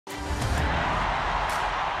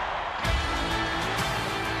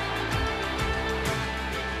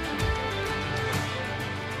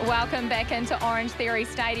Welcome back into Orange Theory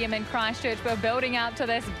Stadium in Christchurch. We're building up to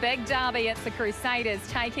this big derby. It's the Crusaders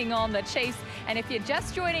taking on the Chiefs. And if you're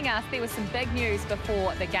just joining us, there was some big news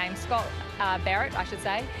before the game. Scott Barrett, I should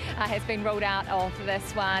say, has been ruled out of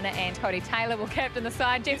this one, and Cody Taylor will captain the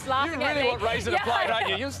side. Jeff's laughing at me. You really want Razor to play, don't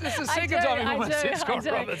you? This is the second time anyone said Scott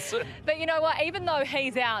Robertson. But you know what? Even though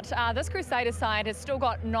he's out, this Crusaders side has still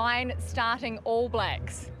got 9 starting All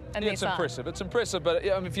Blacks in their side. Impressive. It's impressive, but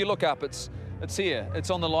I mean, if you look up, it's here.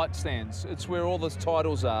 It's on the light stands. It's where all the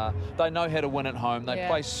titles are. They know how to win at home. They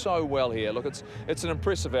play so well here. Look, it's an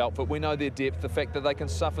impressive outfit. We know their depth, the fact that they can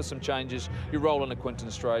suffer some changes. You roll in a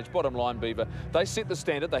Quinton Strange. Bottom line, Beaver, they set the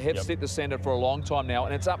standard. They have set the standard for a long time now,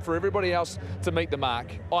 and it's up for everybody else to meet the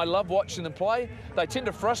mark. I love watching them play. They tend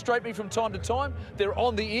to frustrate me from time to time. They're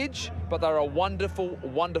on the edge, but they're a wonderful,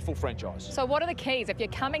 wonderful franchise. So what are the keys? If you're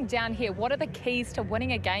coming down here, what are the keys to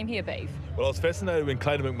winning a game here, Beef? Well, I was fascinated when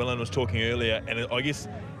Clayton McMillan was talking earlier, and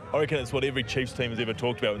I reckon it's what every Chiefs team has ever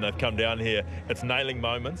talked about when they've come down here. It's nailing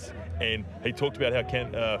moments, and he talked about how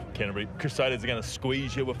Canterbury Crusaders are going to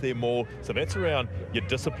squeeze you with their maul. So that's around your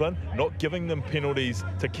discipline, not giving them penalties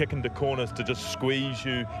to kick into corners to just squeeze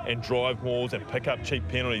you and drive mauls and pick up cheap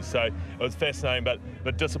penalties. So it was fascinating, but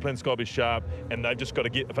the discipline's got to be sharp, and they've just got to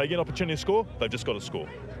get, if they get an opportunity to score, they've just got to score.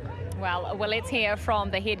 Well, let's hear from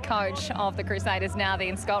the head coach of the Crusaders now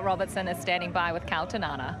then. Scott Robertson is standing by with Carlton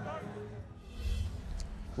Ana.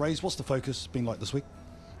 Rays, what's the focus been like this week?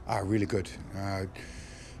 Really good.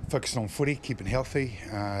 Focusing on footy, keeping healthy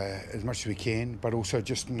as much as we can, but also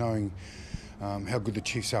just knowing how good the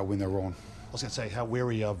Chiefs are when they're on. I was going to say, how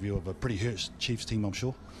wary are you of a pretty hurt Chiefs team, I'm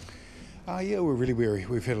sure? Yeah, we're really wary.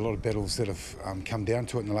 We've had a lot of battles that have come down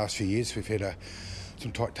to it in the last few years. We've had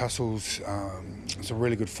some tight tussles, some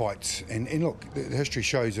really good fights. And look, the history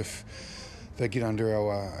shows if they get under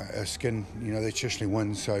our skin, you know, they traditionally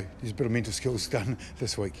win. So there's a bit of mental skills done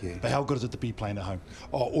this week, yeah. But how good is it to be playing at home?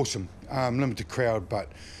 Oh, awesome. Limited crowd,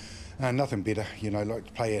 but nothing better. You know, like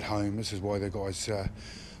to play at home. This is why the guys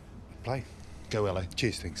play. Go LA.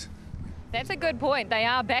 Cheers, thanks. That's a good point. They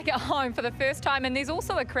are back at home for the first time, and there's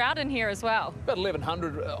also a crowd in here as well. About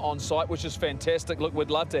 1,100 on site, which is fantastic. Look, we'd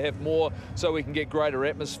love to have more so we can get greater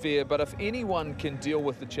atmosphere, but if anyone can deal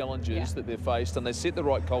with the challenges that they're faced and they set the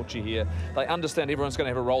right culture here, they understand everyone's going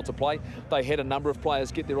to have a role to play. They had a number of players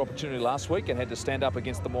get their opportunity last week and had to stand up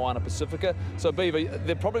against the Moana Pacifica. So, Beaver,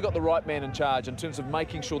 they've probably got the right man in charge in terms of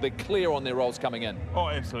making sure they're clear on their roles coming in. Oh,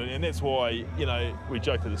 absolutely, and that's why, you know, we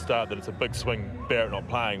joked at the start that it's a big swing, Barrett not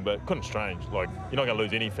playing, but couldn't strange. Like, you're not going to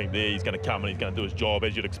lose anything there. He's going to come and he's going to do his job,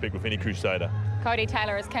 as you'd expect with any Crusader. Cody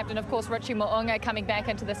Taylor is captain, of course. Richie Mo'unga coming back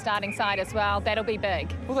into the starting side as well. That'll be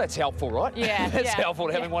big. Well, that's helpful, right? Yeah. That's helpful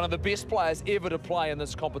to having one of the best players ever to play in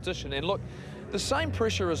this competition. And look, the same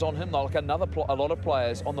pressure is on him, like a lot of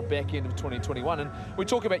players on the back end of 2021. And we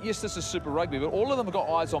talk about, yes, this is Super Rugby, but all of them have got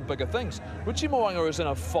eyes on bigger things. Richie Mo'unga is in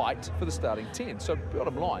a fight for the starting 10. So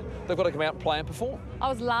bottom line, they've got to come out and play and perform. I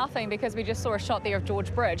was laughing because we just saw a shot there of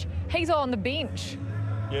George Bridge. He's on the bench.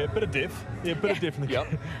 Yeah, bit of depth. Yeah, bit of depth in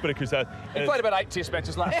the bit of Crusaders. He played about 8 test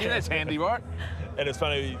matches last year. That's handy, right? And it's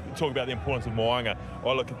funny, you talk about the importance of Mo'unga.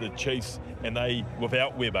 I look at the Chiefs, and they,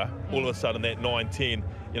 without Weber, all of a sudden that 9-10,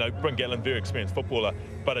 you know, Bryn Gatland, very experienced footballer,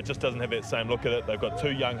 but it just doesn't have that same look at it. They've got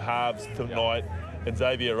 2 young halves tonight, and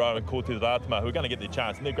Xavier Rowe and Cortez Ratama, who are going to get their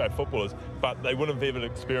chance, and they're great footballers, but they wouldn't have ever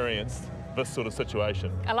experienced this sort of situation.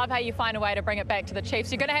 I love how you find a way to bring it back to the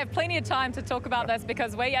Chiefs. You're going to have plenty of time to talk about this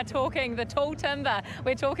because we are talking the tall timber.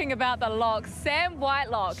 We're talking about the lock. Sam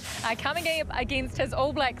Whitelock coming against his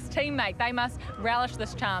All Blacks teammate. They must relish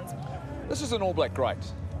this chance. This is an All Black great.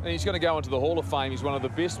 And he's going to go into the Hall of Fame. He's one of the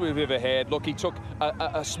best we've ever had. Look, he took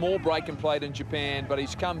a small break and played in Japan, but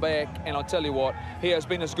he's come back, and I tell you what, he has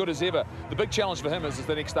been as good as ever. The big challenge for him is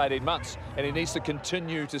the next 18 months, and he needs to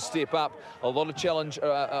continue to step up. A lot of challenge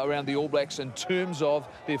around the All Blacks in terms of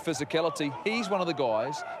their physicality. He's one of the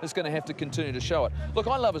guys that's going to have to continue to show it. Look,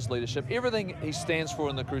 I love his leadership. Everything he stands for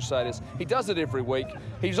in the Crusaders, he does it every week.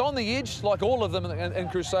 He's on the edge, like all of them in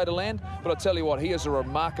Crusader land, but I tell you what, he is a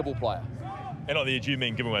remarkable player. And on the edge, you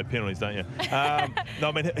mean giving away penalties, don't you? No,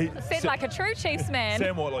 I mean, said like a true Chiefs man.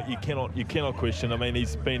 Sam Whitelock, you cannot question. I mean,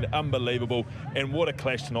 he's been unbelievable, and what a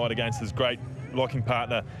clash tonight against his great locking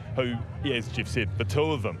partner, who, yeah, as Jeff said, the two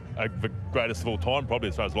of them are the greatest of all time, probably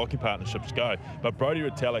as far as locking partnerships go. But Brodie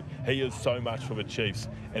Retallick, he is so much for the Chiefs,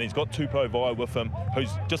 and he's got Tupou Vaa'i with him,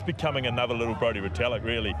 who's just becoming another little Brodie Retallick,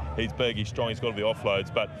 really. He's big, he's strong, he's got the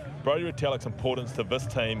offloads, but Brodie Retallick's importance to this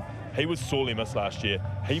team, he was sorely missed last year.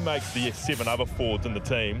 He makes the 7 other forwards in the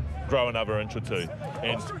team grow another inch or 2,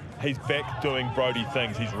 and he's back doing Brodie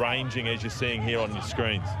things. He's ranging, as you're seeing here on your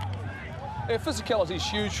screens. Yeah, physicality is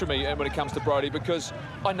huge for me when it comes to Brodie, because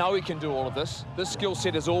I know he can do all of this. This skill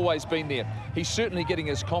set has always been there. He's certainly getting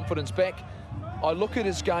his confidence back. I look at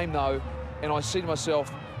his game, though, and I see to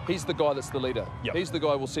myself, he's the guy that's the leader. Yep. He's the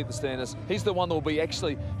guy who will set the standards. He's the one that will be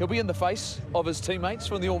he'll be in the face of his teammates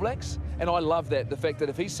from the All Blacks. And I love that, the fact that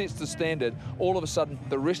if he sets the standard, all of a sudden,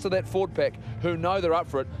 the rest of that forward pack, who know they're up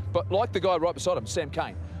for it, but like the guy right beside him, Sam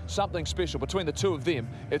Cane, something special between the two of them.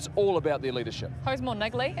 It's all about their leadership. Who's more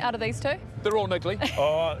niggly out of these two? They're all niggly.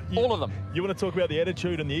 All of them. You want to talk about the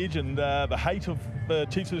attitude and the edge and the hate of the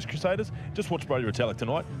Chiefs and Crusaders? Just watch Brodie Retallick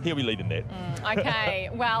tonight. He'll be leading that. Okay,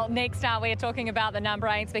 well, next up we're talking about the number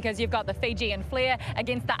 8s, because you've got the Fijian flair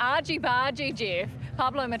against the argy-bargy, Jeff,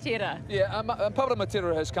 Pablo Matera. Yeah, Pablo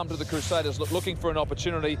Matera has come to the Crusaders looking for an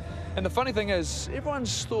opportunity. And the funny thing is,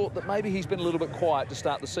 everyone's thought that maybe he's been a little bit quiet to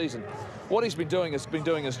start the season. What he's been doing is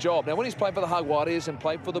his job. Now, when he's played for the Jaguares and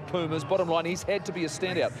played for the Pumas, bottom line, he's had to be a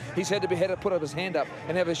standout. He's had to put up his hand up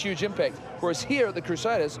and have a huge impact. Whereas here at the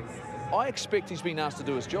Crusaders, I expect he's been asked to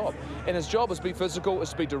do his job. And his job is to be physical,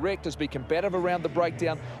 is to be direct, is to be combative around the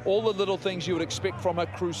breakdown, all the little things you would expect from a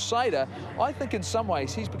Crusader. I think in some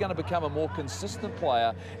ways he's going to become a more consistent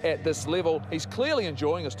player at this level. He's clearly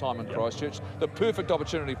enjoying his time in Christchurch. The perfect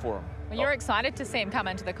opportunity for him. Well, you're excited to see him come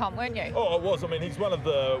into the comp, weren't you? Oh, I was. I mean, he's one of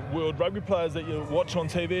the world rugby players that you watch on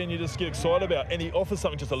TV and you just get excited about. And he offers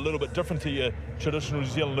something just a little bit different to your traditional New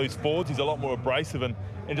Zealand loose forwards. He's a lot more abrasive and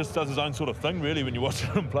just does his own sort of thing, really, when you watch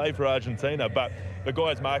him play for Argentina. But the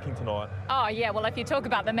guy's marking tonight. Oh, yeah. Well, if you talk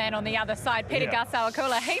about the man on the other side, Peter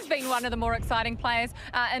Gus-Sawakula, he's been one of the more exciting players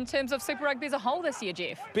in terms of Super Rugby as a whole this year,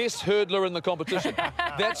 Jeff. Best hurdler in the competition.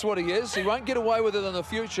 That's what he is. He won't get away with it in the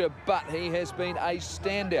future, but he has been a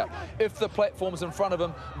standout. If the platform's in front of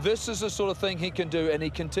him, this is the sort of thing he can do, and he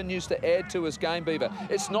continues to add to his game, Beaver.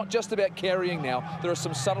 It's not just about carrying now. There are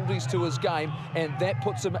some subtleties to his game, and that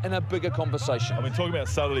puts him in a bigger conversation. I mean, talking about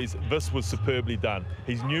subtleties, this was superbly done.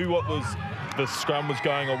 He knew what was the scrum was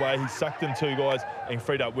going away. He sucked in 2 guys and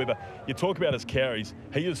freed up Weber. You talk about his carries.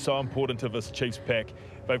 He is so important to this Chiefs pack.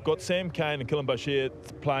 They've got Sam Cane and Killin Bashir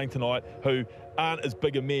playing tonight, who aren't as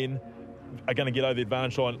big a men, are going to get over the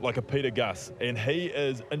advantage line like a Peter Gus, and he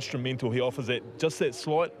is instrumental. He offers just that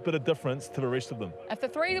slight bit of difference to the rest of them. If the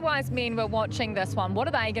 3 wise men were watching this one, what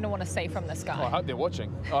are they going to want to see from this guy? I hope they're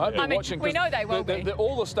watching. I hope they're watching. We know they will be.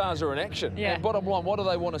 All the stars are in action. Yeah. And bottom line, what do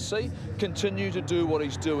they want to see? Continue to do what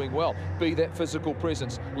he's doing well. Be that physical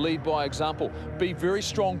presence. Lead by example. Be very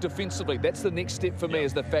strong defensively. That's the next step for me,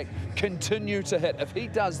 is the fact, continue to hit. If he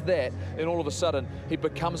does that, then all of a sudden he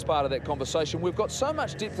becomes part of that conversation. We've got so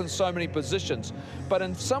much depth in so many positions, but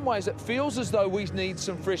in some ways it feels as though we need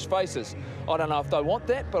some fresh faces. I don't know if they want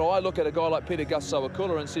that, but I look at a guy like Peter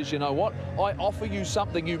Gus-Sawakula and says, you know what, I offer you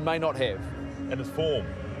something you may not have. And his form.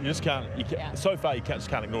 You just can't, so far you just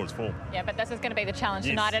can't ignore his form. Yeah, but this is going to be the challenge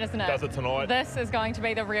tonight, isn't it? Does it tonight. This is going to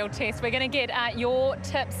be the real test. We're going to get your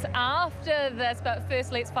tips after this, but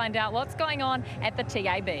first let's find out what's going on at the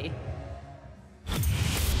TAB.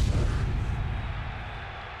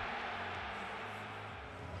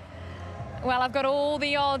 Well, I've got all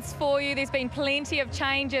the odds for you. There's been plenty of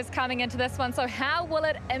changes coming into this one. So how will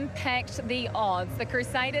it impact the odds? The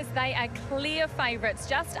Crusaders, they are clear favourites.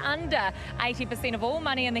 Just under 80% of all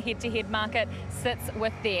money in the head-to-head market sits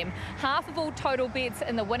with them. Half of all total bets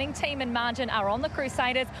in the winning team and margin are on the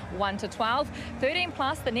Crusaders, 1 to 12. 13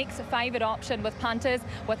 plus the next favoured option with punters,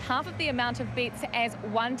 with half of the amount of bets as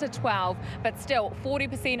 1 to 12, but still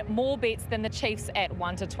 40% more bets than the Chiefs at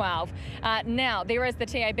 1 to 12. Now, there is the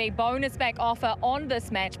TAB bonus back offer on this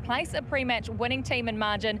match. Place a pre-match winning team and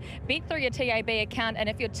margin, bet through your TAB account, and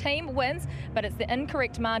if your team wins but it's the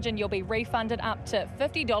incorrect margin, you'll be refunded up to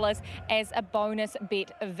 $50 as a bonus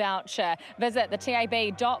bet voucher. Visit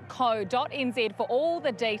thetab.co.nz for all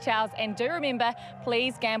the details, and do remember,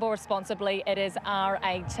 please gamble responsibly. It is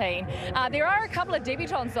R18. There are a couple of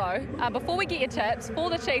debutants though. Before we get your tips for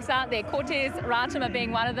the Chiefs, aren't there? Cortez Ratama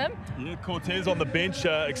being one of them. Yeah, Cortez on the bench,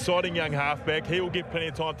 exciting young halfback. He will get plenty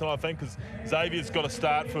of time tonight, I think, because Xavier's got to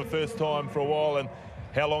start for the first time for a while, and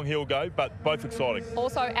how long he'll go, but both exciting.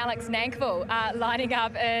 Also, Alex Nankivell lining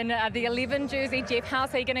up in the 11 jersey. Jeff,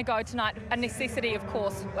 how's he going to go tonight? A necessity, of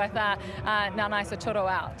course, with Nanai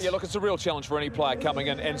Saturo out. Yeah, look, it's a real challenge for any player coming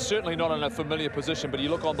in, and certainly not in a familiar position, but you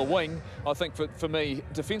look on the wing, I think for me,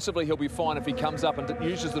 defensively he'll be fine if he comes up and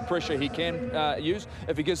uses the pressure he can use.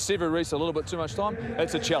 If he gives Sevu Reece a little bit too much time,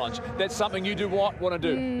 it's a challenge. That's something you do want to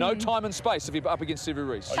do. No time and space if you're up against Sevu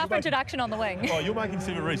Reece. Tough introduction on the wing. Oh, you're making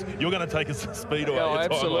Sevu Reece. You're going to take his speed away.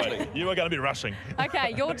 absolutely. You are going to be rushing.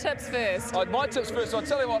 Okay, your tips first. My tips first. I'll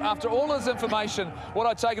tell you what, after all this information, what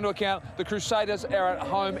I take into account, the Crusaders are at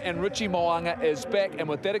home and Richie Mo'unga is back, and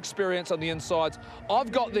with that experience on the insides,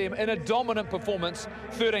 I've got them in a dominant performance,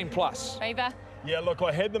 13+. Beaver? Yeah, look,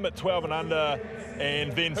 I had them at 12 and under,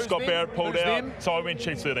 and then Who's Scott them? Barrett pulled Who's out. them? So I went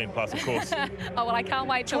Chiefs 13+, of course. Oh, well, I can't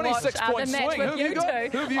wait to watch 26-point the match swing. with Who have you you got? two.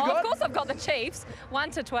 Who have you Oh, got? of course, I've got the Chiefs, 1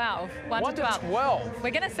 to 12. 1 to 12. We're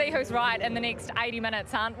going to see who's right in the next 80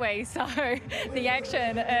 minutes, aren't we? So the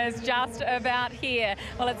action is just about here.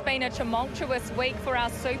 Well, it's been a tumultuous week for our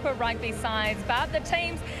Super Rugby sides, but the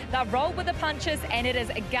teams, they've rolled with the punches, and it is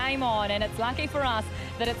a game on, and it's lucky for us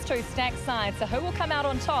that it's two stacked sides. So who will come out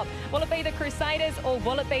on top? Will it be the Crusaders or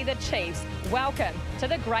will it be the Chiefs? Welcome to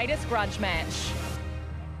the greatest grudge match.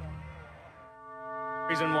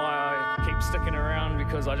 Reason why I keep sticking around,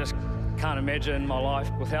 because I just can't imagine my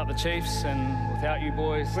life without the Chiefs and without you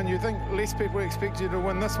boys. When you think less people expect you to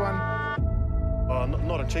win this one? Oh,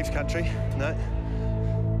 not in Chiefs country, no.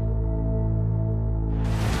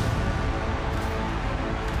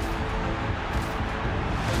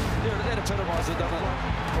 That epitomises it, doesn't it?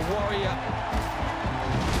 A warrior.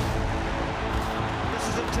 This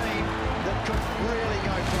is a team that could really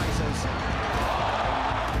go places.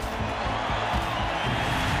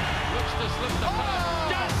 Looks to slip the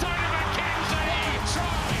pass. Just over McKenzie.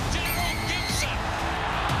 Try, Daryl Gibson.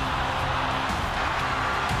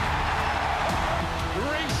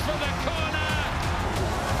 Reese for the corner.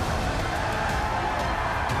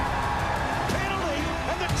 Penalty,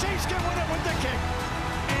 and the Chiefs can win it with the kick.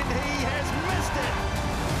 And he has missed it.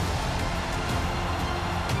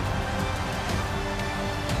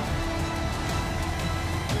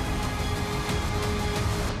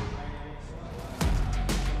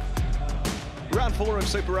 Round 4 of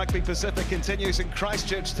Super Rugby Pacific continues in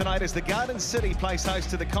Christchurch tonight as the Garden City plays host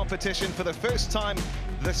to the competition for the first time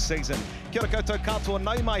this season. Kia ora koutou katoa,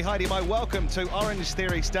 nau mai, haere mai, welcome to Orange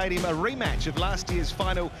Theory Stadium, a rematch of last year's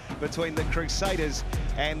final between the Crusaders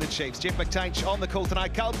and the Chiefs. Jeff McTainch on the call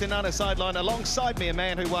tonight, Carl Tenana sideline, alongside me a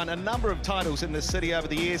man who won a number of titles in this city over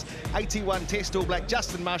the years, 81 Test All Black,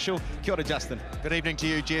 Justin Marshall. Kia ora, Justin. Good evening to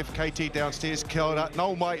you, Jeff. KT downstairs. Kia ora.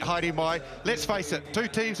 Nau mai, haere mai. Let's face it, two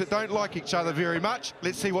teams that don't like each other very much.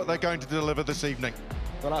 Let's see what they're going to deliver this evening.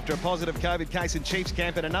 Well, after a positive COVID case in Chiefs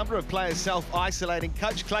camp and a number of players self-isolating,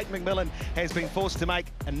 coach Clayton McMillan has been forced to make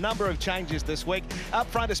a number of changes this week. Up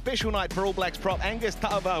front, a special night for All Blacks prop Angus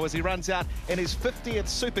Ta'avao as he runs out in his 50th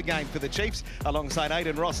Super game for the Chiefs, alongside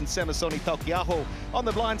Aidan Ross and Samasoni Taukei'aho. On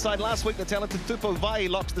the blind side, last week the talented Tupou Vai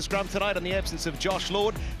locks the scrum tonight in the absence of Josh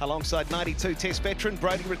Lord, alongside 92 Test veteran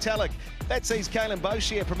Brodie Retallick. That sees Kalen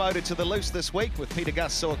Boshier promoted to the loose this week with Peter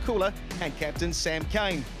Gus Soakula and captain Sam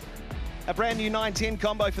Kane. A brand new 9-10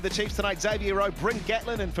 combo for the Chiefs tonight. Xavier Rowe, Bryn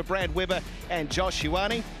Gatlin in for Brad Weber and Josh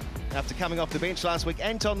Ioane. After coming off the bench last week,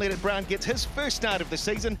 Anton Leonard-Brown gets his first start of the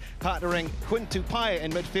season, partnering Quinn Tupaia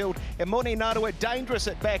in midfield. And Moni Narua dangerous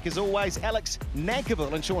at back as always. Alex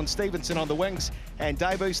Nankivell and Sean Stevenson on the wings. And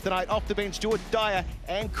debuts tonight off the bench, George Dyer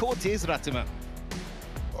and Cortez Ratama.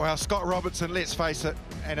 Well, Scott Robertson, let's face it,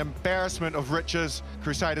 an embarrassment of riches,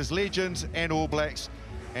 Crusaders legends and All Blacks.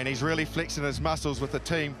 And he's really flexing his muscles with the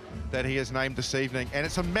team that he has named this evening. And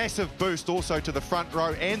it's a massive boost also to the front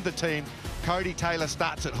row and the team. Cody Taylor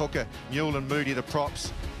starts at hooker, Newell and Moody the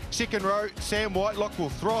props. Second row, Sam Whitelock will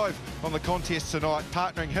thrive on the contest tonight.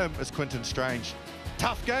 Partnering him is Quinton Strange.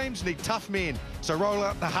 Tough games need tough men, so roll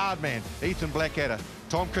out the hard man, Ethan Blackadder,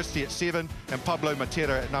 Tom Christie at 7 and Pablo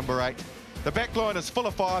Matera at number 8. The back line is full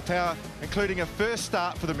of firepower, including a first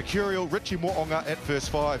start for the mercurial Richie Mo'unga at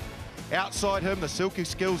first 5. Outside him, the silky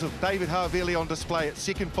skills of David Havili on display at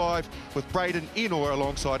second 5, with Braden Enoy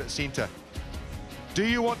alongside at centre. Do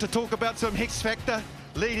you want to talk about some X Factor?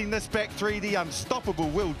 Leading this back 3, the unstoppable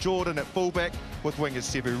Will Jordan at fullback, with wingers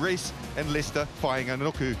Sevu Reece and Lester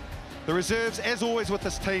Whainganuku. The reserves, as always with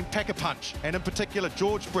this team, pack a punch, and in particular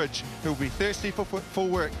George Bridge, who will be thirsty for full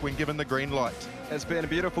work when given the green light. It's been a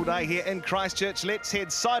beautiful day here in Christchurch. Let's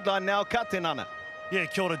head sideline now, ka te nana. Yeah,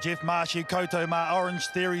 kia ora, Jeff. Marshy, koutou mā, Orange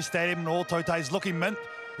Theory Stadium and all Tote's looking mint.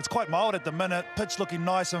 It's quite mild at the minute. Pitch looking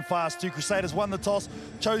nice and fast too. Crusaders won the toss,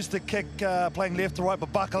 chose to kick playing left to right,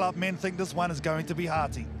 but buckle up, men. Think this one is going to be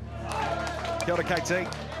hearty. Kia ora, KT.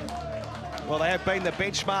 Well, they have been the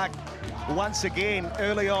benchmark once again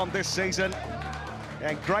early on this season.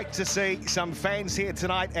 And great to see some fans here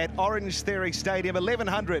tonight at Orange Theory Stadium.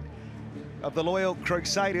 1,100 of the loyal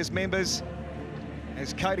Crusaders members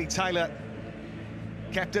as Cody Taylor,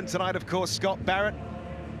 captain tonight, of course, Scott Barrett.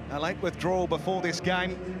 A late withdrawal before this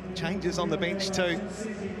game. Changes on the bench too.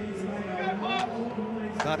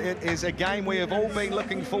 But it is a game we have all been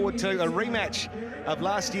looking forward to, a rematch of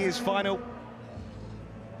last year's final.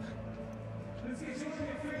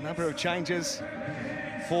 A number of changes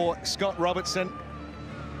for Scott Robertson.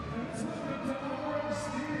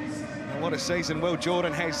 And what a season Will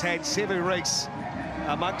Jordan has had. Sevu Reece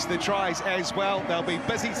amongst the tries as well. They'll be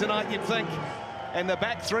busy tonight, you'd think. And the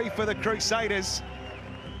back three for the Crusaders.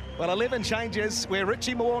 Well, 11 changes where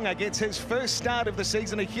Richie Mo'unga gets his first start of the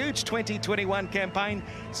season, a huge 2021 campaign.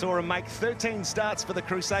 Saw him make 13 starts for the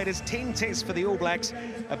Crusaders, 10 tests for the All Blacks.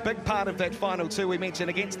 A big part of that final two we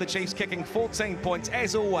mentioned against the Chiefs, kicking 14 points,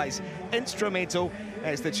 as always, instrumental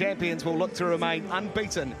as the champions will look to remain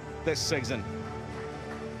unbeaten this season.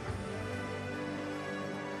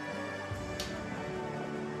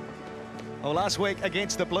 Well, last week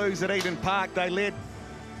against the Blues at Eden Park, they led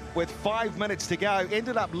with 5 minutes to go,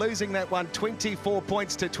 ended up losing that one 24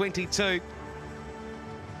 points to 22.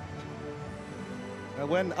 A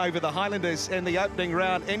win over the Highlanders in the opening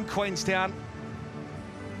round in Queenstown.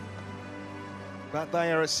 But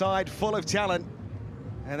they are a side full of talent.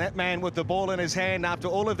 And that man with the ball in his hand after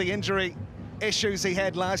all of the injury issues he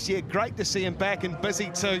had last year, great to see him back and busy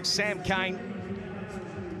too, Sam Cane.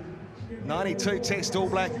 92 Test All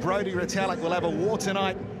Black, Brodie Retallick will have a war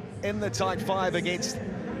tonight in the tight five against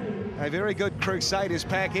a very good Crusaders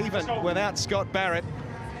pack, even without Scott Barrett.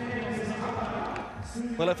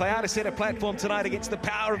 Well, if they are to set a platform tonight against the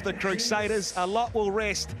power of the Crusaders, a lot will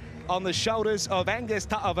rest on the shoulders of Angus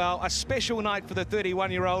Ta'avao. A special night for the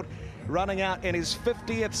 31-year-old, running out in his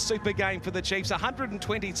 50th Super game for the Chiefs,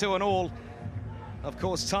 122 in all. Of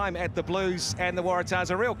course, time at the Blues and the Waratahs.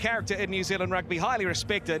 A real character in New Zealand rugby, highly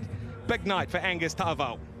respected. Big night for Angus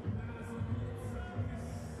Ta'avao.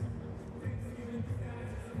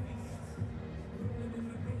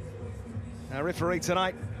 Our referee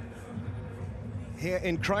tonight here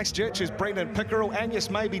in Christchurch is Brendan Pickerel. Angus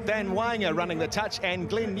maybe Dan Wainga running the touch, and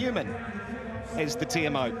Glenn Newman is the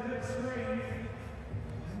TMO.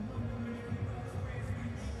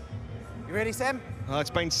 You ready, Sam? Oh, it's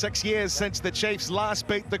been 6 years since the Chiefs last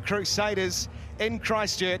beat the Crusaders in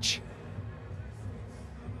Christchurch.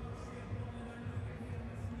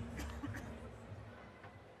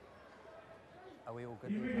 Are we all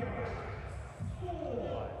good?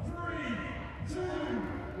 4, 3, 2,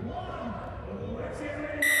 1.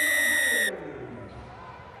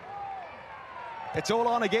 It's all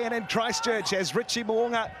on again in Christchurch as Richie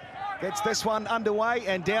Mo'unga gets this one underway,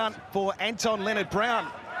 and down for Anton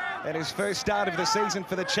Leonard-Brown at his first start of the season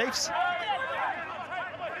for the Chiefs.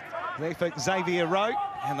 There for Xavier Rowe,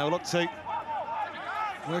 and they'll look to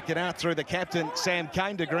work it out through the captain, Sam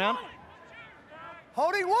Cane, to ground.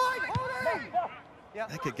 Holding wide, holding!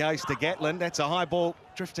 Back it goes to Gatlin. That's a high ball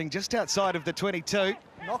drifting just outside of the 22.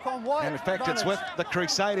 Knock on wide. And in fact, it's with the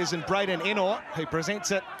Crusaders and Braden Enor, who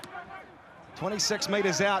presents it 26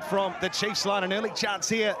 metres out from the Chiefs line. An early chance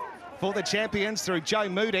here for the champions through Joe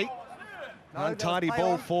Moody. Untidy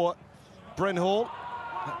ball for Bryn Hall.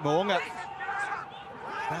 Mo'unga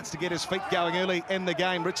starts to get his feet going early in the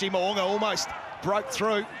game. Richie Mo'unga almost broke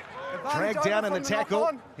through. Dragged down in the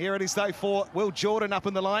tackle. Here it is though for Will Jordan up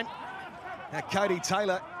in the line. Now Cody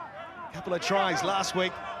Taylor, a couple of tries last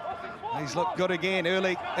week. He's looked good again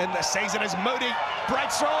early in the season as Moody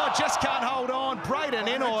breaks through. Just can't hold on. Braden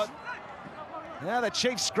Enor. Now the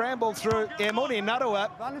Chiefs scramble through Emoni Narua.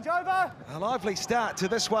 A lively start to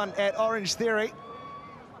this one at Orange Theory.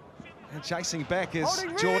 And chasing back is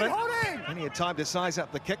Jordan. Plenty of time to size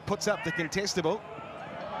up the kick, puts up the contestable.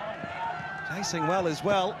 Chasing well as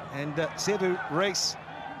well, and Sevu Reece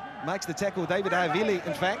makes the tackle. David Avili,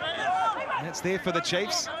 in fact. And it's there for the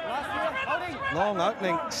Chiefs. Long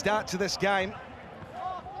opening start to this game.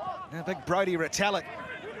 Now big Brodie Retallick.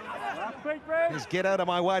 Just get out of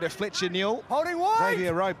my way to Fletcher Newell. Holding wide.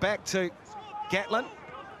 Xavier Rowe back to Gatlin.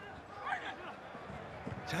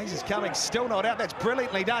 Chase is coming, still not out. That's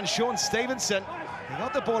brilliantly done. Sean Stevenson. He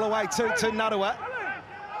got the ball away to Narua.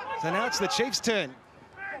 So now it's the Chiefs' turn.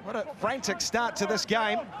 What a frantic start to this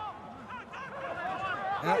game.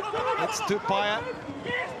 It's Tupaya.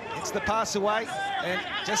 It's the pass away, and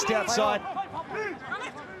just outside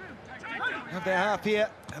of their half here,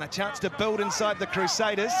 and a chance to build inside the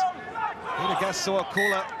Crusaders. Peter Gus saw a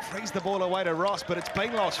caller freeze the ball away to Ross, but it's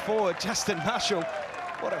been lost forward. Justin Marshall,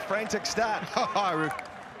 what a frantic start.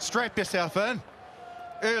 Strap yourself in.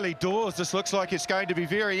 Early doors, this looks like it's going to be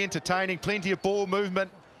very entertaining. Plenty of ball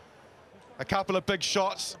movement. A couple of big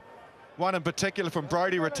shots. One in particular from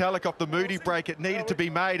Brodie Retallick off the Moody break. It needed to be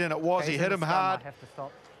made, and it was. He hit him hard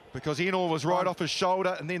because Enor was right off his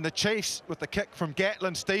shoulder. And then the Chiefs, with the kick from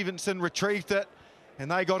Gatlin, Stevenson retrieved it, and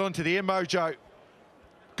they got onto the mojo.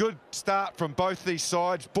 good start from both these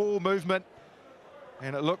sides, ball movement,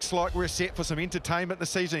 and it looks like we're set for some entertainment this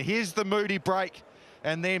season. Here's the Moody break,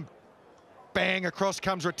 and then bang, across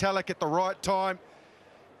comes Retallick at the right time,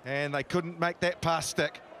 and they couldn't make that pass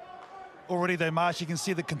stick. Already though, Marsh, you can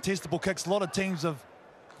see the contestable kicks. A lot of teams have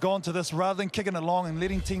gone to this rather than kicking it long and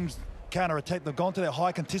letting teams counter-attack. They've gone to that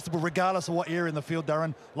high contestable regardless of what area in the field they're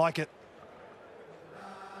in. Like it.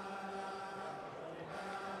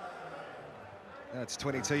 That's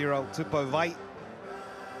 22-year-old Tupo Vai. He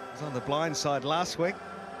was on the blind side last week.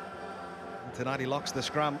 And tonight he locks the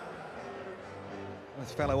scrum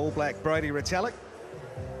with fellow All Black Brodie Retallick.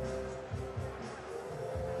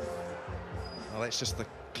 Well, that's just the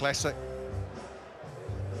classic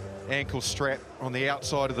ankle strap on the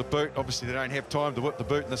outside of the boot. Obviously, they don't have time to whip the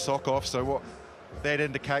boot and the sock off, so what that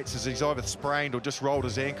indicates is he's either sprained or just rolled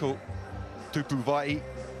his ankle. Tupu Vai.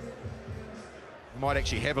 Might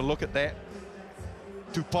actually have a look at that.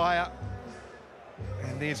 Tupaia.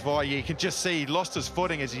 And there's Vai. You can just see he lost his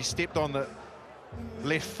footing as he stepped on the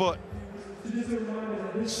left foot.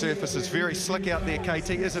 Surface is very slick out there,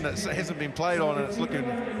 KT, isn't it? It hasn't been played on, and it's looking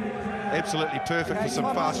absolutely perfect for some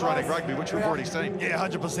fast-running rugby, which we've already seen. Yeah,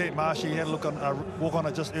 100%, Marshy. He had a look on, walk on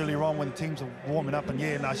it just earlier on when the teams are warming up, and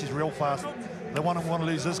yeah, no, she's real fast. They want to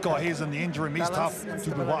lose this guy. He's in the injury room. He's tough.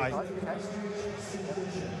 Super Vai.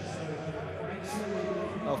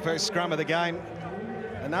 Well, first scrum of the game.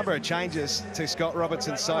 A number of changes to Scott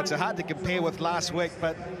Robertson's side, so hard to compare with last week,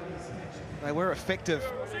 but they were effective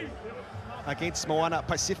against Moana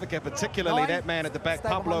Pacifica, particularly that man at the back,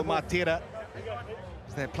 Pablo Matera.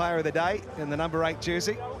 He's their player of the day in the number 8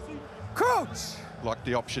 jersey. Coach! Like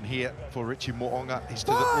the option here for Richie Mo'onga. He's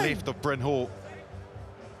to the left of Bryn Hall.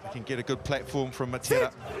 He can get a good platform from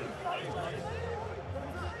Matera.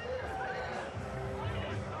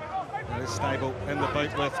 It is stable in the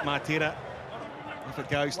boot with Matera. If it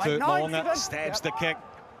goes to Mo'onga, stabs the kick.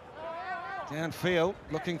 Downfield,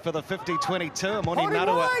 looking for the 50-22. Amoni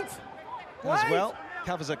Narua as well.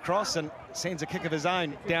 Covers across and sends a kick of his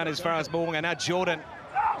own down as far as Mo'onga. Now Jordan.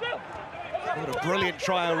 What a brilliant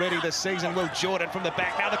try already this season. Will Jordan from the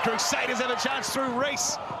back. Now the Crusaders have a chance through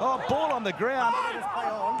Reese. Oh, ball on the ground.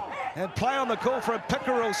 And play on the call for a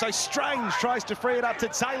Pickerel. So Strange tries to free it up to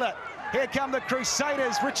Taylor. Here come the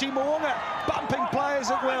Crusaders. Richie Mo'onga bumping players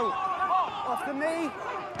at will. Off the knee.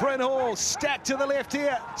 Bryn Hall stacked to the left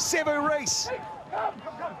here. Sevu Reese.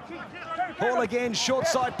 Hall again, short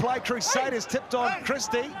side play. Crusaders tipped on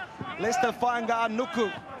Christie. Lester Whainga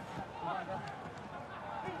Nuku.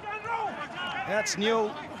 That's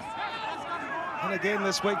Newell. And again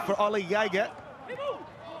this week for Ollie Jaeger.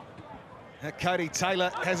 Cody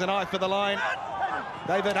Taylor has an eye for the line.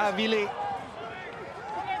 David Havili.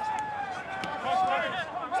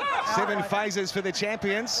 7 phases for the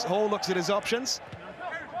champions. Hall looks at his options.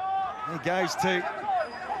 He goes to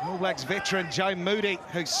All Blacks veteran Joe Moody,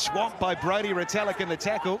 who's swamped by Brodie Retallick in the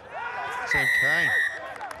tackle. Sam Cane.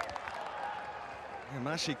 And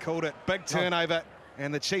Mashi called it. Big turnover,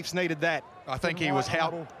 and the Chiefs needed that. I think he was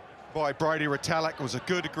helped by Brodie Retallick. It was a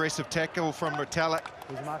good aggressive tackle from Retallick.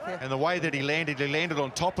 And the way that he landed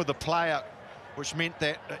on top of the player, which meant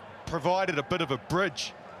that it provided a bit of a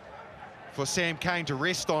bridge for Sam Cane to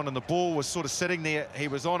rest on, and the ball was sort of sitting there. He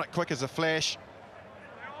was on it quick as a flash.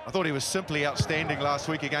 I thought he was simply outstanding last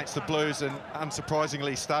week against the Blues, and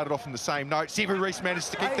unsurprisingly started off in the same note. Sevu Reese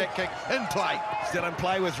managed to keep that kick in play. Still in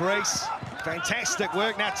play with Reese. Fantastic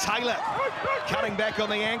work. Now Taylor cutting back on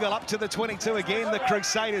the angle up to the 22 again. The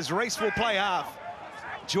Crusaders. Reese will play half.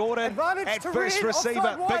 Jordan at first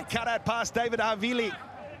receiver. Big cutout pass, David Havili.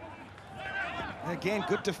 Again,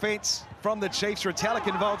 good defence from the Chiefs. Retallick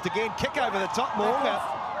involved again. Kick over the top,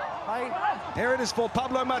 Mo'onga. Here it is for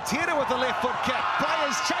Pablo Matera with the left foot kick.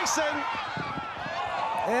 Players chasing.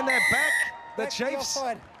 And they're back, the Chiefs.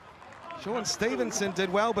 Sean Stevenson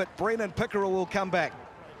did well, but Brendan Pickerel will come back.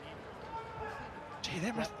 Gee,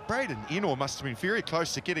 Braden Ennor must have been very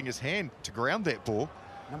close to getting his hand to ground that ball.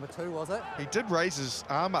 Number 2, was it? He did raise his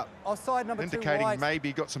arm up, offside, number 2, indicating maybe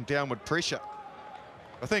he got some downward pressure.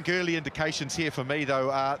 I think early indications here for me,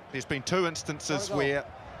 though, are there's been 2 instances where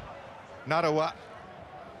Narua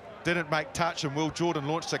didn't make touch and Will Jordan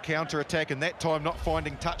launched a counter-attack, and that time not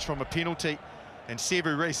finding touch from a penalty. And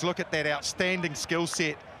Sevu Reese, look at that outstanding skill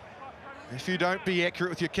set. If you don't be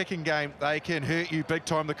accurate with your kicking game, they can hurt you big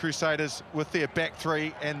time, the Crusaders, with their back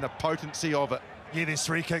 3 and the potency of it. Yeah, there's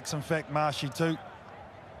 3 kicks, in fact, Marshy, too,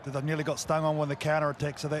 that they've nearly got stung on with the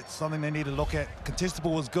counter-attack, so that's something they need to look at.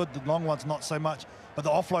 Contestable was good, the long ones not so much, but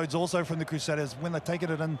the offloads also from the Crusaders. When they're taking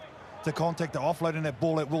it in to contact, they're offloading that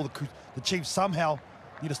ball at will. The Chiefs somehow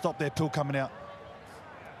need to stop their pill coming out.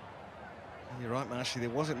 You're right, Marshy, there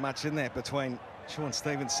wasn't much in there between Sean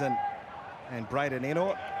Stevenson and Braden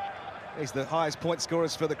Ennor. He's the highest point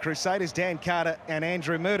scorers for the Crusaders, Dan Carter and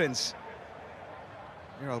Andrew Murdens.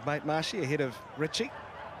 Your old mate Marshy ahead of Richie.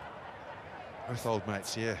 Both old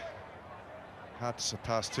mates, yeah. Hard to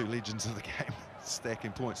surpass two legends of the game,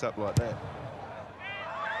 stacking points up like that.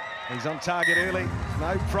 He's on target early,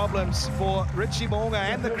 no problems for Richie Mo'unga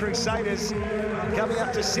and the Crusaders. Coming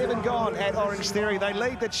up to 7 gone at Orange Theory. They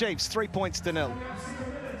lead the Chiefs 3 points to 0.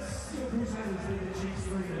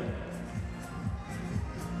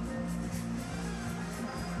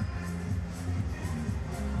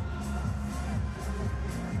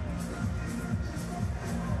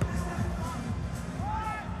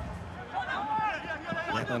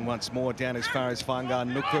 Gatland once more down as far as Whangar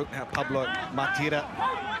Nuku. Now Pablo Matira.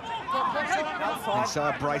 And so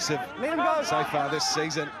abrasive so far this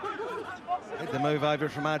season. Had the move over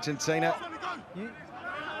from Argentina.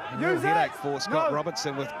 A real headache for Scott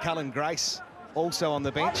Robertson with Cullen Grace also on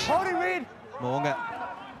the bench. Mo'unga.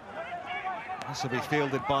 This will be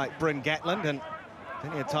fielded by Bryn Gatland, and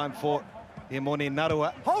plenty of time for Imoni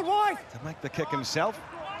Narua to make the kick himself.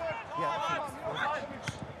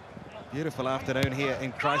 Beautiful afternoon here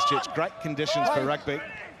in Christchurch. Great conditions for rugby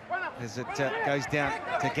as it goes down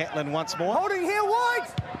to Gatland once more. Holding here, White!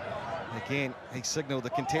 Again, he signalled the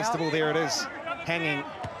contestable. There it is, hanging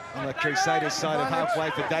on the Crusaders' side of halfway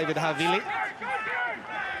for David Havili.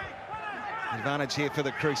 Advantage here for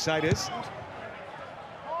the Crusaders.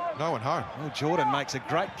 No one home. Oh, Jordan makes a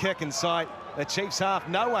great kick inside the Chiefs' half.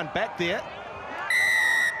 No one back there.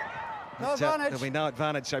 No advantage. There'll be no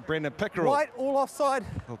advantage, so Brendan Pickerel White, all offside.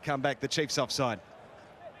 will come back, the Chiefs offside.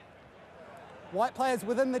 White players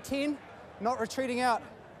within the 10, not retreating out.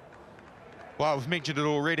 Well, we've mentioned it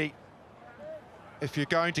already. If you're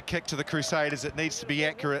going to kick to the Crusaders, it needs to be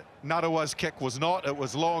accurate. Narua's kick was not. It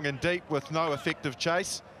was long and deep with no effective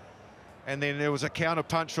chase. And then there was a counter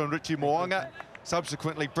punch from Richie Mo'unga.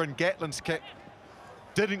 Subsequently, Bryn Gatland's kick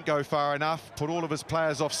didn't go far enough, put all of his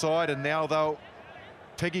players offside, and now they'll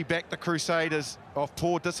piggyback the Crusaders off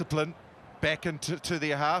poor discipline back into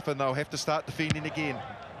their half, and they'll have to start defending again.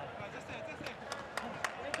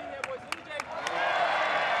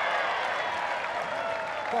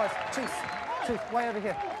 Guys, Chiefs, way over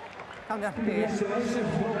here. Come down.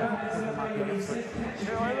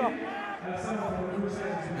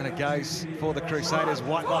 And it goes for the Crusaders.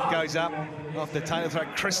 Whitelock goes up off the tail throw.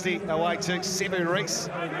 Christie away to Sevu Reese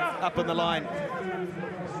up on the line.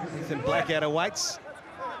 Ethan Blackadder waits.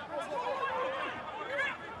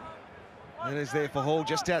 It is there for Hall,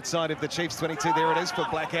 just outside of the Chiefs 22. There it is for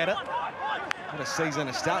Blackadder. What a season,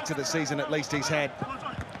 a start to the season at least he's had.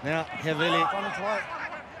 Now Havili.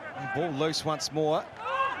 Ball loose once more.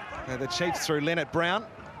 The Chiefs through Leonard Brown.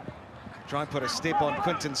 Try and put a step on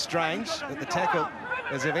Quinton Strange, but the tackle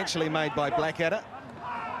is eventually made by Blackadder.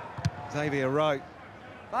 Xavier Rowe.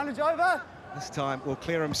 Advantage over. This time will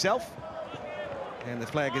clear himself. And the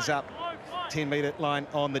flag is up. 10-metre line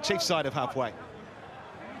on the Chiefs side of halfway.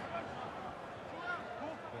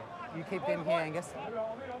 You keep them here, Angus.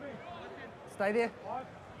 Stay there.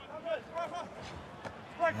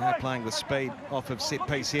 Now playing with speed off of set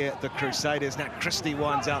piece here, the Crusaders. Now Christie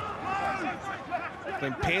winds up.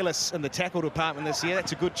 Been peerless in the tackle department this year.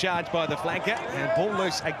 That's a good charge by the flanker. And ball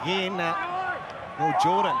loose again.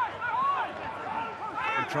 Jordan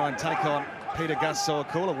will try and take on Peter Gus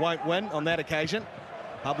Soakula. Won't win on that occasion.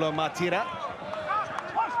 Pablo Matira.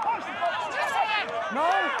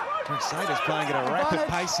 No. Crusaders playing at a rapid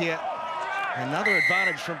pace here. Another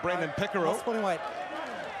advantage from Brendan Pickerel. Supporting weight.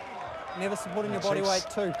 Never supporting your body weight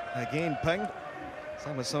too. Again pinged.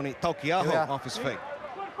 Samasoni Taukiaho off his feet.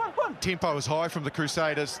 Tempo is high from the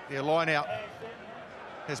Crusaders. Their line out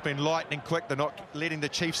has been lightning quick. They're not letting the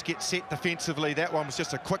Chiefs get set defensively. That one was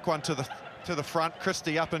just a quick one to the front.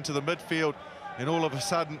 Christie up into the midfield, and all of a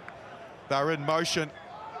sudden they're in motion.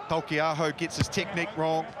 Taukiaho gets his technique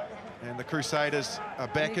wrong, and the Crusaders are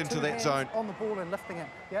back into that zone. On the ball and lifting it.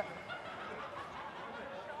 Yeah.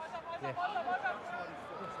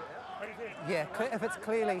 Yeah, if it's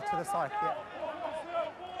clearly to the side, yeah.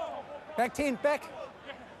 Back 10, back.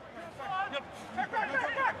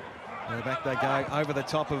 And back they go over the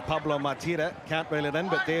top of Pablo Matira. Can't reel it in,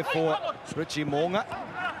 but therefore Richie Mo'unga.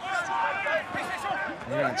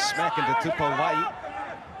 And smack into Tupawai.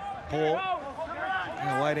 Paul.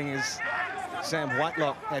 Now waiting is Sam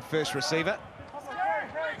Whitelock at first receiver.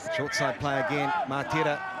 Short side play again,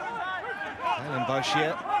 Matira. And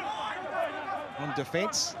Boshier on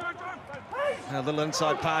defence. And a little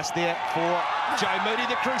inside pass there for Joe Moody.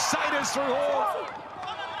 The Crusaders through Hall.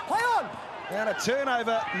 Play on! And a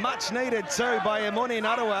turnover, much needed too by Imoni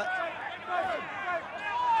Narua.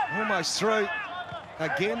 almost through.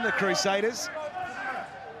 Again, the Crusaders.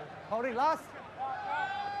 Holding last.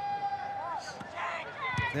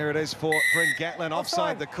 There it is for Bryn Gatlin,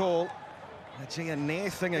 offside the call. Gee, a near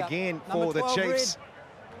thing again for the Chiefs.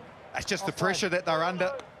 It's just the pressure that they're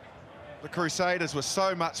under. The Crusaders with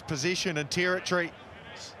so much possession and territory.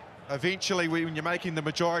 Eventually, when you're making the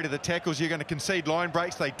majority of the tackles, you're going to concede line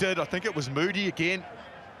breaks. They did. I think it was Moody again.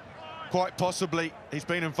 Quite possibly, he's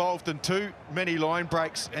been involved in too many line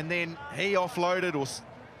breaks, and then he offloaded, or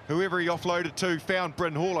whoever he offloaded to, found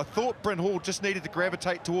Bryn Hall. I thought Bryn Hall just needed to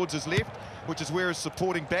gravitate towards his left, which is where his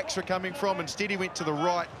supporting backs were coming from. Instead, he went to the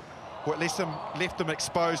right, what left them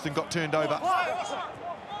exposed and got turned over.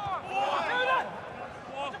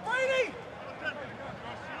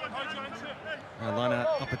 A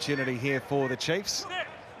line-out opportunity here for the Chiefs.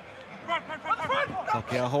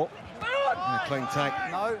 Tokiaho, a clean take.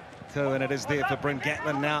 No. Two, and it is there for Bryn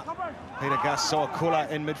Gatlin now. Peter Gus Soakula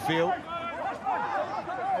in midfield.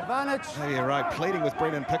 Advantage. Maybe a row pleading with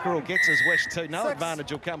Brendan Pickerel, gets his wish too. No 6.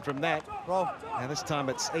 advantage will come from that. Roll. And this time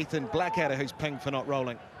it's Ethan Blackadder who's pinged for not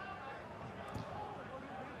rolling.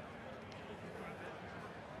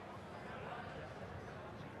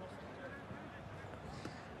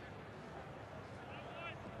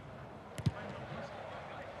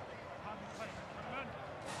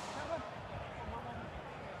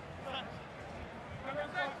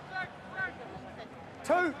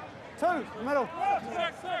 Two, middle.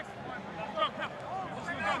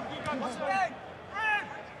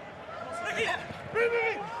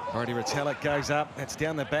 Brody Retallick goes up. That's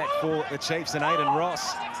down the back for the Chiefs, and Aidan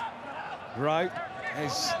Ross. Rowe,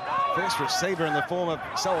 his first receiver in the form of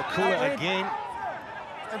Soakula again.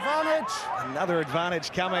 Advantage. Another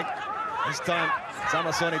advantage coming. This time,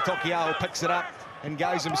 Samasoni Tokiao picks it up and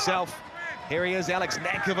goes himself. Here he is, Alex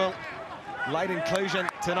Nankiville. Late inclusion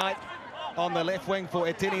tonight on the left wing for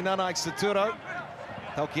Eteni Nanaik Saturo.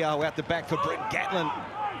 Tokiao out the back for Bryn Gatlin.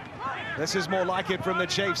 This is more like it from the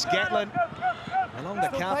Chiefs. Gatlin along the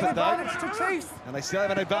carpet though. And they still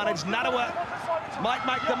have an advantage. Narawa might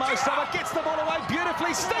make the most of it. Gets the ball away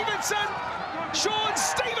beautifully. Stevenson! Sean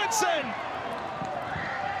Stevenson!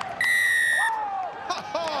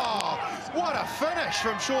 What a finish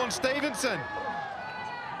from Sean Stevenson.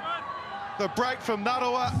 The break from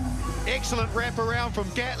Narawa. Excellent wraparound from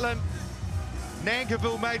Gatlin.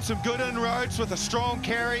 Nankiville made some good inroads with a strong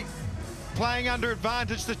carry. Playing under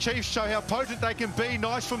advantage, the Chiefs show how potent they can be.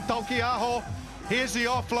 Nice from Tokiaho. Here's the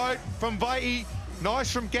offload from Vai'i.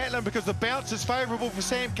 Nice from Gatlin because the bounce is favourable for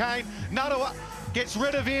Sam Cane. Narawa gets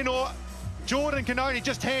rid of Enor. Jordan can only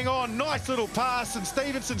just hang on. Nice little pass, and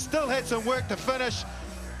Stevenson still had some work to finish.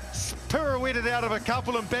 Pirouetted out of a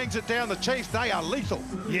couple and bangs it down. The Chiefs, they are lethal.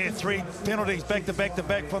 Yeah, 3 penalties back to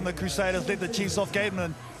back from the Crusaders. Let the Chiefs off game,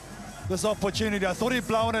 and this opportunity. I thought he'd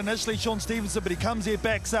blown it initially, Sean Stevenson, but he comes here,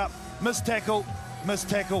 backs up. Missed tackle.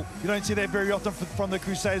 You don't see that very often from the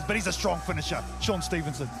Crusaders, but he's a strong finisher, Sean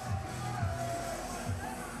Stevenson.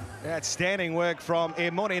 Outstanding work from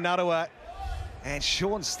Emoni Narawa and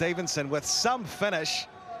Sean Stevenson with some finish.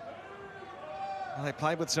 Well, they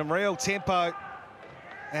played with some real tempo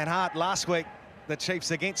and heart last week, the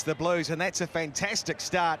Chiefs against the Blues, and that's a fantastic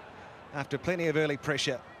start after plenty of early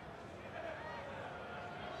pressure.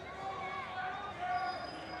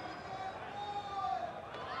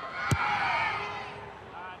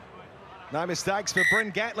 No mistakes for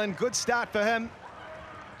Bryn Gatlin. Good start for him.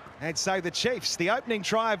 And so the Chiefs, the opening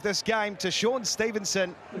try of this game to Sean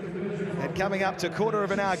Stevenson. And coming up to quarter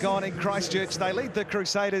of an hour gone in Christchurch, they lead the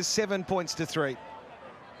Crusaders 7 points to 3.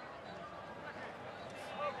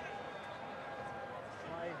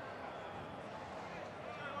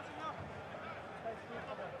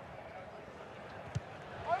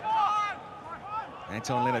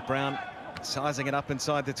 Anton Leonard-Brown sizing it up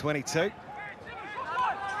inside the 22.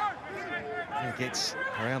 He gets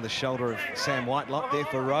around the shoulder of Sam Whitelock there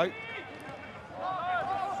for Rowe.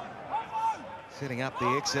 Setting up the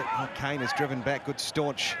exit. Kane has driven back. Good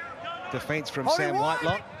staunch defence from Sam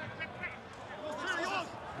Whitelock.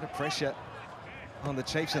 Bit of pressure on the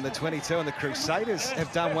Chiefs in the 22, and the Crusaders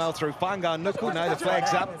have done well through Whangar Nuku. No, the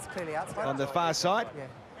flag's up on the far side.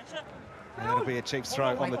 And it'll be a Chiefs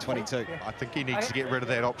throw on the 22. I think he needs to get rid of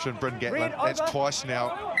that option, Bryn Gatlin. That's twice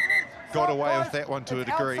now. Got away with that one to a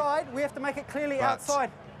degree. Outside, we have to make it clearly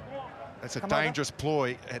outside. It's a dangerous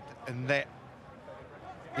ploy in that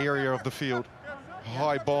area of the field.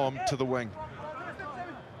 High bomb to the wing.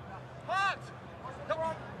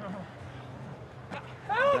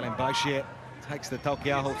 Dylan Boshier takes the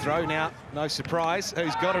Tokiaho throw now. No surprise.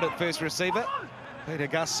 Who's got it at first receiver? Peter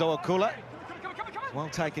Gus Soakula. Well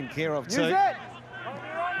taken care of too. Use it.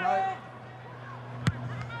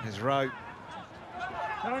 As Rowe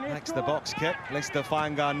makes the box kick. Lester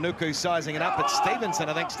Whainga Nuku sizing it up, but Stevenson,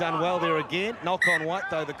 I think, has done well there again. Knock on white,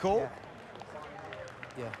 though, the call.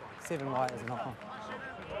 Yeah, 7 white is a knock on.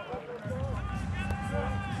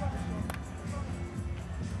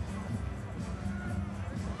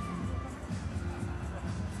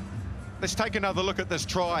 Let's take another look at this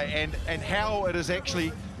try and how it is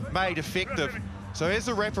actually made effective. So as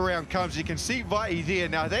the wraparound comes, you can see Vai there.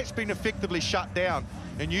 Now that's been effectively shut down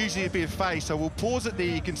and usually it'd be a face. So we'll pause it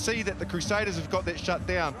there. You can see that the Crusaders have got that shut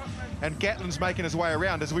down and Gatlin's making his way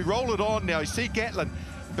around. As we roll it on now, you see Gatlin,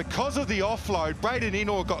 because of the offload, Braden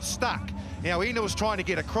Enoa got stuck. Now Enoa's trying to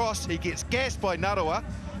get across. He gets gassed by Narawa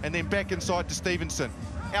and then back inside to Stevenson.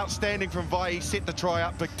 Outstanding from Vai, set the try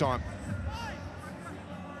up big time.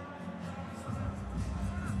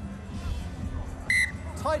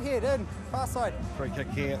 Tight head in, far side. Free kick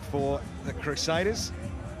here for the Crusaders.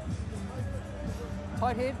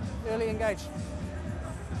 Tight head, early engage.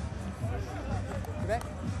 Get back.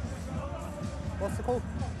 What's the call?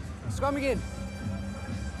 Scrum again.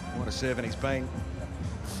 What a servant he's been.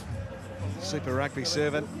 Super Rugby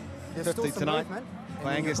servant. There's 50 tonight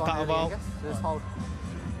by Angus Ta'awal. Just hold.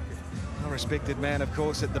 A respected man, of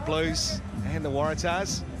course, at the Blues and the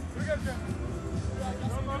Waratahs.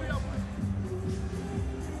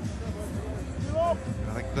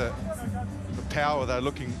 I think the power they're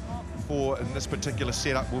looking for in this particular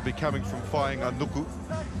setup will be coming from Whainga Nuku.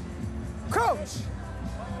 Crouch!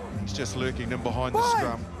 He's just lurking in behind the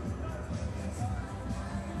scrum.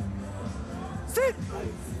 Sit!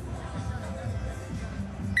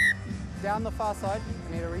 Down the far side,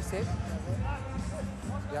 I need a reset.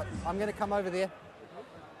 Yep, I'm going to come over there.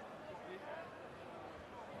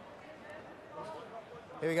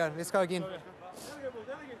 Here we go, let's go again.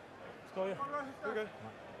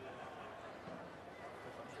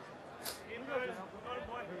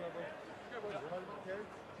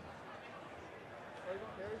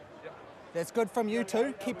 That's good from you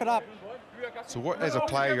two, keep it up. So what, as a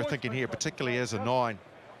player, you're thinking here, particularly as a 9,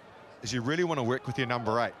 is you really want to work with your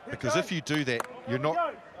number 8, because if you do that, you're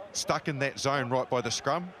not stuck in that zone right by the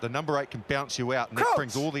scrum. The number 8 can bounce you out, and that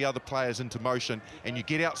brings all the other players into motion, and you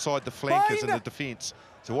get outside the flankers and the defence.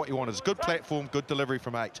 So what you want is good platform, good delivery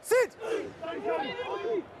from 8. Sit!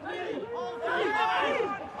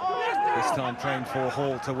 This time clean for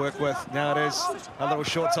Hall to work with. Now it is a little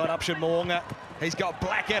short side option, Moonga. He's got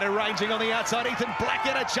Blackadder ranging on the outside. Ethan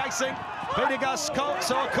Blackadder chasing. Peter Scott,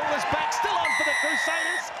 so Cool is back, still on for the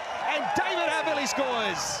Crusaders. And David Havili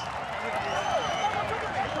scores.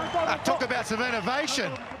 Talk about some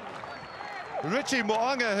innovation. Richie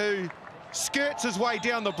Mo'unga, who skirts his way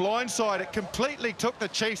down the blind side. It completely took the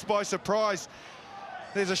Chiefs by surprise.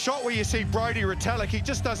 There's a shot where you see Brodie Retallick. He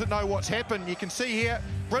just doesn't know what's happened. You can see here,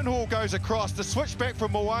 Brynhall goes across. The switchback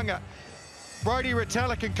from Mo'unga. Brodie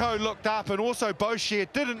Retallick and co looked up, and also Boshier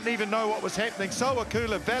didn't even know what was happening.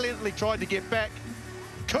 Sowakula valiantly tried to get back,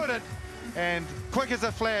 couldn't, and quick as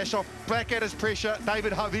a flash off Blackadder's pressure,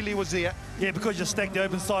 David Havili was there. Yeah, because you stack the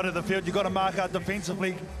open side of the field, you've got to mark out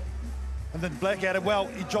defensively. And then Blackadder, well,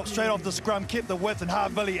 he dropped straight off the scrum, kept the width, and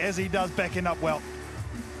Havili, as he does, backing up well.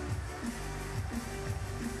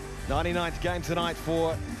 99th game tonight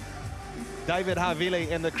for David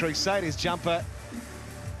Havili and the Crusaders jumper.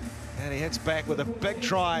 And he hits back with a big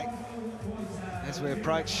try as we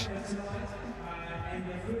approach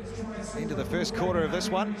into the first quarter of this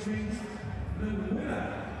one.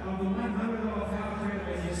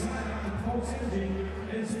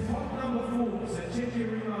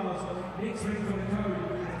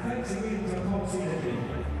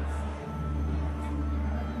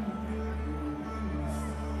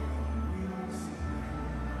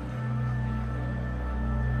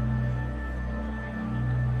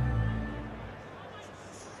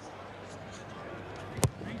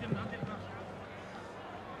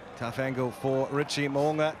 Tough angle for Richie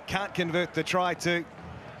Mo'unga. Can't convert the try to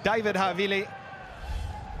David Havili.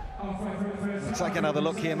 Let's take another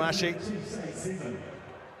look here, Mashi.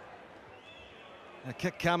 A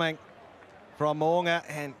kick coming from Mo'unga,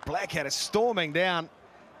 and Blackadder storming down.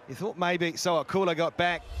 You thought maybe Sowakula got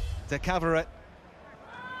back to cover it.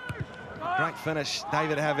 Great finish,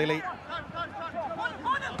 David Havili.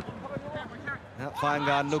 Now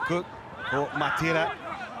Whainga Nuku for Matera.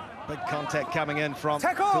 Big contact coming in from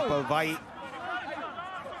Tupo Vai.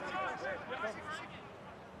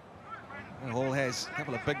 Hall has a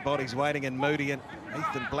couple of big bodies waiting in Moody and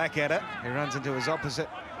Ethan Blackadder. He runs into his opposite,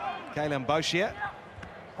 Kalen Boshier.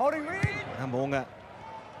 Holding read. And Mo'unga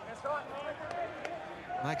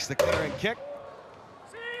makes the clearing kick.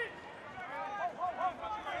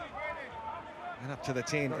 And up to the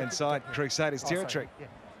 10 inside Crusaders territory.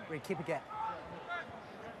 Reed, keep a gap.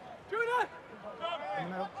 In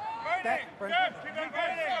the middle. Back, Brent.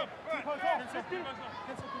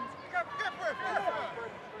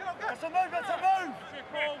 That's a move, that's a move!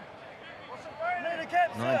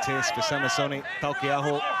 9 tests for Samasoni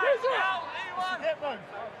Talkiaho.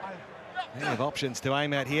 They have options to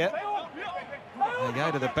aim at here. They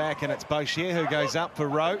go to the back, and it's Boucher who goes up for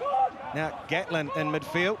Rowe. Now Gatlin in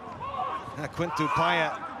midfield. Now Quintu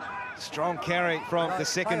Paya, strong carry from the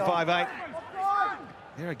second 5'8".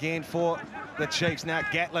 There again for the Chiefs. Now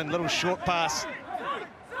Gatlin, little short pass.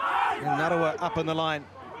 And Narawa up in the line.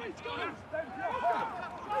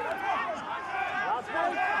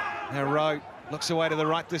 Now Rowe looks away to the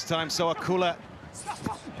right this time. So Akula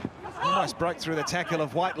almost broke through the tackle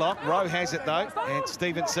of Whitelock. Rowe has it though, and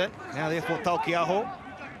Stevenson. Now therefore Talkiaho.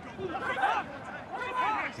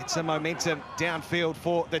 Get some momentum downfield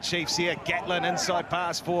for the Chiefs here. Gatlin inside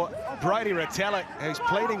pass for Brody Retallick, who's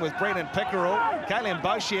pleading with Brendan Pickerel. Kalen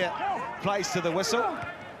Boucher plays to the whistle.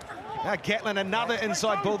 Now Gatlin, another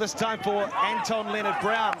inside ball, this time for Anton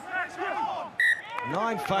Leonard-Brown.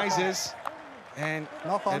 9 phases, and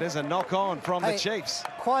it is a knock-on from the Chiefs.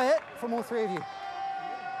 Quiet from all three of you.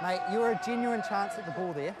 Mate, you were a genuine chance at the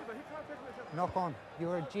ball there. Knock on. You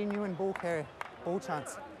were a genuine ball carrier. Ball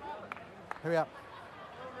chance. Hurry up.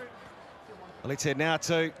 Well, let's head now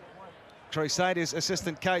to Crusaders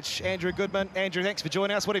assistant coach Andrew Goodman. Andrew, thanks for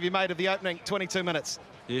joining us. What have you made of the opening 22 minutes?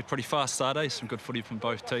 Yeah, pretty fast start, eh? Some good footy from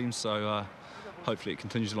both teams, so hopefully it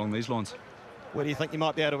continues along these lines. Where do you think you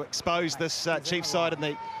might be able to expose this Chiefs side in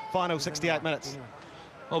the final 68 minutes?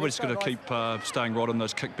 Well, we're just going to keep staying right on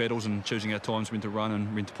those kick battles and choosing our times when to run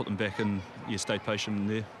and when to put them back, and yeah, stay patient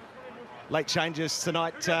there. Late changes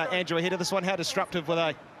tonight, Andrew, ahead of this one. How disruptive were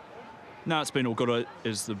they? No, it's been all good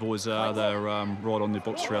as the boys are. They're right on their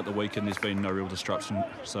books throughout the week, and there's been no real disruption,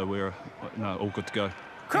 so we're all good to go.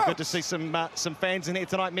 Good to see some fans in here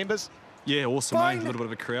tonight, members. Yeah, awesome, eh? A little bit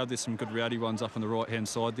of a crowd. There's some good rowdy ones up on the right-hand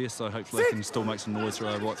side there, so hopefully they can still make some noise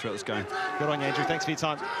right throughout this game. Good on you, Andrew. Thanks for your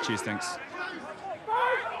time. Cheers, thanks.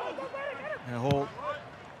 Now Hall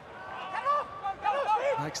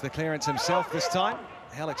makes the clearance himself this time.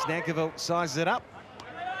 Alex Nankerville sizes it up.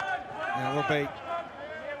 Now it will be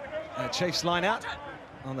Chiefs line out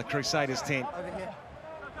on the Crusaders 10. Over here.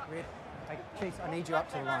 Red. Hey, Chiefs, I need you up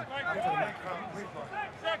to the line. Up to the line.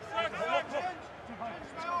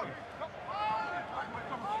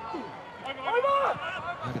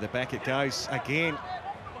 Over the back it goes again.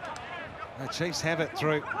 The Chiefs have it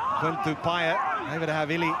through Quintu Paya. Over to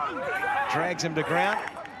Havili. Drags him to ground.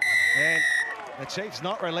 And the Chiefs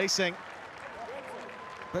not releasing.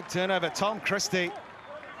 Big turnover. Tom Christie.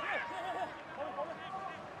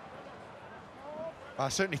 I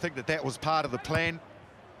certainly think that was part of the plan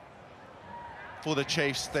for the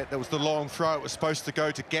Chiefs, that there was the long throw. It was supposed to go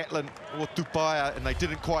to Gatlin or Tupaya, and they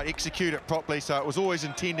didn't quite execute it properly, so it was always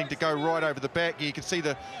intending to go right over the back. You can see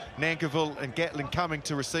the Nankerville and Gatlin coming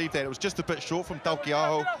to receive that. It was just a bit short from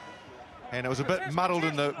Talkiaho, and it was a bit muddled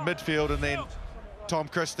in the midfield, and then Tom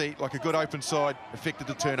Christie, like a good open side, effected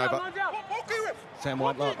the turnover. Sam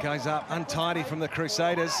Whitelock goes up untidy from the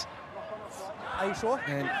Crusaders. Are you sure?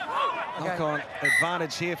 And knock-on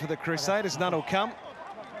advantage here for the Crusaders. None will come.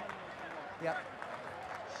 Yep.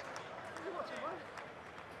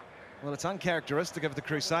 Well, it's uncharacteristic of the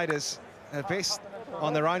Crusaders. Their best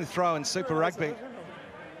on their own throw in Super Rugby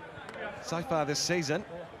so far this season.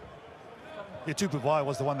 Yeah, Tupuvai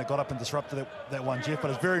was the one that got up and disrupted that one, Jeff, but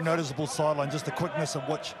it's very noticeable sideline, just the quickness of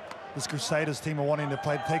which this Crusaders team are wanting to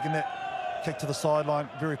play, taking that kick to the sideline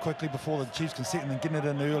very quickly before the Chiefs can set and then getting it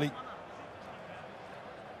in early.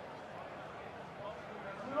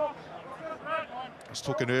 I was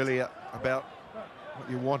talking earlier about what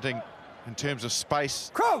you're wanting in terms of space.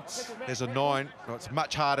 Crouch! There's a 9. Well, it's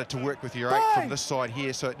much harder to work with your 8 from this side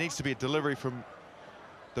here, so it needs to be a delivery from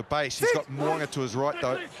the base. He's got Mwanga to his right,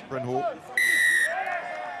 though, Bryn Hall.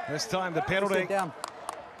 This time the penalty, down.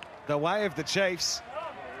 The way of the Chiefs.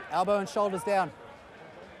 Elbow and shoulders down.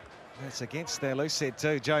 That's against their loose head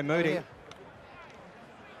too, Joe Moody.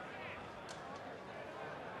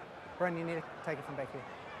 Bryn, you need to take it from back here.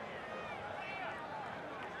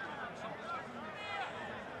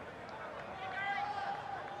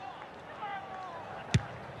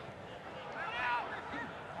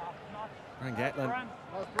 Bryn Gatlin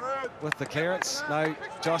with the clearance. No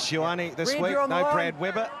Josh Ioane this week. No Brad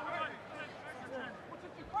Webber.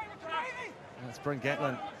 That's Bryn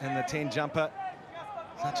Gatlin in the 10 jumper.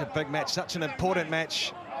 Such a big match, such an important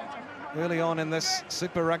match early on in this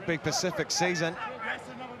Super Rugby Pacific season.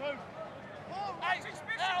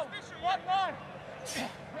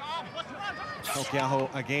 Talkiaho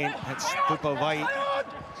again. It's Tupuvai.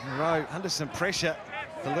 Rowe under some pressure,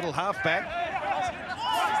 the little halfback.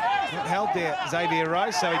 Not held there, Xavier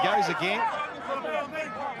Rowe, so he goes again.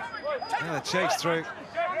 Now the Chiefs through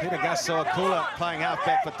Peter Gasoakula playing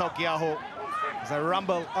halfback for Tokiaho as they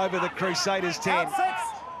rumble over the Crusaders 10.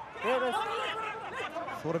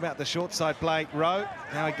 Thought about the short side play, Rowe.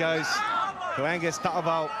 Now it goes to Angus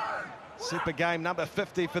Ta'avao. Super game number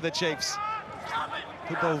 50 for the Chiefs.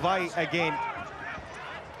 Tupolvai again.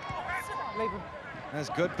 That's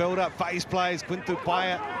good build-up, phase plays, Quintu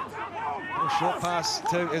Paia. Short pass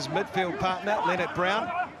to his midfield partner, Leonard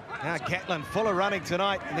Brown. Now Gatlin, full of running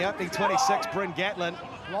tonight in the opening 26, Bryn Gatlin.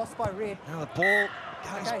 Lost by Red. Now the ball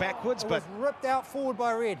goes backwards, but... ripped out forward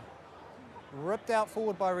by Red. Ripped out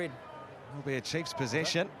forward by Red. Will be a Chiefs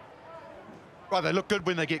possession. Well, they look good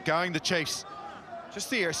when they get going, the Chiefs. Just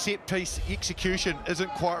their set-piece execution isn't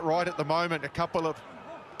quite right at the moment. A couple of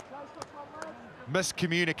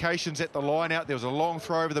miscommunications at the line out. There was a long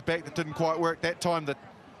throw over the back that didn't quite work. That time the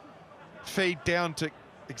feed down to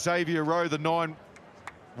Xavier Rowe, the 9,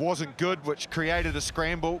 wasn't good, which created a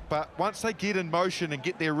scramble. But once they get in motion and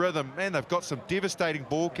get their rhythm, man, they've got some devastating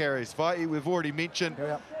ball carriers. Vai, we've already mentioned.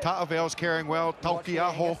 Ta'avao's carrying well,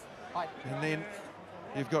 Taukiaho. And then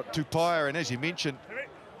you've got Tupaia, and as you mentioned,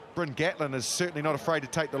 Bryn Gatlin is certainly not afraid to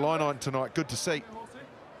take the line on tonight. Good to see.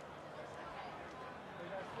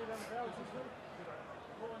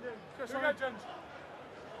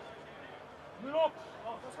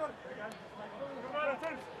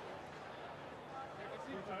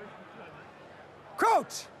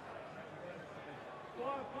 Crouch!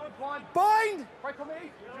 Bind!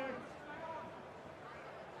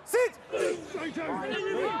 Sit!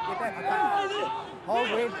 Hold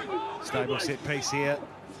Red. Stable set piece here.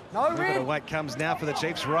 No, a bit of weight comes now for the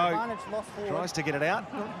Chiefs. Rowe tries to get it out.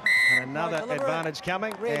 And another advantage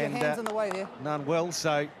coming. Red, and your hands in the way there. None will,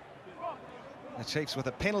 so the Chiefs with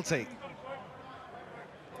a penalty.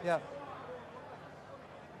 Yeah.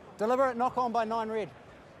 Deliberate knock on by 9 Red.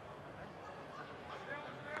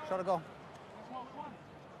 Shot a goal.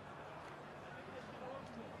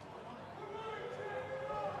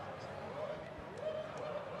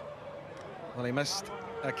 Well, he missed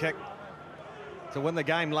a kick to win the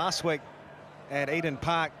game last week at Eden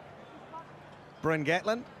Park. Bryn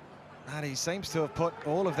Gatlin, and he seems to have put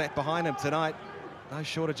all of that behind him tonight. No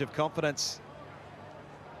shortage of confidence.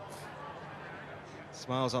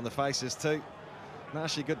 Smiles on the faces too.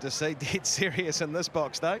 Actually good to see. Dead serious in this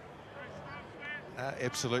box though.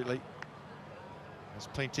 Absolutely. There's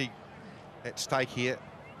plenty at stake here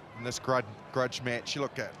in this grudge match. You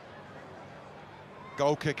look at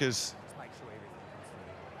goal kickers.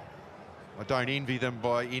 I don't envy them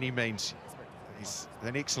by any means. He's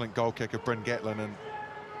an excellent goal kicker, Bryn Gatlin, and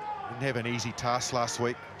didn't have an easy task last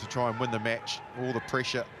week to try and win the match. All the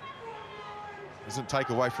pressure doesn't take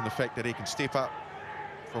away from the fact that he can step up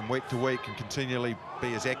from week to week and continually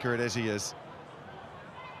be as accurate as he is.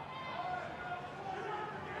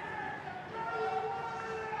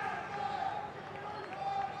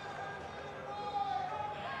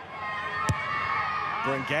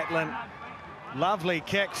 Bryn Gatlin, lovely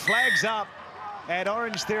kick, flags up at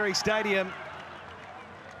Orange Theory Stadium.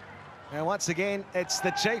 Now once again, it's the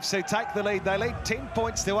Chiefs who take the lead. They lead 10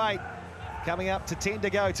 points to 8, coming up to 10 to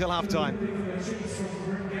go till half-time.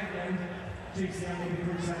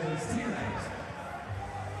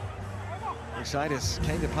 Crusaders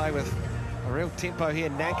keen to play with a real tempo here.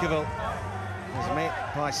 Nankerville is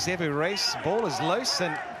met by Sevu Rees. Ball is loose,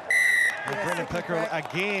 and Brendan Pickerel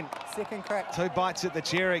again. Second crack. 2 bites at the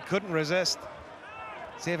cherry, couldn't resist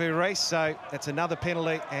Sevu Rees, so that's another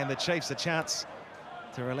penalty, and the Chiefs a chance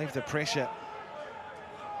to relieve the pressure.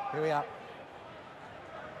 Here we are.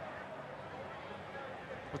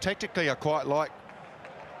 Well, tactically, I quite like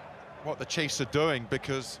what the Chiefs are doing,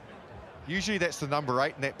 because usually that's the number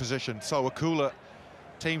 8 in that position. So Akula,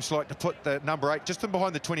 teams like to put the number 8 just in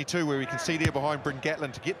behind the 22, where we can see there behind Bryn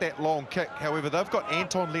Gatlin to get that long kick. However, they've got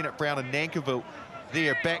Anton, Leonard Brown and Nankerville,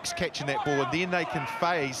 their backs catching that ball, and then they can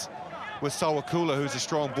phase with Sowakula, who's a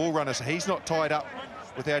strong ball runner, so he's not tied up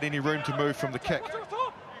without any room to move from the kick.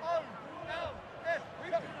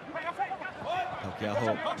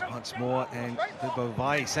 Tokiaho once more, and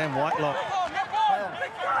Dubovai, Sam Whitelock,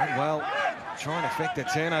 well, trying to effect a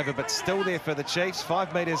turnover, but still there for the Chiefs.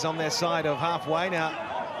 5 metres on their side of halfway now,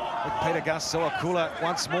 with Peter Gasoakula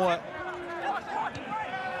once more.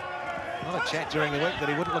 A lot of chat during the week that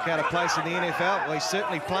he wouldn't look out of place in the NFL. Well, he's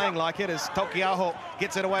certainly playing like it as Tokiaho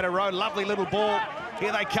gets it away to Rowe. Lovely little ball.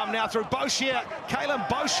 Here they come now through Boshier. Caleb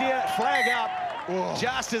Boshier, flag up,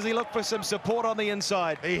 just as he looked for some support on the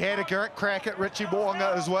inside. He had a crack at Richie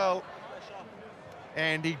Mo'unga as well.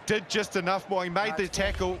 And he did just enough more. He made the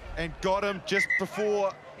tackle and got him just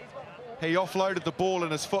before he offloaded the ball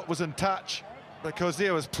and his foot was in touch, because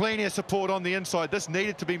there was plenty of support on the inside. This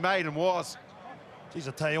needed to be made and was. Geez,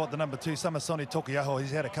 I tell you what, the number 2, Samasoni Tokiaho,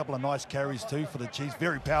 he's had a couple of nice carries too for the Chiefs.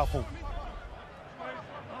 Very powerful.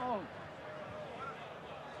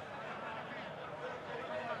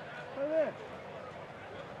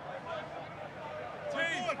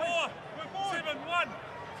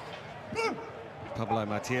 Pablo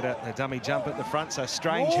Matera, the dummy jump at the front, so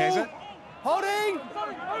Strange has it. Holding!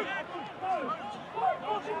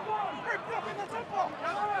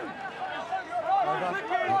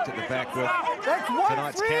 Looked at the back with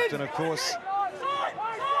tonight's captain, of course.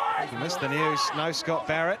 You missed the news, no Scott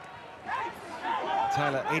Barrett.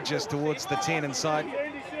 Taylor edges towards the 10 inside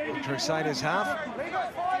the Crusaders half.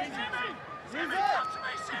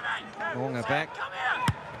 Moonga back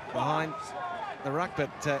behind the ruck, but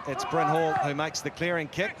it's Bryn Hall who makes the clearing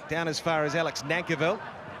kick down as far as Alex Nankiville.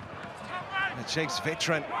 The Chiefs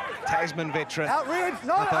veteran, Tasman veteran,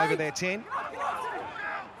 up over their 10.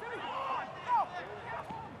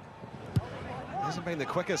 Hasn't been the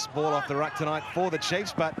quickest ball off the ruck tonight for the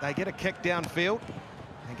Chiefs, but they get a kick downfield.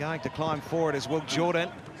 They're going to climb forward as Will Jordan.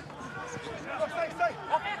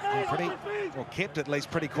 Kept at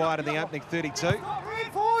least pretty quiet in the opening 32.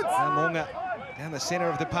 Now Moonga down the centre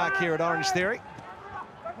of the park here at Orange Theory.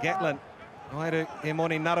 Gatlin, Wairu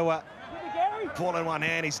Emoni Narua. Ball in one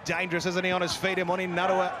hand, he's dangerous, isn't he, on his feet? Emoni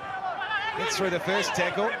Narua gets through the first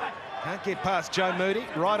tackle. Can't get past Joe Moody.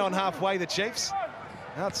 Right on halfway, the Chiefs.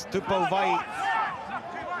 Now it's Tupou Vai.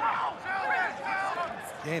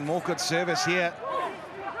 Again, more good service here.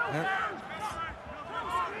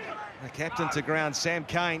 The captain to ground, Sam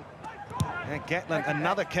Kane. And Gatlin,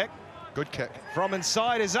 another kick. Good kick. From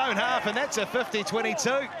inside his own half, and that's a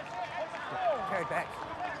 50-22. Carry back.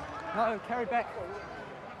 No, carry back.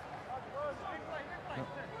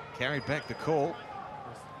 Carried back the call.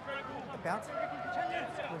 Bounce.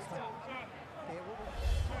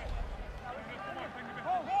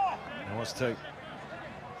 There was two.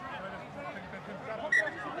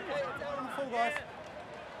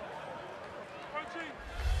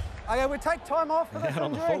 Okay, we take time off. Out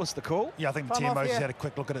on the full is the call. Yeah, I think Time off, TMO's yeah. had a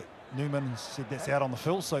quick look at it. Newman and said that's out on the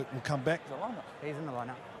fill, so we'll come back. He's in the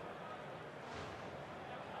lineup.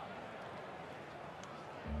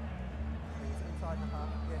 He's inside the half.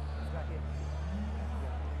 Yeah, he's back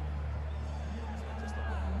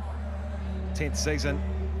here. 10th season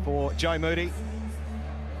for Joe Moody.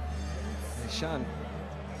 He's shown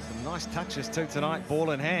some nice touches too tonight,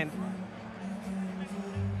 ball in hand.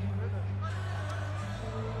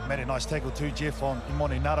 Made a nice tackle too, Jeff, on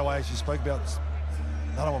Emoni Narua, as you spoke about.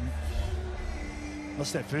 Narua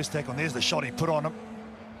missed that first tackle, and there's the shot he put on him.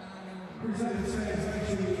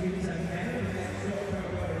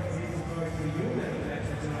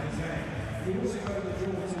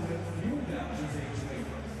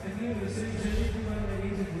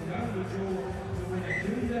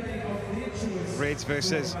 Reds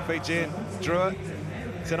versus Fijian Drua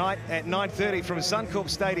tonight at 9:30 from Suncorp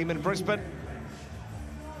Stadium in Brisbane.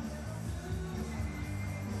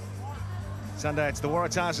 Sunday, it's the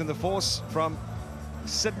Waratahs and the Force from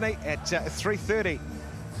Sydney at 3:30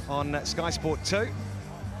 on Sky Sport 2.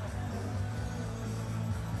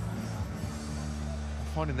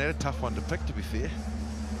 Finding that a tough one to pick, to be fair.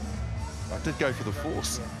 I did go for the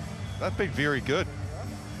Force. They've been very good.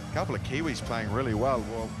 A couple of Kiwis playing really well.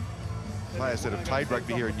 Well, players that have played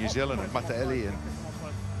rugby here in New Zealand, and Mataele and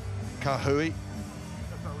Kahui.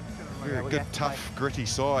 Very good, tough, gritty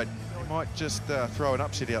side. Might just throw an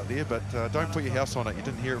upset out there, but don't put your house on it. You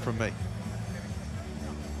didn't hear it from me.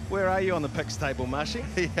 Where are you on the picks table, Marshy?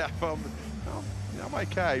 Yeah, I'm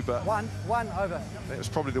okay, but one over. That was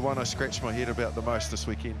probably the one I scratched my head about the most this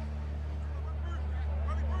weekend.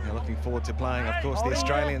 You're looking forward to playing, of course, the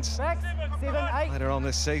Australians later on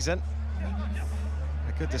this season.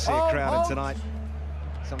 Good to see a crowd in tonight.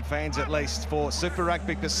 Some fans at least for Super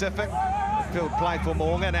Rugby Pacific. Field play for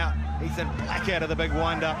Moonga. Now Ethan Black out of the big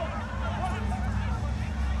wind-up.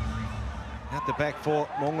 At the back for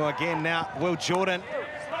Moonga again now. Will Jordan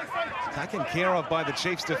taken care of by the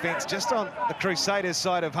Chiefs defence just on the Crusaders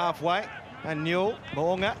side of halfway. And Newell,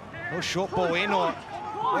 Moonga, little short ball in, or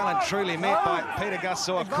well and truly met by Peter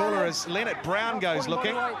Gasoa-Kula as Leonard Brown goes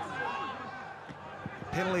looking.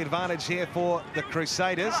 Penalty advantage here for the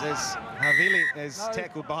Crusaders as Havili is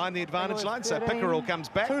tackled behind the advantage line, so Pickerel comes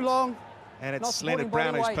back. Too long. And it's Leonard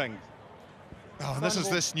Brown who's pinged. Oh, and this is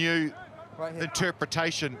this new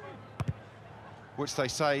interpretation, which they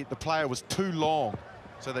say the player was too long,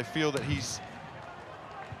 so they feel that he's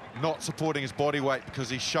not supporting his body weight because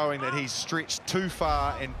he's showing that he's stretched too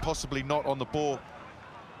far and possibly not on the ball.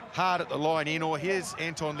 Hard at the line, Enor. Here's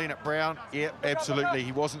Anton Leonard-Brown. Yeah, absolutely.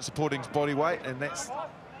 He wasn't supporting his body weight, and that's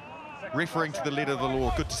referring to the letter of the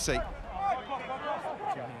law. Good to see.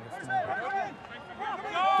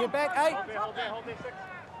 Get back, 8.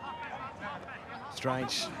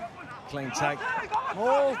 Strange, clean take.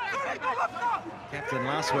 Ball. Captain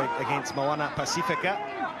last week against Moana Pacifica.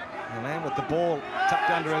 The man with the ball tucked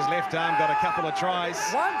under his left arm, got a couple of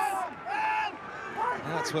tries.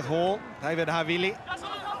 Now it's with Hall, David Havili.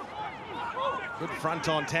 Good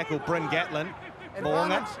front-on tackle, Bryn Gatlin.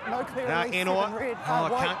 Moonga. No clear Now release, Enor.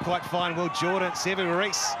 Oh, can't quite find Will Jordan. Sevu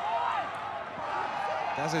Reese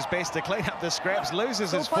does his best to clean up the scraps,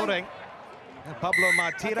 loses his footing. And Pablo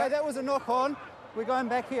Martira. Okay, that was a knock on. We're going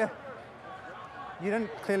back here. You didn't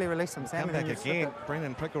clearly release him, Sam. Come back again.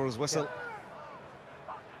 Brendan Pickerell's whistle.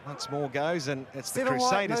 Once more goes, and it's the 7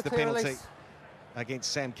 Crusaders, wide, the penalty release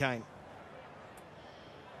against Sam Cane.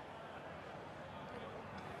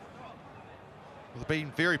 They've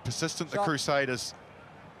been very persistent, the Crusaders,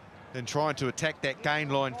 in trying to attack that gain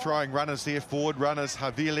line, throwing runners there, forward runners,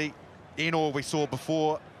 Havili, Enor we saw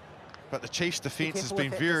before. But the Chiefs' defence has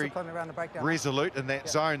been very resolute in that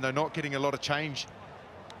zone. They're not getting a lot of change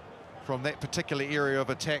from that particular area of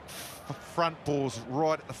attack. Front balls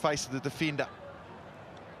right at the face of the defender.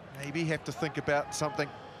 Maybe have to think about something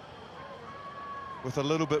with a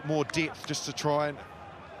little bit more depth just to try and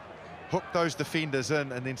hook those defenders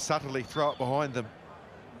in and then subtly throw it behind them.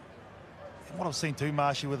 And what I've seen too,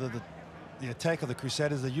 Marshy, with the attack of the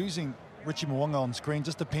Crusaders, they're using Richie Moonga on screen,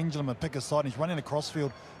 just to pendulum and pick a side. And he's running across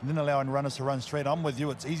field and then allowing runners to run straight. I'm with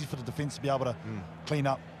you. It's easy for the defence to be able to clean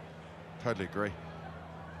up. Totally agree.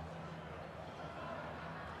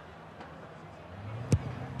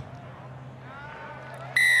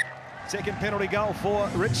 Second penalty goal for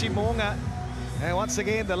Richie Moonga. And once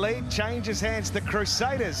again, the lead changes hands. The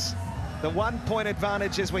Crusaders, the 1 point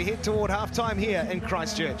advantage as we head toward halftime here in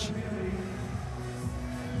Christchurch.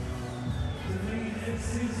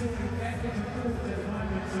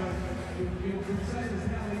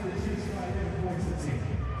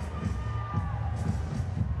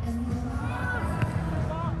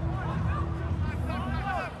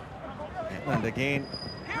 And again,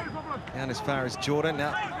 down as far as Jordan.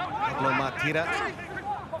 Now, Pablo Martira.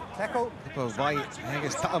 Tackle. Vai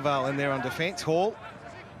Angus Ta'aval in there on defence. Hall.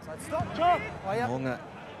 Moonga,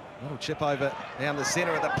 little chip over down the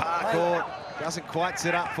centre of the park. Hall doesn't quite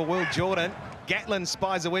set up for Will Jordan. Gatlin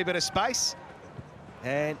spies a wee bit of space.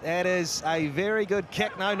 And that is a very good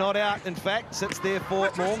kick. No, not out, in fact. Sits there for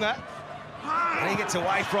Moonga. And he gets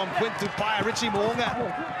away from Quintu Paia. Richie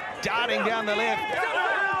Moonga darting down the left.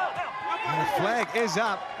 And the flag is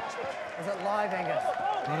up. Is it live, Angus?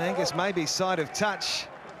 And Angus may be side of touch.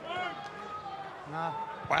 No.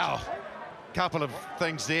 Wow. Couple of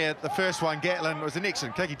things there. The first one, Gatlin, was an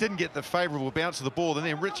excellent kick. He didn't get the favourable bounce of the ball. And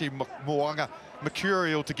then Richie Moonga,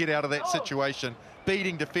 mercurial to get out of that situation.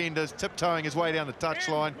 Beating defenders, tiptoeing his way down the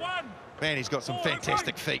touchline. Man, he's got some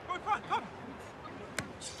fantastic feet.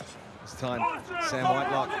 This time, Sam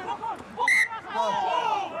Whitelock.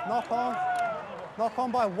 Oh, knock on. Knock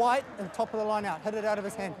on by White and top of the line out. Hit it out of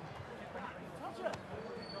his hand.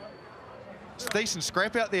 It's a decent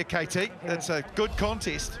scrap out there, KT. It's a good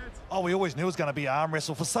contest. Oh, we always knew it was going to be an arm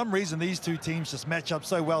wrestle. For some reason, these two teams just match up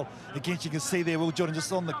so well against. You can see there, Will Jordan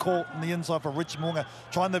just on the court on the inside for Richie Moonga,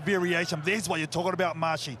 trying the variation. There's what you're talking about,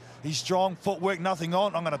 Marshy. He's strong, footwork, nothing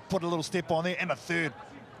on. I'm going to put a little step on there and a third.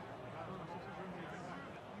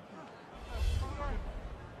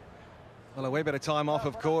 Well, a wee bit of time off,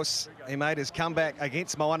 of course. He made his comeback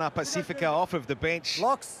against Moana Pacifica off of the bench.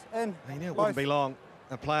 Locks in. He knew it wouldn't be long.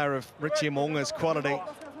 A player of Richie Moonga's quality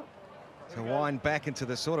to wind back into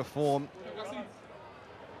the sort of form.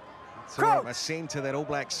 Sort of a send to that All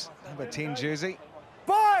Blacks number 10 jersey.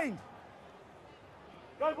 Bind!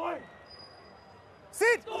 Go, boy!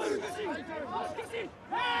 Sit!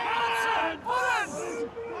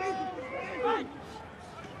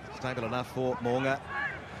 Stable enough for Moonga.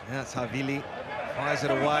 Now it's Havili. Fires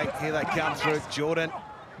it away. Here they come through. Jordan.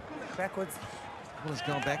 Backwards. Ball has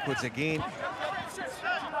gone backwards again.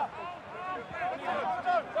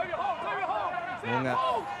 Moonga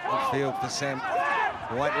midfield for Sam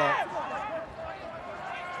Whitelock.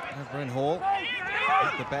 Bryn Hall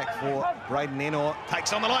at the back for Braden Enor.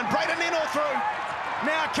 Takes on the line. Braden Enor through.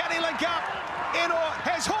 Now can he link up? Enor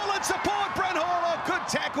has Hall in support. Bryn Hall, a good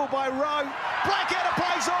tackle by Rowe. Blackadder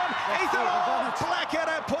plays on. Ethan Hall.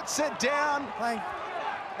 Blackadder puts it down.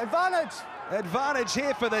 Advantage. Advantage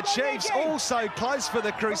here for the Chiefs. Also close for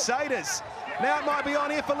the Crusaders. Now it might be on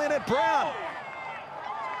here for Leonard-Brown.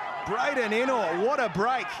 Braden Ennor, what a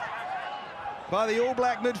break by the All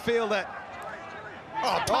Black midfielder.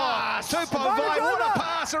 Oh, pass! Tupou Vai, what a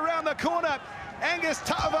pass around the corner. Angus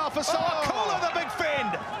Ta'avao for Sawakula, the big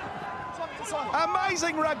fend.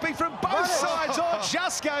 Amazing rugby from both sides. Oh,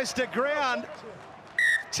 just goes to ground.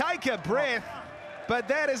 Take a breath. But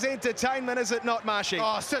that is entertainment, is it not, Marshy?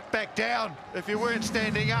 Oh, sit back down. If you weren't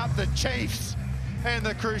standing up, the Chiefs and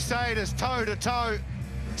the Crusaders toe-to-toe.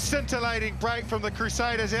 Scintillating break from the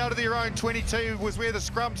Crusaders out of their own 22 was where the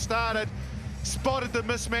scrum started. Spotted the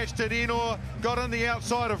mismatch to Ennor, got on the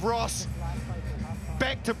outside of Ross.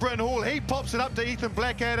 Back to Bryn Hall, he pops it up to Ethan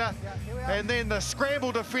Blackadder. And then the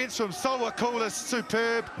scramble defence from Sawakula is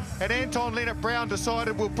superb. And Anton Leonard-Brown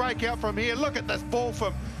decided we'll break out from here. Look at this ball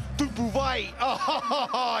from Tupou Vai.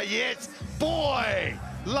 Oh, yes, boy,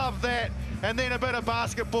 love that. And then a bit of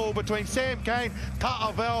basketball between Sam Kane,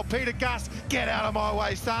 Ta'avao, Peter Gus. Get out of my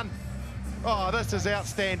way, son. Oh, this is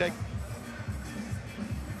outstanding.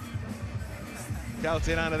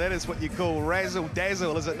 Kaltenana, that is what you call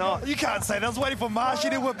razzle-dazzle, is it not? You can't say that. I was waiting for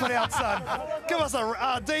Marshy to whip it out, son. Give us a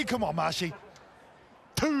RD. Come on, Marshy.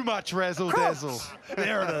 Too much razzle-dazzle.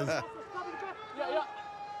 There it is.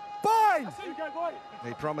 Bind!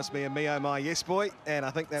 He promised me a me oh my yes boy, and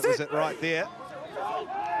I think that was it right there.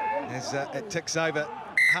 As it ticks over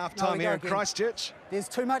half-time here in Christchurch. There's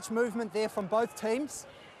too much movement there from both teams.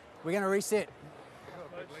 We're going to reset.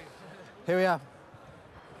 Here we are.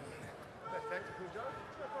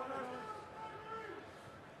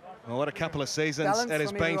 Well, what a couple of seasons it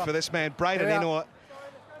has been for this man. Braden Ennor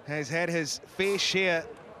has had his fair share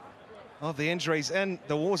of the injuries in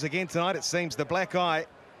the wars again tonight, it seems. The black eye,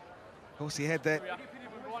 of course, he had that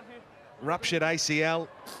ruptured ACL,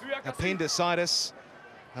 appendicitis,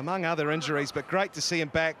 among other injuries, but great to see him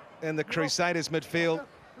back in the Crusaders midfield.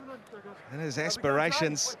 And his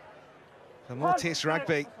aspirations for more Test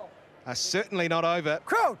rugby are certainly not over.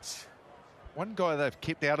 Crouch! One guy they've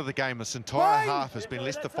kept out of the game this entire half has been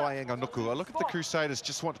Lester Whaianganuku. I look at the Crusaders,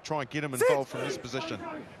 just want to try and get him involved from this position.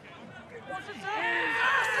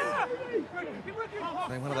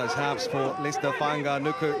 One of those halves for Lester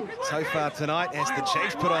Whaianganuku so far tonight, as the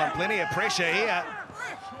Chiefs put on plenty of pressure here.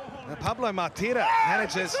 Pablo Matera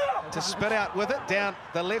manages to spit out with it down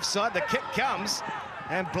the left side. The kick comes,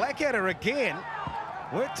 and Blackadder again.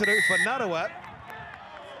 Work to do for Narawa.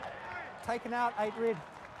 Taken out, 8 red.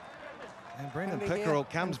 And Brendan Pickerel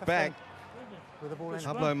comes back.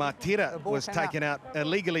 Pablo Matera was taken out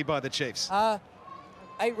illegally by the Chiefs. 8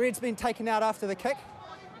 red's been taken out after the kick.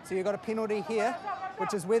 So you've got a penalty here,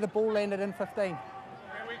 which is where the ball landed in 15.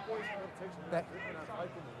 Back.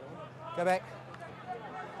 Go back.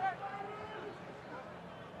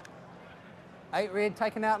 8 red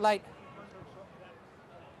taken out late.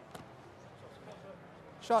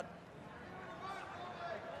 Shot.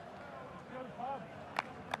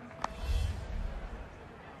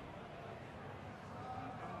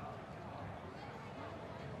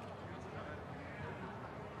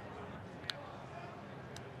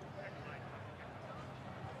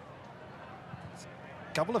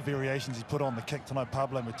 Couple of variations he put on the kick tonight,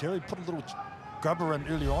 Pablo Matera. He put a little grubber in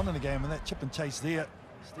earlier on in the game, and that chip and chase there.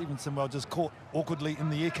 Stevenson well just caught awkwardly in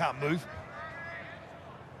the air, can't move.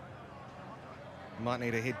 Might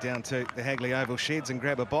need to head down to the Hagley Oval sheds and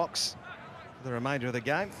grab a box for the remainder of the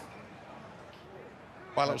game.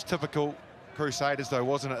 Well, it was typical Crusaders, though,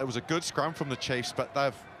 wasn't it? It was a good scrum from the Chiefs, but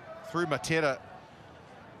they've, through Matera,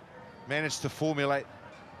 managed to formulate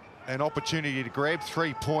an opportunity to grab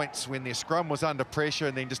 3 points when their scrum was under pressure,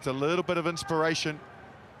 and then just a little bit of inspiration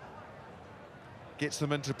gets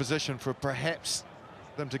them into position for perhaps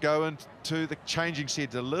them to go into the changing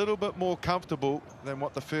sheds a little bit more comfortable than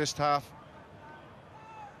what the first half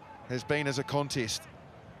has been as a contest.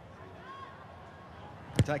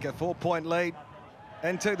 Take a 4-point lead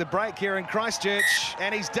into the break here in Christchurch,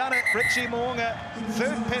 and he's done it. Richie Mo'unga,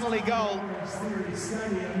 third penalty goal.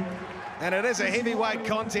 And it is a heavyweight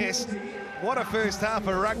contest. What a first half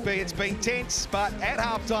of rugby. It's been tense, but at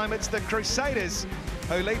halftime, it's the Crusaders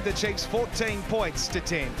who lead the Chiefs 14 points to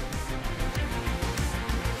 10.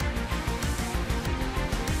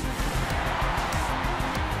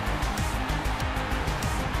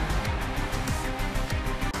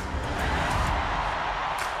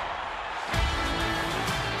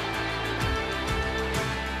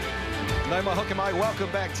 No more Hukamai. Welcome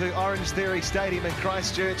back to Orange Theory Stadium in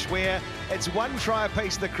Christchurch, where it's 1 try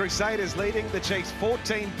apiece. The Crusaders leading the Chiefs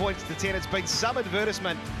 14 points to 10. It's been some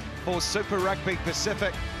advertisement for Super Rugby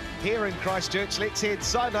Pacific here in Christchurch. Let's head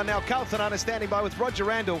sideline now. Carlton Ana standing by with Roger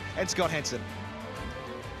Randall and Scott Hansen.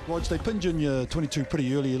 Rog, they pinned you in your 22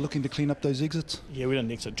 pretty early. You're looking to clean up those exits? Yeah, we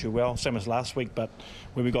didn't exit too well, same as last week, but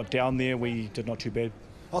when we got down there, we did not too bad.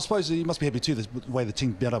 I suppose you must be happy too, the way the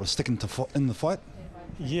team be able to stick in the fight.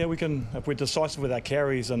 Yeah, we can, if we're decisive with our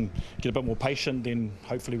carries and get a bit more patient, then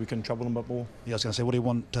hopefully we can trouble them a bit more. Yeah, I was going to say, what do you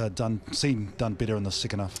want seen done better in the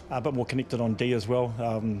second half? A bit more connected on D as well.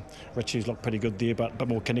 Richie's looked pretty good there, but a bit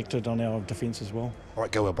more connected on our defence as well. All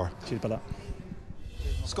right, go well, bro. Cheers, brother.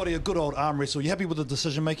 Scotty, a good old arm wrestle. You happy with the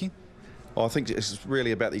decision making? I think it's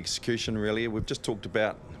really about the execution, really. We've just talked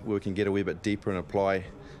about where we can get a wee bit deeper and apply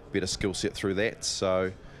better skill set through that.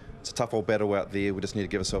 So it's a tough old battle out there. We just need to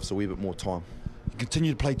give ourselves a wee bit more time.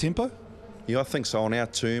 Continue to play tempo? Yeah, I think so, on our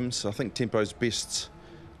terms. I think tempo's best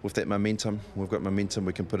with that momentum. We've got momentum,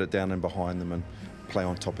 we can put it down and behind them and play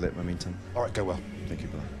on top of that momentum. All right, go well. Thank you,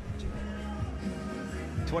 brother.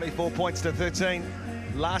 24 points to 13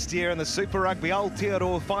 last year in the Super Rugby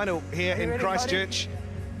Aotearoa Final here in Christchurch.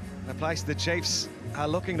 A place the Chiefs are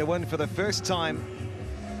looking to win for the first time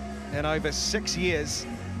in over 6 years.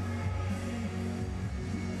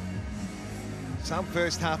 Some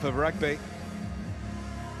first half of rugby.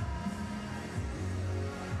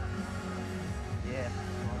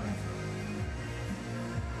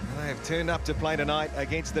 They have turned up to play tonight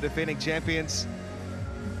against the defending champions.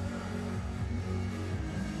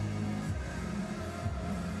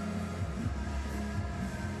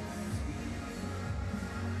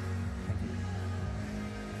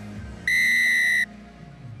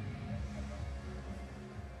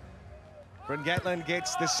 Bryn Gatlin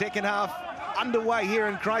gets the second half underway here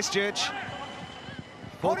in Christchurch.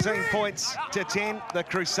 14 points to 10. The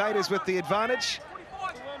Crusaders with the advantage.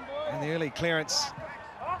 And the early clearance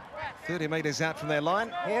 30 metres out from their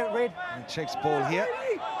line. Here, red. And Chiefs ball here.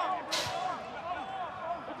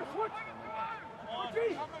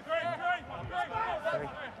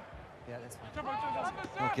 Yeah, that's fine.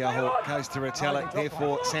 Tokiaho goes to Retallick,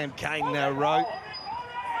 therefore Sam Kane now row.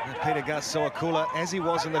 And Peter Gus Soakula, as he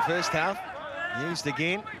was in the first half, used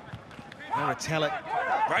again. Now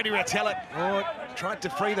Retallick, Brady Retallick, tried to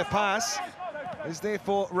free the pass. Is there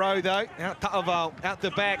for Rowe though. Now Ta'aval out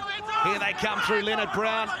the back. Here they come through Leonard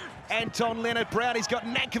Brown. Anton Leonard Brown, he's got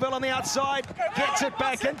Nankerville on the outside. Gets it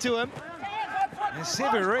back into him. And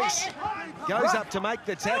Severis goes up to make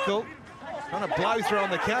the tackle. Trying to blow through on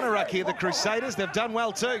the counter-ruck here, the Crusaders. They've done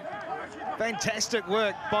well too. Fantastic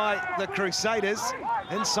work by the Crusaders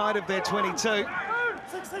inside of their 22.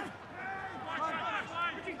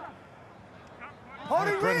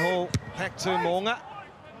 Bryn Hall back to Maunga.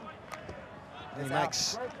 He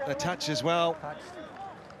makes a touch as well.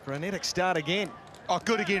 Frenetic start again. Oh,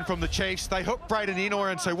 good again from the Chiefs. They hook Braden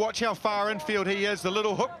Enoy, and so watch how far infield he is. The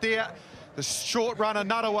little hook there, the short runner,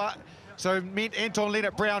 Narawa. So meant Anton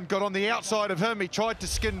Leonard Brown got on the outside of him. He tried to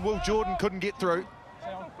skin Will Jordan, couldn't get through.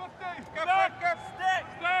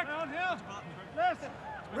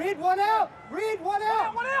 Read one out! Read one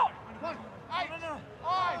out! One out!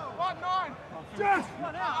 1-9. Just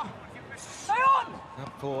one out. Stay on!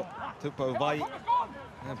 Up for Tupo Vai.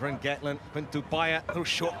 And Bryn Gatlin, Pintu Paya, little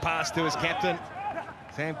short pass to his captain.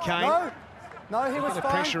 Sam Kane. No, he was the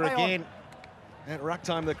fine. pressure again at ruck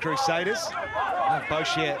time, the Crusaders. And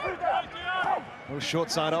Boshier. Little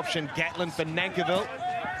short side option, Gatlin for Nankerville.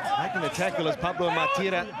 Making the tackle is Pablo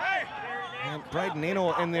Matira. And Braden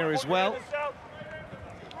Eno in there as well.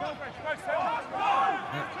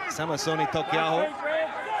 Samasoni Tokiaho.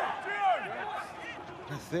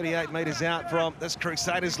 38 metres out from this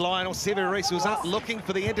Crusaders line. Or Severis was up looking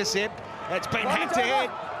for the intercept. It's been hacked ahead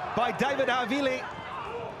by David Arvili.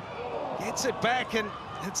 Gets it back and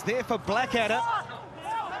it's there for Blackadder.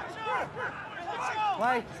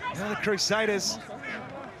 Now the Crusaders.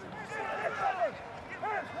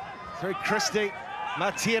 Through Christie,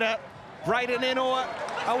 Matira, Braden Enoa,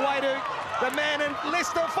 away to the man in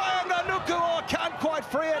Lester Whainganuku. Oh, can't quite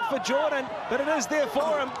free it for Jordan, but it is there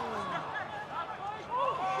for him.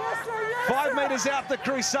 5 metres out, the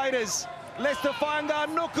Crusaders. Lester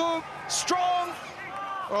Whainganuku, strong.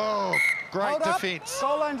 Oh, great defence.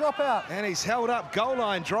 Goal line dropout. And he's held up, goal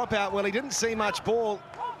line dropout. Well, he didn't see much ball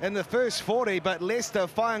in the first 40, but Lester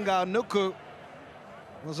Whainganuku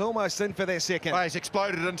was almost in for their second. Well, he's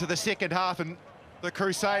exploded into the second half, and the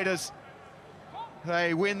Crusaders,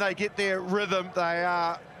 when they get their rhythm, they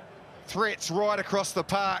are threats right across the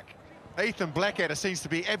park. Ethan Blackadder seems to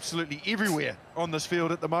be absolutely everywhere on this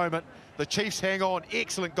field at the moment. The Chiefs hang on,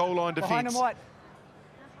 excellent goal line defence. Behind him, White.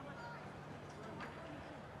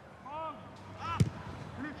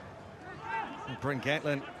 Bryn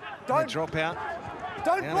Gatlin, drop out.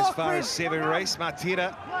 Don't down block, as far Bryn. as Severis,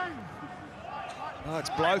 Matira. Oh, it's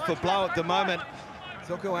blow for blow at the moment.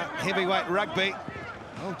 Talk about heavyweight rugby.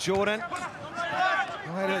 Oh, Jordan.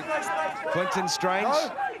 Quinton Strange.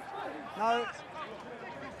 No.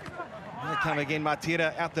 They come again,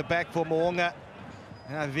 Matera out the back for Moonga.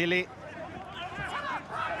 Now Vili.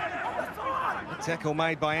 Tackle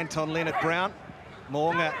made by Anton Leonard-Brown.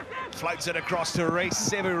 Moonga floats it across to Reese.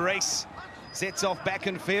 Sevu Reese sets off back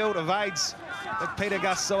in field, evades. But Peter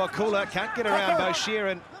Gus-Soakula can't get around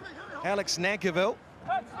Boshier and Alex Nankiville.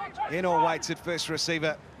 Enor waits at first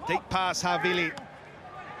receiver. Deep pass, Havili.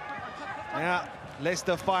 Now,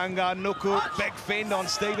 Lester Whainga-Nuku, back fend on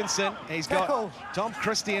Stevenson. He's got Tom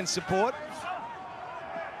Christie in support.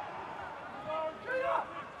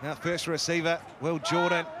 Now, first receiver, Will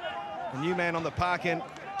Jordan. The new man on the park in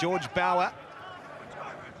George Bauer.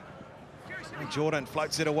 And Jordan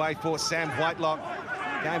floats it away for Sam Whitelock.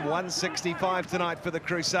 Game 165 tonight for the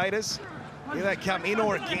Crusaders. Here they come,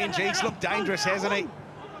 Enor again. He's looked dangerous, hasn't he?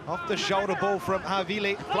 Off the shoulder ball from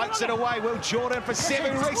Havili. Floats it away. Will Jordan for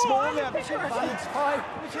Sevu Reese Moonga.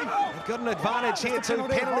 They've got an advantage here too,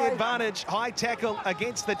 penalty advantage. High tackle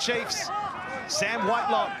against the Chiefs. Sam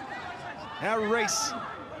Whitelock. Now Reese.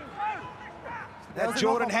 Now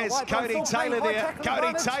Jordan has Cody Taylor there.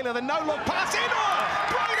 Cody Taylor, the no-look pass. Enor!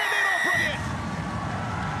 Brilliant, Enor, brilliant!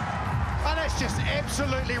 And that's just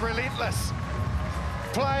absolutely relentless.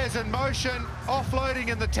 Players in motion, offloading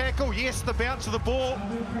in the tackle. Yes, the bounce of the ball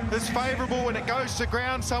is favourable when it goes to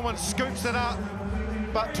ground. Someone scoops it up.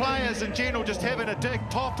 But players in general just having a dig,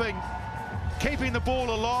 popping, keeping the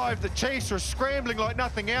ball alive. The Chiefs are scrambling like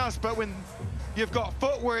nothing else. But when you've got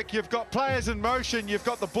footwork, you've got players in motion, you've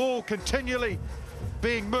got the ball continually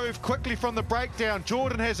being moved quickly from the breakdown.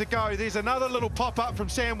 Jordan has a go. There's another little pop-up from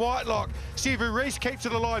Sam Whitelock. Sevu Reese keeps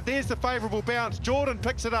it alive. There's the favourable bounce. Jordan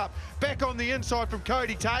picks it up. Back on the inside from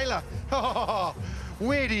Cody Taylor. Oh,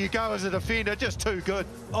 where do you go as a defender? Just too good.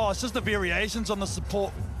 Oh, it's just the variations on the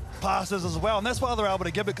support passes as well. And that's why they're able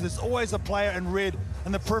to give it, because there's always a player in red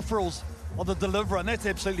in the peripherals of the deliverer. And that's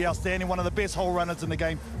absolutely outstanding. One of the best hole runners in the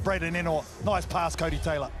game, Braden Enor. Nice pass, Cody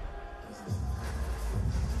Taylor.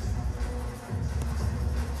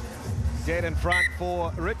 Dead in front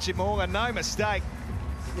for Richie Moonga, no mistake.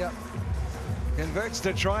 Yep. Converts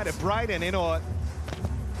to try to Braden Enor.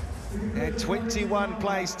 And 21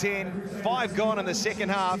 plays 10, 5 gone in the second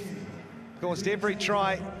half. Caused every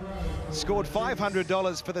try. Scored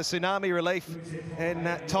 $500 for the tsunami relief in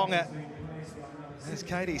Tonga. As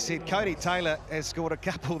Katie said, Cody Taylor has scored a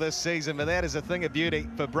couple this season, but that is a thing of beauty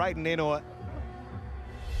for Braden Enor.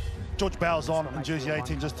 George Bauer's on in jersey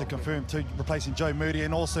 18, just to confirm, too, replacing Joe Moody,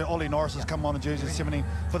 and also Ollie Norris has come on in jersey 17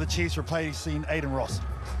 for the Chiefs, replacing Aidan Ross.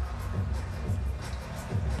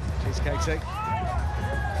 Cheers, KT.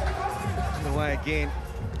 Away again.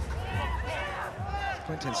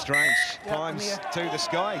 Quinton Strange climbs to the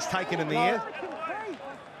sky. He's taken in the air.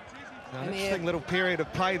 An interesting little period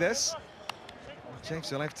of play, this. Chiefs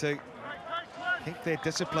will have to keep their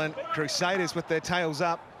discipline. Crusaders with their tails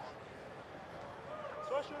up.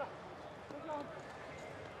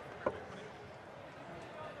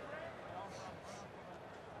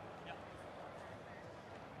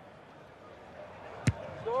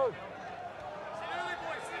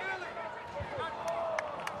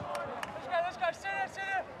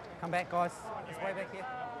 Come back, guys. It's way back here.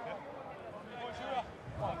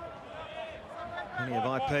 Plenty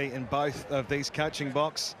of IP in both of these coaching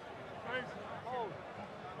box.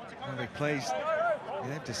 I'll be pleased,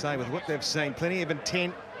 you have to say, with what they've seen. Plenty of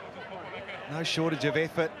intent. No shortage of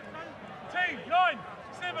effort.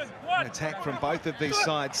 An attack from both of these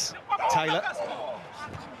sides. Taylor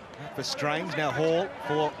for Strange. Now Hall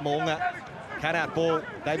for Moonga. Cut out ball.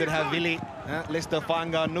 David Havili. Lester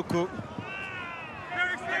Whainga-Nuku.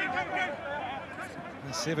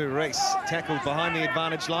 Sevu Reese tackled behind the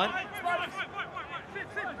advantage line.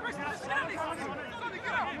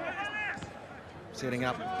 Setting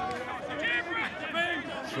up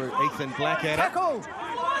through Ethan Blackadder.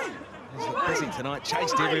 He's looked busy tonight,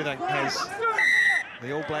 chased everything. Has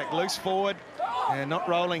the All Black loose forward and not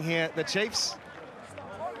rolling here, the Chiefs.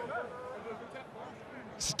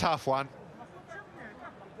 It's a tough one.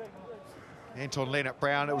 Anton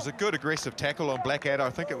Leonard-Brown, it was a good aggressive tackle on Blackadder. I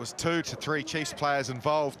think it was 2 to 3 Chiefs players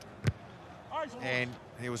involved. And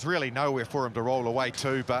there was really nowhere for him to roll away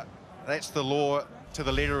to, but that's the law to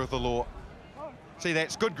the letter of the law. See,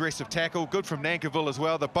 that's good aggressive tackle, good from Nankiville as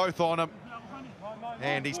well. They're both on him.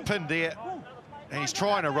 And he's pinned there. And he's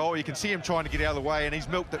trying to roll. You can see him trying to get out of the way, and he's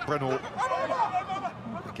milked it, Brynhall.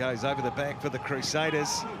 It goes over the back for the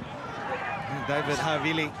Crusaders. And David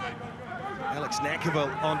Havili. Alex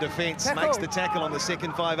Nankiville on defence, makes the tackle on the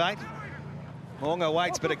second 5'8". Moonga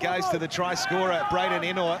waits, but it goes to the try scorer, Braden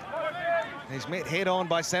Enor. He's met head-on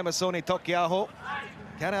by Samasoni Tokiaho.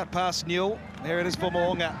 Cut out past Newell. There it is for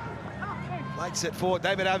Moonga. Plates it for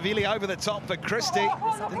David Avili over the top for Christie.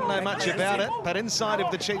 Didn't know much about it, but inside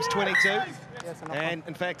of the Chiefs 22. And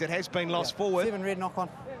in fact, it has been lost forward. 7 red knock on.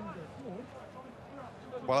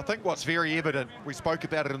 Well, I think what's very evident, we spoke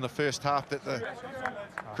about it in the first half, that the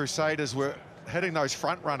Crusaders were hitting those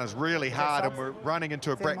front runners really hard and were running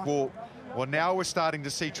into a brick wall. Well, now we're starting to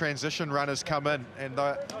see transition runners come in, and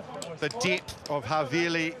the depth of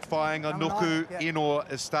Havili, Whainganuku, Enor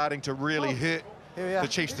is starting to really hurt the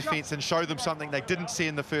Chiefs' defence and show them something they didn't see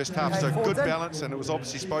in the first half. So good balance, and it was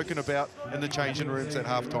obviously spoken about in the changing rooms at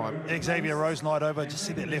half-time. Xavier Rose night over, just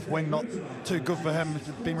see that left wing not too good for him,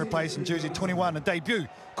 being replaced in jersey 21, a debut,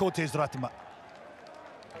 Cortez Ratima.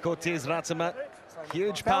 Cortez Ratima,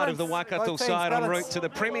 huge part of the Waikato side en route to the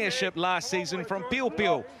premiership last season from Pio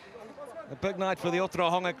Pio. A big night for the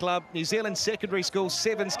Otorohanga club. New Zealand Secondary School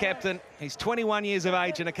Sevens captain. He's 21 years of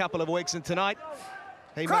age in a couple of weeks, and tonight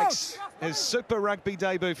he makes his Super Rugby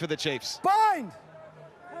debut for the Chiefs. Bind!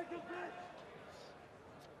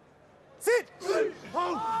 Sit! A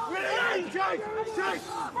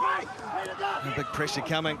big pressure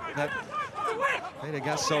coming. That Peter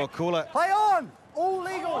Gasoakula. Play on! All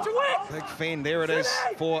legal! Big fend, there it is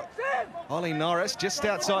for Ollie Norris, just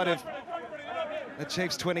outside of the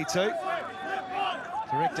Chiefs 22.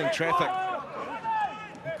 Directing traffic.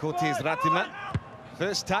 Cortez Ratima.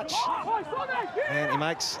 First touch. And he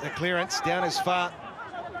makes a clearance down as far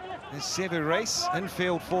as Sevu Reis.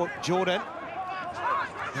 Infield for Jordan.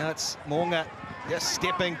 Now it's Moonga just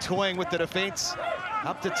stepping, toying with the defence.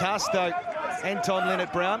 Up to Tasto. Anton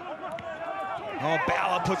Leonard-Brown. Oh,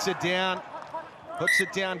 Bauer puts it down. Puts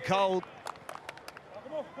it down cold.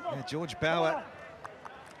 Yeah, George Bauer,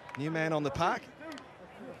 new man on the park.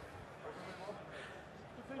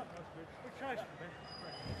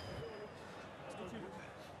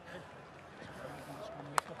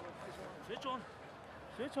 Switch on.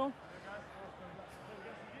 Switch on.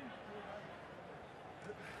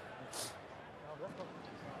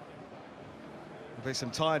 There'll be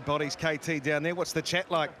some tired bodies, KT, down there. What's the chat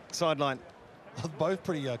like, sideline? Both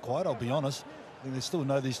pretty quiet, I'll be honest. I think they still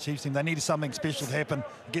know this Chiefs team. They need something special to happen,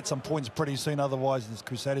 get some points pretty soon. Otherwise, this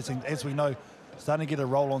Crusaders team, as we know, starting to get a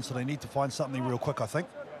roll on, so they need to find something real quick, I think.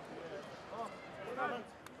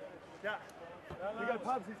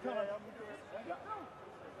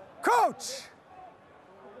 Coach!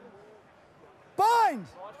 Bind!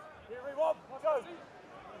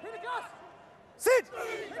 Sit!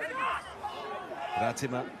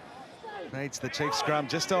 Ratima needs the Chiefs scrum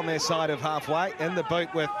just on their side of halfway, in the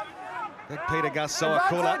boot with big Peter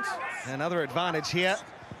Gasoakula. Another advantage here.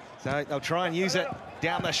 So they'll try and use it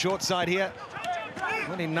down the short side here.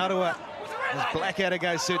 Wini Narua, as Blackadder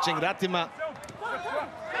goes searching Ratima.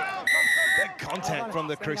 Big contact from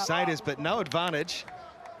the Crusaders, but no advantage.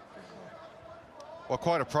 Well,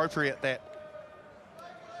 quite appropriate that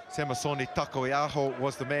Samasoni Takoiaho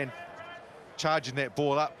was the man charging that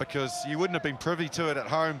ball up, because you wouldn't have been privy to it at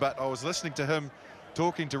home, but I was listening to him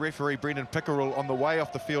talking to referee Brendan Pickerel on the way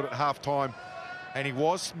off the field at half-time, and he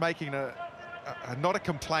was making not a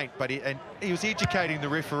complaint, but he was educating the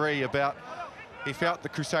referee about, he felt the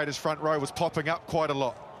Crusaders front row was popping up quite a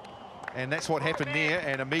lot, and that's what happened there.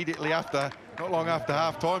 And immediately after, not long after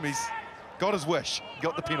half-time, he's got his wish,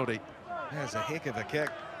 got the penalty. There's a heck of a kick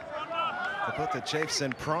to put the Chiefs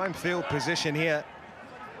in prime field position here.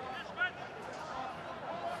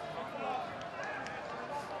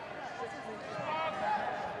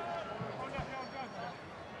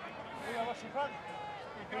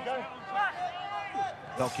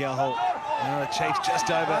 Dokiaho, the Chiefs just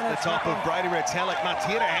over the top of Brady Retallick.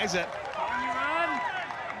 Matera has it.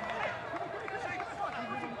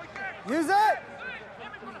 Use it!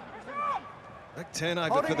 Big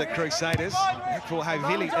turnover for the Crusaders. Back for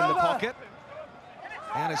Havili in the pocket.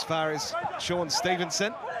 Down as far as Sean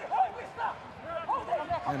Stevenson.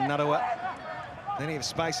 And Narua, plenty of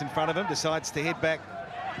space in front of him, decides to head back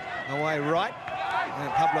away right. And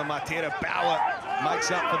Pablo Matera Bauer makes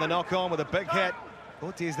up for the knock-on with a big hit.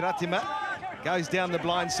 Cortez Ratima goes down the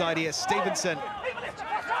blind side here. Stevenson.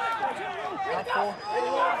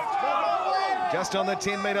 Just on the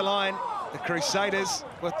 10-metre line. The Crusaders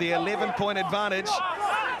with the 11-point advantage.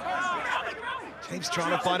 Chiefs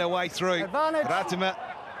trying to find a way through. Ratima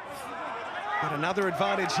got another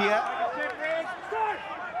advantage here.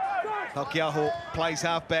 Tokiaho plays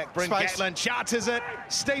halfback. Bryn Gatlin charters it.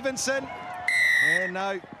 Stevenson. And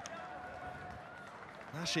no.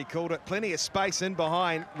 She called it. Plenty of space in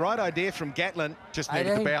behind. Right idea from Gatlin. Just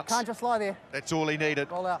needed to bounce. Can't just lie there. That's all he needed.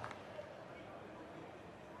 Roll out.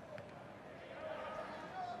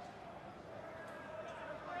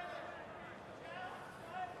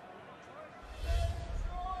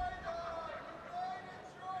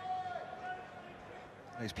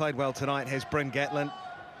 He's played well tonight, has Bryn Gatlin.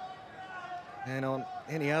 And on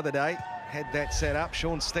any other day, had that set up.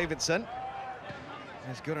 Sean Stevenson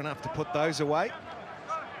is good enough to put those away.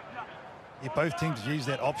 Yeah, both teams use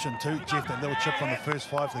that option too, Jeff, that little chip from the first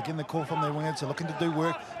 5. They're getting the call from their wingers, they're looking to do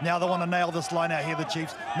work. Now they want to nail this line out here, the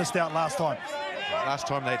Chiefs. Missed out last time. Last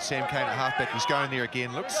time they had Sam Kane at halfback. He's going there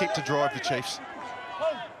again. Looks set to drive the Chiefs.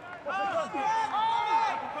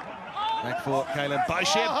 Back for Caleb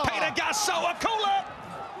Boshier. Peter Gus-Sowakula.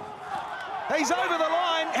 He's over the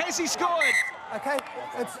line. Has he scored? Okay,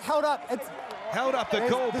 it's held up. It's held up the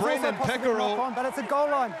call, Brendan Pickerel. But it's a goal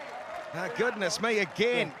line. Oh, goodness me,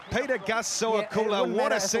 again. Yeah. Peter Gus-Sowakula,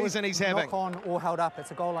 what a season he's having. Knock on or held up,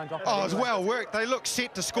 it's a goal line drop. Oh, it's well worked. They look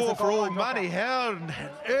set to score for all money. How on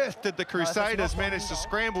earth did the Crusaders manage to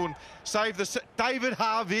scramble and save the... David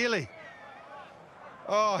Havili.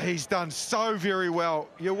 Oh, he's done so very well.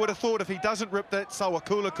 You would have thought if he doesn't rip that,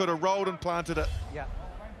 Sowakula could have rolled and planted it. Yeah.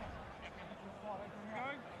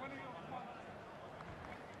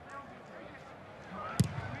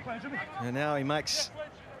 And now he makes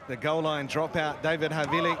the goal line dropout. David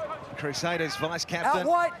Havili, Crusaders vice-captain. Out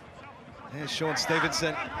wide. There's Sean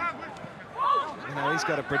Stevenson. You know, he's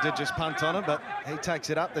got a prodigious punt on him, but he takes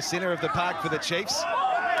it up the centre of the park for the Chiefs.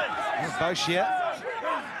 There's Boshier.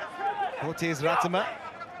 Cortez Ratima.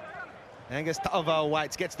 Angus Ta'avao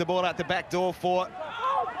waits, gets the ball out the back door for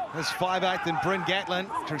his 5'8" and Bryn Gatlin.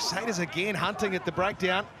 Crusaders again hunting at the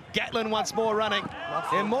breakdown. Gatlin once more running.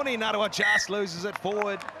 And Moni Narawa just loses it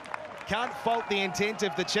forward. Can't fault the intent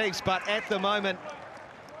of the Chiefs, but at the moment,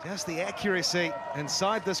 just the accuracy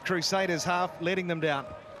inside this Crusaders half, letting them down.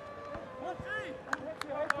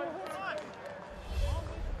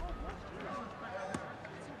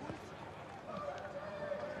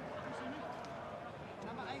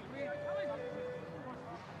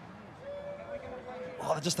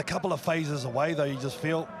 Oh, just a couple of phases away, though, you just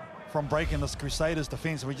feel, from breaking this Crusaders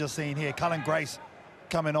defence. We're just seeing here Cullen Grace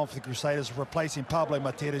coming on for the Crusaders, replacing Pablo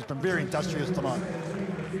Matera, who's been very industrious tonight.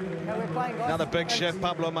 Another big shift,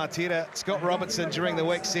 Pablo Matera. Scott Robertson during the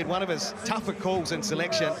week said one of his tougher calls in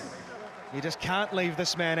selection. You just can't leave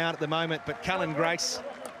this man out at the moment, but Cullen Grace,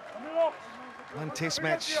 one test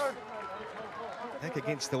match back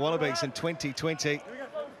against the Wallabies in 2020.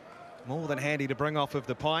 More than handy to bring off of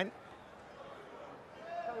the pine.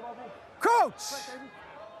 Coach!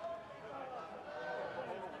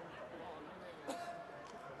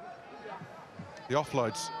 The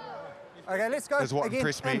offloads. Okay, let's go. Is what again.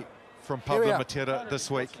 impressed me from Pablo Matera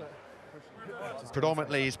this week.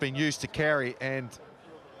 Predominantly, he's been used to carry, and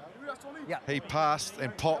he passed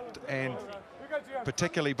and popped, and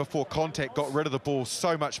particularly before contact, got rid of the ball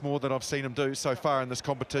so much more than I've seen him do so far in this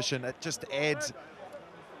competition. It just adds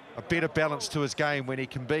a better balance to his game when he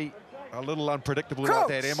can be a little unpredictable like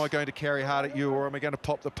that. Am I going to carry hard at you, or am I going to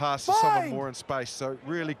pop the pass to someone more in space? So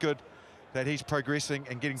really good that he's progressing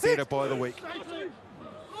and getting better by the week.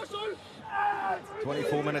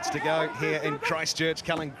 24 minutes to go here in Christchurch.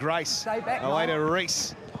 Cullen Grace away to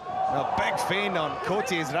Reese. A big fend on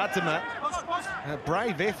Cortez Ratima. A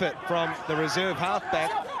brave effort from the reserve halfback.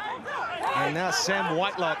 And now Sam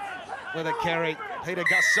Whitelock with a carry. Peter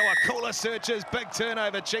Gus-Sowakula searches. Big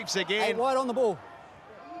turnover, Chiefs again. 8 wide on the ball.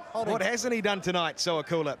 Holding. What hasn't he done tonight,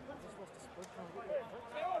 Sowakula?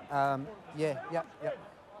 Yep. Here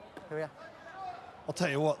we are. I'll tell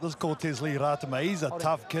you what, this Cortez Lee Ratima, he's a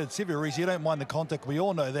tough kid. Sevi Reese, you don't mind the contact, we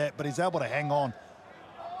all know that, but he's able to hang on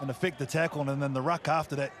and effect the tackle, and then the ruck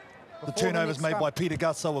after that. The turnover's made by Peter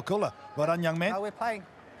Gus-Sowakula. Well done, young man. No, we're playing.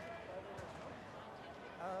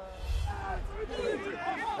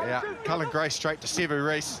 Yeah, Cullen Grace straight to Sevi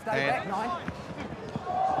Reese. Stay back, 9.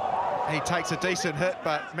 He takes a decent hit,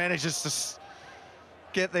 but manages to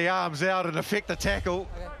get the arms out and effect the tackle.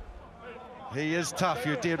 Okay. He is tough,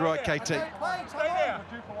 you're dead right, KT. Stay there.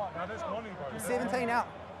 17 out.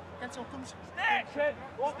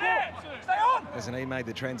 Hasn't he made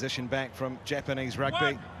the transition back from Japanese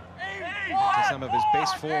rugby to some of his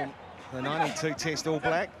best form, the 92 Test All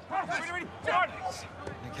Black? And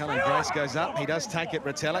Cullen Grace goes up, he does take it,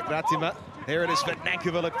 Retallick, Ratima. There it is for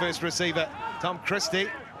Nankerville at first receiver, Tom Christie.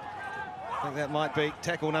 I think that might be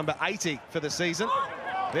tackle number 80 for the season.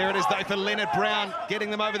 There it is though for Leonard Brown, getting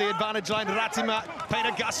them over the advantage line. Ratima,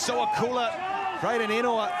 Peter Gus-Sowakula, Braden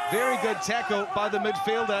Enoa, very good tackle by the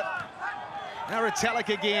midfielder. Now Retallick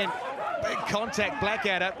again, big contact,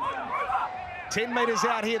 Blackadder. 10 metres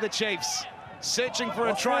out here, the Chiefs, searching for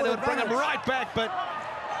a try that would bring them right back, but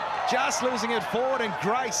just losing it forward, and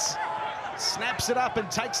Grace snaps it up and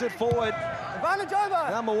takes it forward. Advantage over.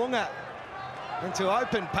 Now Mo'unga into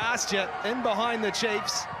open pasture in behind the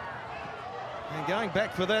Chiefs. And going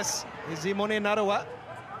back for this is Imone Narawa.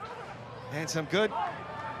 And some good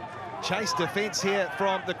chase defence here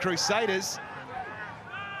from the Crusaders.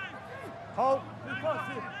 Hold.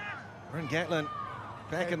 Bryn Gatlin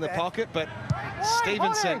back in the pocket, but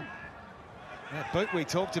Stevenson, that boot we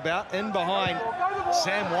talked about, in behind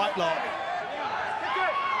Sam Whitelock.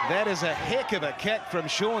 That is a heck of a kick from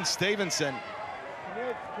Sean Stevenson.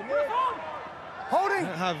 Holding.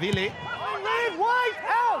 Havili Red, wait,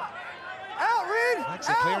 out. Out, Red. makes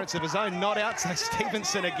a clearance of his own, not out, so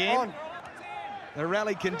Stevenson again. The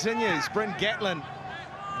rally continues. Bryn Gatlin,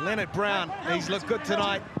 Leonard Brown, he's looked good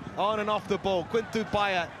tonight, on and off the ball. Quintu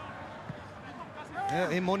Paia.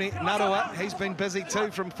 Imoni Narua, he's been busy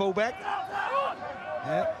too from fullback.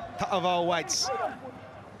 Ta'aval waits.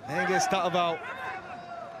 Angus Ta'aval.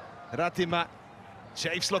 Ratima.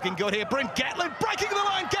 Chiefs looking good here. Bryn Gatlin breaking the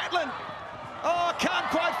line. Gatlin. Oh, can't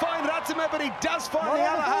quite find Ratima, but he does find the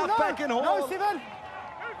other half back in Hall.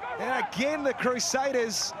 And again, the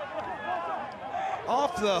Crusaders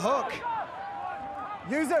off the hook.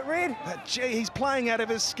 Use it, Red. But gee, he's playing out of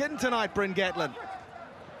his skin tonight, Bryn Gatlin.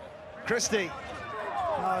 Christie.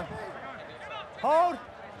 No. Hold.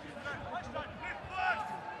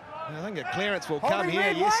 I think a clearance will come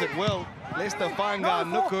here. Yes, it will. Lester Whainga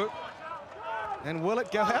Nuku. And will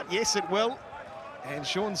it go out? Yes, it will. And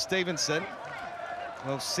Sean Stevenson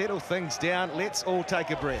will settle things down. Let's all take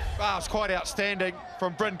a breath. Oh, it's quite outstanding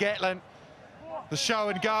from Bryn Gatlin. The show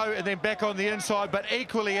and go, and then back on the inside, but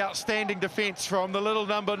equally outstanding defence from the little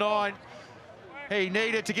number 9. He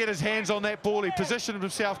needed to get his hands on that ball. He positioned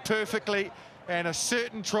himself perfectly, and a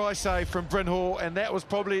certain try save from Bryn Hall, and that was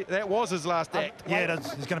his last act. Yeah, it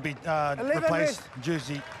is. He's going to be replaced,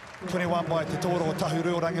 jersey 21 by Te Toro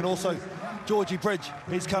Tahuruorang, and also Georgie Bridge.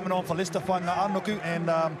 He's coming on for Lester Whainga Anuku, and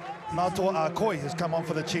Natoa Koi has come on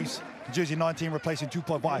for the Chiefs, jersey 19, replacing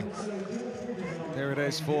Tupai Vai. There it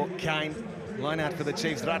is for Kane. Line out for the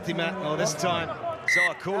Chiefs. Ratima. Oh, this time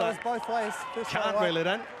Soakula both ways. can't reel it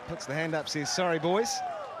in. Puts the hand up, says, sorry, boys.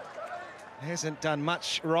 Hasn't done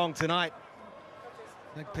much wrong tonight.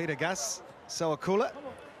 Big Peter Gus. Soakula.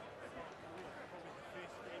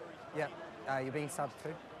 Yeah, you're being subbed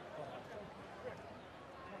too.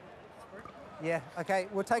 Yeah, okay,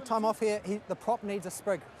 we'll take time off here. The prop needs a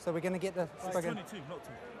sprig, so we're going to get the sprig in. 22, not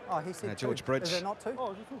 2. Oh, he said George 2. Bridge. Is it not 2?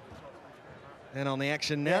 Oh, cool. And on the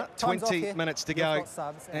action now, Yeah, time's 20 minutes to go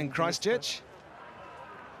in Christchurch.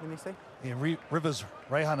 Let me see. Yeah, Rivers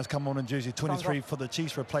Rehan has come on in jersey 23 for the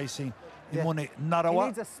Chiefs, replacing Imone He Narawa.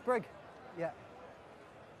 needs a sprig. Yeah.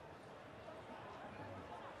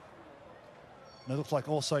 And it looks like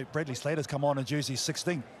also Bradley Slater's come on in jersey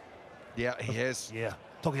 16. Yeah, he has. Yeah.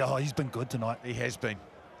 He's been good tonight. He has been.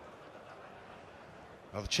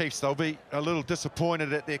 Well, the Chiefs, they'll be a little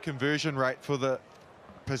disappointed at their conversion rate for the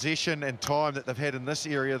possession and time that they've had in this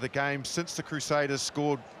area of the game since the Crusaders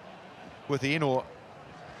scored with Enor.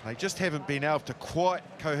 They just haven't been able to quite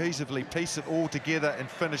cohesively piece it all together and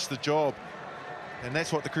finish the job. And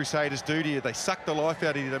that's what the Crusaders do to you. They suck the life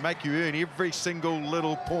out of you. They make you earn every single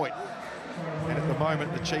little point. And at the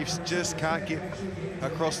moment, the Chiefs just can't get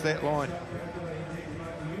across that line.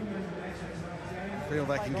 Feel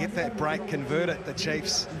they can get that break, convert it, the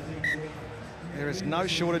Chiefs. There is no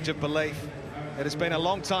shortage of belief. It has been a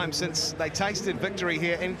long time since they tasted victory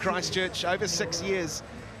here in Christchurch, over 6 years.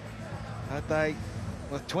 But they,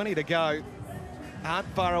 with 20 to go, aren't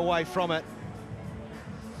far away from it.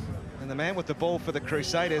 And the man with the ball for the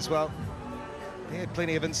Crusaders, well, he had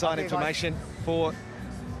plenty of inside information for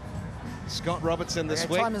Scott Robertson this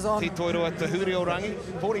week. Time is on. Te Toiroa Te Huriorangi,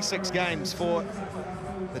 46 games for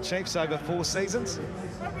the Chiefs over 4 seasons.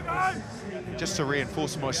 Just to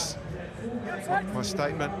reinforce my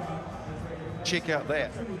statement, check out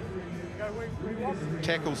that.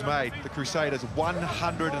 Tackles made. The Crusaders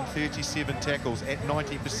 137 tackles at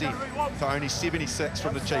 90% to only 76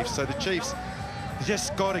 from the Chiefs. So the Chiefs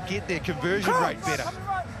just got to get their conversion rate better.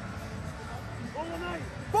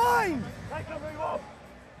 Fine!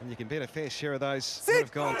 And you can bet a fair share of those would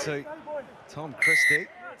have gone to Tom Christie.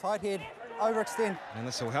 Tight head, overextend. And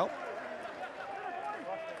this will help.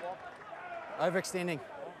 Overextending,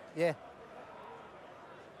 yeah.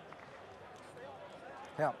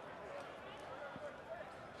 Help.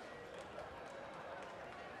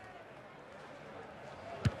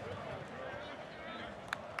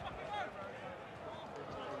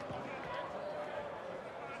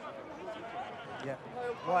 Yeah,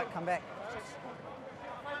 right, come back.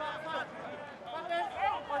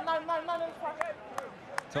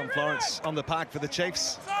 Tom Florence on the park for the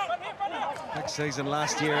Chiefs. Next season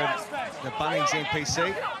last year at the Bunnings NPC.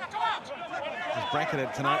 He's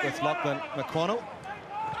bracketed tonight with Lachlan McQuannell.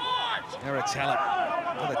 Era Talent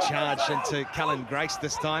with a charge into Cullen Grace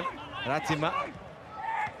this time. Ratima.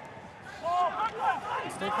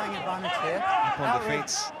 Still playing advantage here. Up on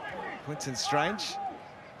defence. Quinton Strange.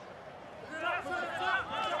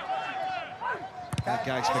 That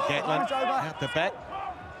goes for Gatlin. Out the back.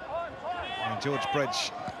 And George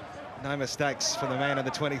Bridge. No mistakes for the man in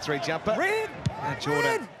the 23 jumper. And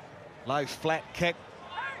Jordan. Low flat kick.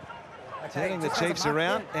 Turning the Chiefs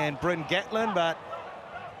around. And Bryn Gatlin, but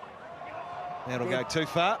that'll go too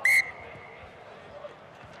far.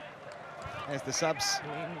 As the subs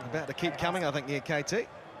about to keep coming, I think, yeah, KT.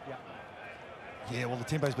 Yeah, well, the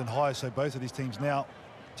tempo's been high, so both of these teams now,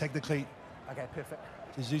 technically,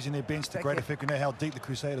 just using their bench to great effect. We know how deep the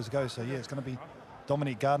Crusaders go, so yeah, it's going to be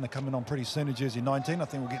Dominic Gardner coming on pretty soon in jersey 19. I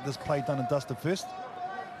think we'll get this play done and dusted first.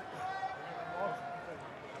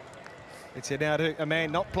 It's here now to a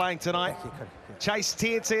man not playing tonight. Chase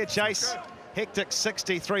Tiatia. Chase, hectic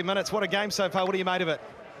 63 minutes. What a game so far. What are you made of it?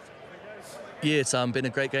 Yeah, it's been a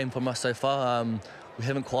great game from us so far. We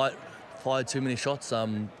haven't quite fired too many shots.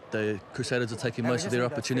 The Crusaders are taking most of their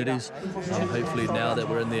opportunities. Hopefully now that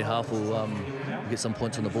we're in their half, we'll get some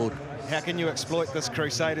points on the board. How can you exploit this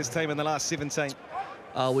Crusaders team in the last 17?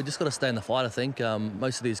 We just got to stay in the fight, I think.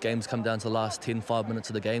 Most of these games come down to the last 5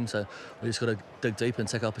 minutes of the game, so we just got to dig deep and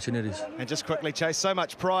take opportunities. And just quickly, Chase, so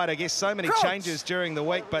much pride, I guess, so many changes during the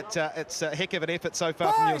week, but it's a heck of an effort so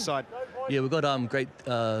far from your side. Yeah, we've got great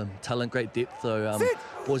talent, great depth, so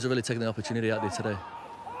boys are really taking the opportunity out there today.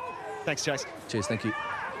 Thanks, Chase. Cheers, thank you.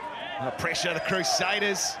 Pressure, the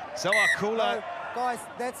Crusaders. So Akula. Guys,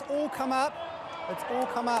 that's all come up. It's all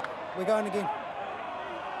come up. We're going again.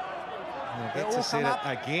 We'll get to set it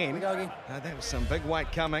again. We go again. That was some big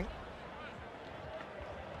weight coming.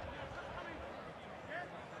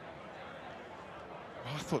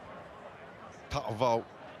 I thought Tataval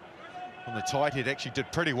on the tight head actually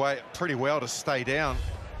did pretty well to stay down.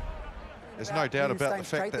 There's no doubt about the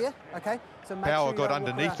fact that Power got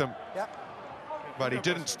underneath him. But he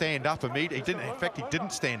didn't stand up immediately. In fact, he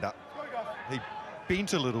didn't stand up. He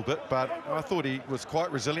bent a little bit, but I thought he was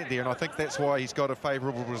quite resilient there, and I think that's why he's got a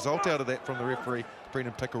favourable result out of that from the referee,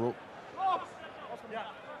 Brendan Pickerel.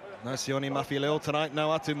 No Sione Mafieleo tonight, no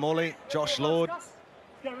Atu Moli, Josh Lord.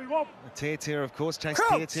 Tiatia, of course, Chase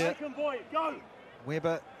Tiatia.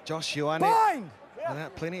 Weber, Josh Ioane.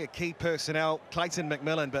 Plenty of key personnel, Clayton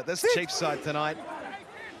McMillan, but this Chiefs side tonight,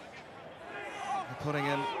 putting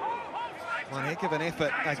in one heck of an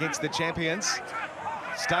effort against the champions.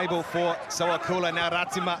 Stable for Soakula, now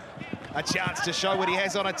Ratima. A chance to show what he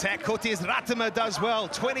has on attack. Cortez Ratima does well,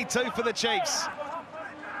 22 for the Chiefs.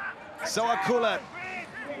 Soakula,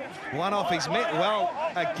 one off, he's met well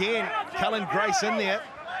again. Cullen Grace in there.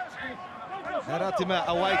 Ratima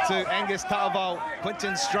away to Angus Ta'aval.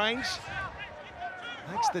 Quinton Strange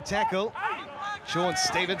makes the tackle. Sean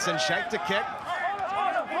Stevenson shaped a kick.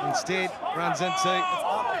 Instead runs into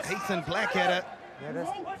Ethan Black at it.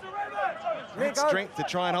 Great strength to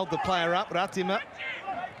try and hold the player up. Ratima.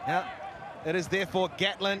 Yeah, it is therefore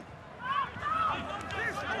Gatlin.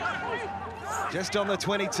 Just on the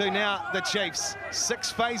 22 now, the Chiefs.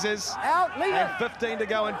 6 phases and 15 to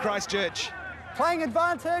go in Christchurch. Playing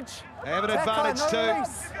advantage. They have an advantage too.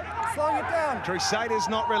 Slowing it down. Crusaders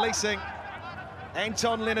not releasing.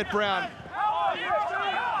 Anton Leonard-Brown.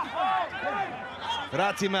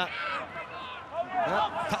 Ratima.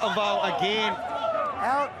 Ta'aval again.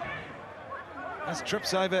 Out. This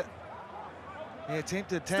trips over the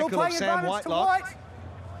attempted tackle of Sam Whitelock.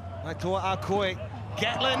 Maitoa Akoi.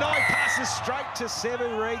 Gatlin, no, passes straight to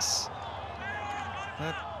Sevu Reese.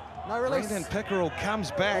 No release. Brendan Pickerel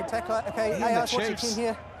comes back. Okay, the Chiefs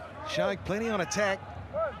here. Showing plenty on attack.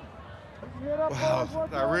 Wow,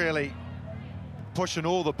 they're really pushing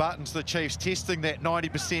all the buttons, the Chiefs, testing that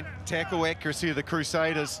 90% tackle accuracy of the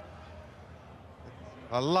Crusaders.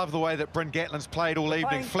 I love the way that Bryn Gatlin's played all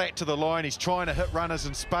evening, flat to the line. He's trying to hit runners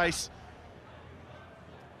in space.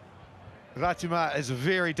 Ratima is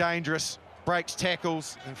very dangerous, breaks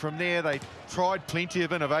tackles, and from there they tried plenty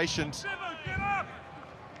of innovations.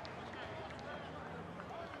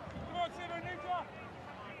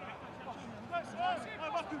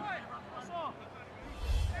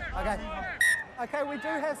 Okay, we do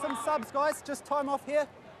have some subs, guys. Just time off here.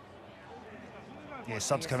 Yeah,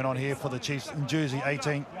 subs coming on here for the Chiefs in jersey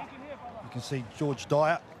 18. You can see George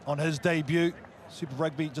Dyer on his debut. Super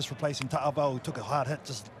Rugby just replacing Ta'aval, who took a hard hit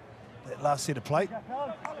just that last set of play.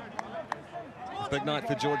 Big night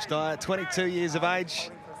for George Dyer, 22 years of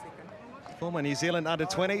age. Former New Zealand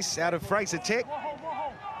under-20s out of Fraser Tech.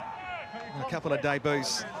 A couple of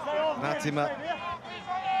debuts. Ratima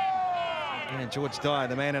and George Dyer,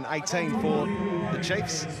 the man in 18 for the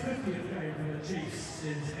Chiefs.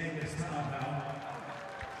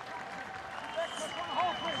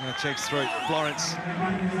 And the Chiefs through. Florence.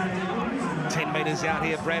 10 metres out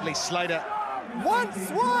here. Bradley Slater. Once.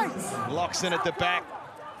 Locks in at the back.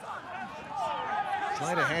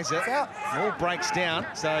 Slater has it. All breaks down.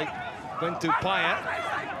 So Quintu Paia.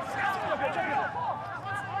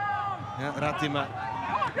 Now Ratima.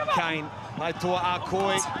 Kane. Maitua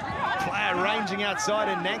Akoi. Player ranging outside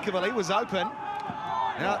in Nankivell. He was open.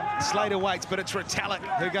 Now Slater waits, but it's Retallick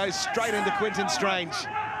who goes straight into Quinton Strange.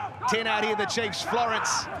 10 out here, the Chiefs.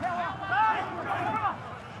 Florence.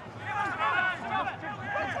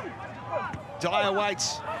 Dyer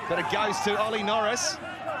waits, but it goes to Ollie Norris.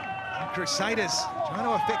 Crusaders trying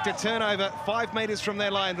to effect a turnover 5 metres from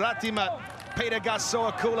their line. Ratima, Peter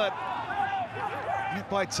Gasoa-Kula. Hit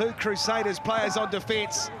by 2 Crusaders players on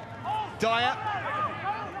defence. Dyer.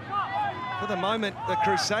 For the moment, the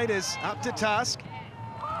Crusaders up to task.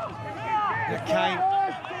 Kane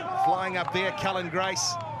flying up there, Cullen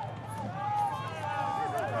Grace.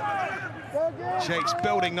 Chiefs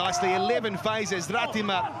building nicely, 11 phases.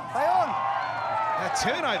 Ratima. A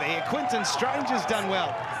turnover here. Quinton Strange has done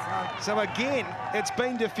well. So again, it's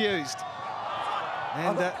been diffused.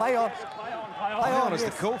 And play on. Play on is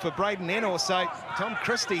the call for Braden Ennor, so Tom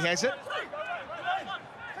Christie has it.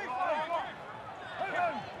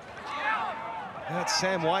 That's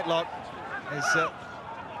Sam Whitelock as the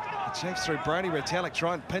Chiefs through Brody Retallick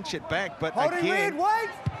try and pinch it back, but again,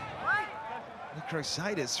 the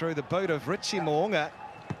Crusaders through the boot of Richie Moonga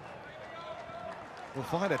will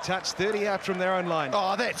find a touch 30 out from their own line.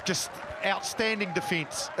 Oh, that's just outstanding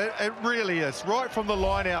defence. It really is. Right from the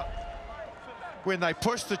line out when they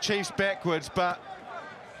pushed the Chiefs backwards, but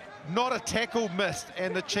not a tackle missed,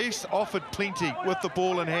 and the Chiefs offered plenty with the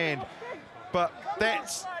ball in hand. But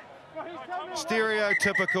that's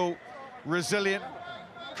stereotypical, resilient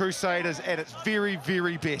Crusaders at its very,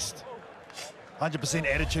 very best.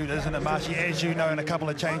 100% attitude, isn't it, Marshy? As you know, and a couple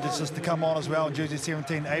of changes just to come on as well in jersey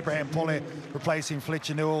 17. Abraham Pole replacing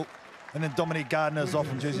Fletcher Newell, and then Dominic Gardner is off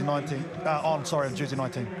in jersey 19. In jersey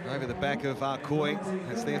 19. Over the back of Arkoi.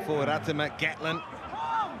 That's there for Ratima Gatlin.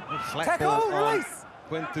 Flat Tackle, ball on release.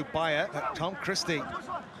 Quintu Paia. Tom Christie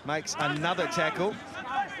makes another tackle.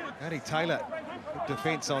 Eddie Taylor, good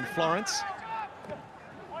defence on Florence.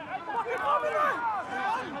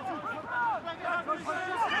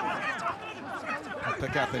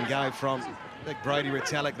 Pick up and go from big Brody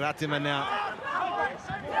Retallick. Ratima now.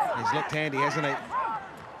 He's looked handy, hasn't he?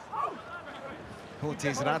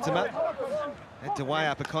 Cortez Ratima had to weigh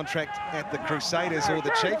up a contract at the Crusaders or the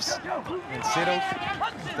Chiefs and settled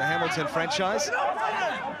the Hamilton franchise.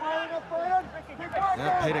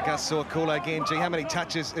 Now Peter Gasoa-Kula again. Gee, how many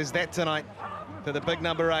touches is that tonight for the big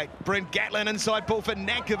number 8? Brent Gatlin inside ball for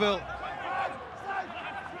Nankivell.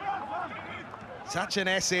 Such an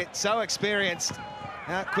asset, so experienced.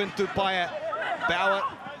 Now Quintu Paia. Bauer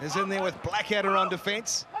is in there with Blackadder on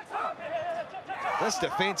defence. This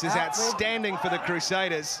defence is outstanding for the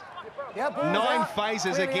Crusaders. 9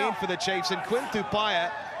 phases again for the Chiefs, and Quintu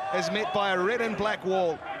Paia is met by a red and black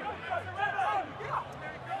wall.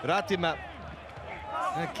 Ratima.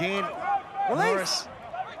 Again, Norris.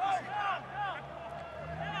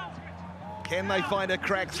 Can they find a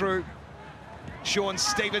crack through? Sean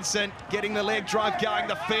Stevenson getting the leg drive going,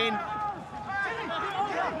 the fend.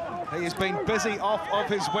 He has been busy off of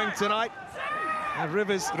his wing tonight. And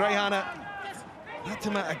Rivers, Rehana.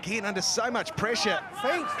 Ratima again under so much pressure.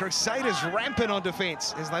 Crusaders rampant on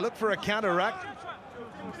defence as they look for a counter ruck.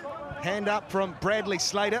 Hand up from Bradley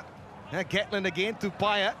Slater. Now Gatlin again to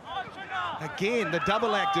Paia. Again, the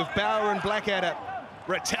double act of Bauer and Blackadder.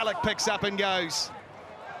 Retallick picks up and goes.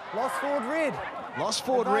 Lost forward red. Lost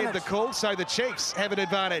forward red, the call, so the Chiefs have an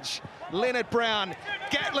advantage. Leonard Brown.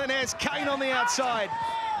 Gatlin has Kane on the outside.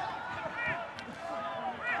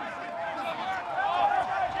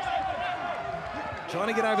 Trying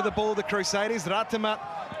to get over the ball, the Crusaders. Ratima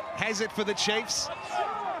has it for the Chiefs.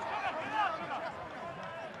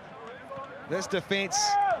 This defence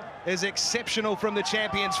is exceptional from the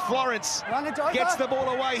champions. Florence gets the ball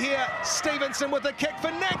away here. Stevenson with the kick for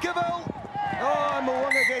Nankivell. Oh,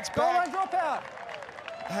 Moonga gets back.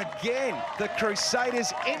 Again, the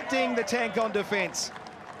Crusaders emptying the tank on defence.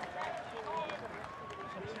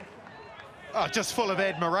 Oh, just full of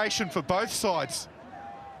admiration for both sides.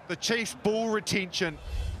 The Chiefs' ball retention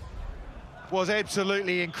was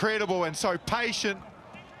absolutely incredible and so patient.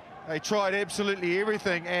 They tried absolutely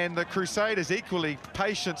everything, and the Crusaders equally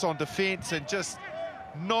patience on defence and just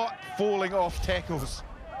not falling off tackles.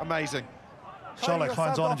 Amazing. Charlotte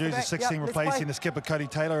Klein's on in jersey 16, replacing the skipper Cody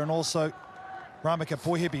Taylor, and also Ramika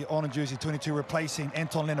Poihebi on in jersey 22, replacing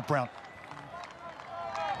Anton Leonard Brown.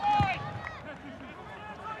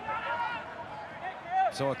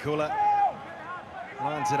 Soakula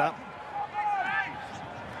lines it up.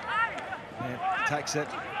 And takes it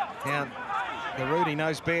down. The route he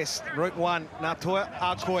knows best. Route 1, Ngātoa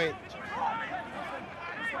Akoi.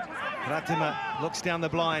 Ratima looks down the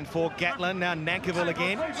blind for Gatlin. Now Nankivell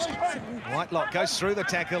again. Whitelock goes through the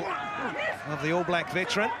tackle of the All Black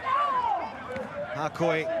veteran.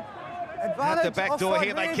 Akoi out the back door.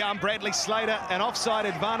 Here they come. Bradley Slater, an offside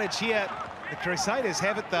advantage here. The Crusaders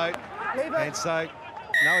have it though. And so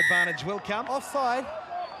no advantage will come. Offside.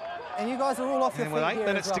 And you guys are all off your feet. And with 8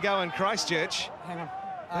 minutes well. to go in Christchurch. Hang on.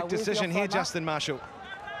 Big decision here, Justin Marshall.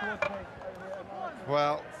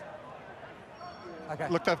 Well, okay.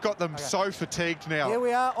 Look, they've got them so fatigued now. Here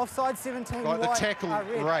we are, offside 17. Like the tackle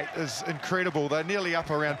rate is incredible. They're nearly up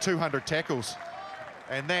around 200 tackles.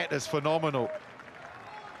 And that is phenomenal.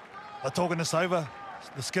 They're talking this over,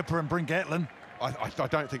 the skipper and Bryn Gatlin. I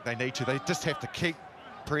don't think they need to. They just have to keep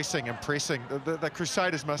pressing and pressing. The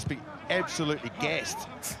Crusaders must be absolutely gassed.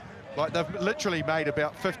 Like, they've literally made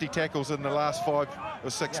about 50 tackles in the last 5 or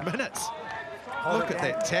 6 minutes. Look at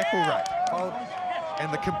that tackle rate. And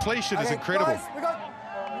the completion is incredible. Guys, we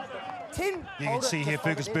got 10. You can see here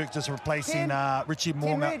Fergus Burke just replacing Richie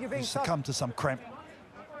Moonga, who succumbed to some cramp.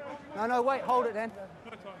 No, wait, hold it, Dan.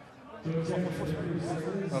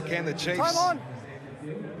 Well, can the Chiefs Time on.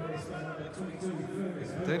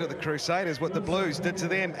 do to the Crusaders what the Blues did to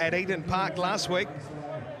them at Eden Park last week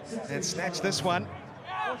and snatch this one?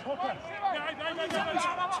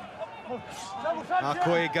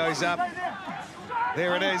 Akoi goes up.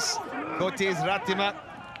 There it is. Cortez Ratima.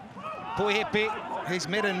 Poihepe, he's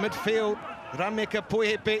met in midfield. Rameka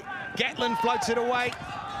Poihepe. Gatlin floats it away.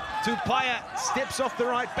 Tupaia steps off the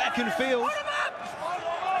right back in field.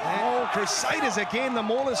 And Crusaders again, the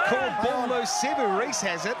maul is called ball loose. Sevu Reece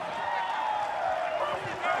has it.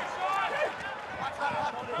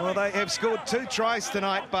 Well, they have scored 2 tries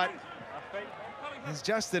tonight, but as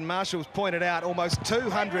Justin Marshall's pointed out, almost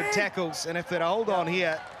 200 tackles, and if they'd hold on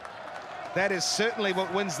here, that is certainly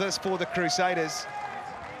what wins this for the Crusaders.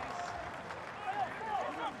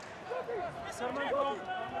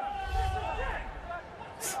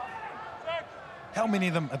 How many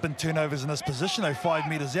of them have been turnovers in this position, though, 5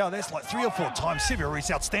 metres out? That's like 3 or 4 times. Sevu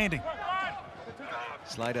Reece outstanding.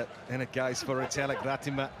 Slater, and it goes for Italic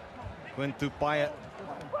Ratima. Quinn Tupaia.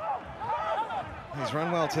 He's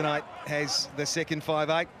run well tonight, has the second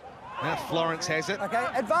 5-8. Now Florence has it. Okay,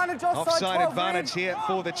 advantage offside. Offside advantage here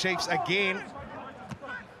for the Chiefs again.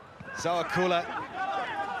 Soakula.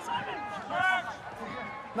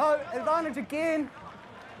 No, advantage again.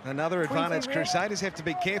 Another advantage. Crusaders have to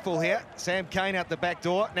be careful here. Sam Kane out the back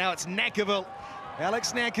door. Now it's Nankivell.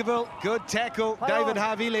 Alex Nankivell, good tackle. David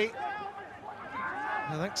Havili.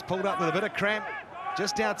 I think it's pulled up with a bit of cramp.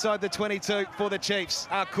 Just outside the 22 for the Chiefs.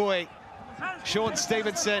 Akoi. Sean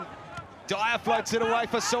Stevenson. Dyer floats it away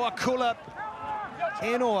for Soakula.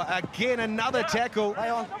 Enor again, another tackle.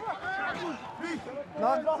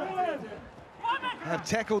 Have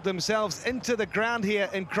tackled themselves into the ground here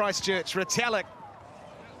in Christchurch. Retallick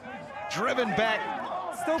driven back.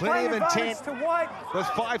 Still plenty of intent to White. with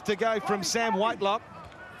 5 to go from Sam Whitelock.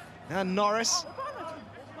 Now Norris.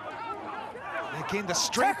 Again, the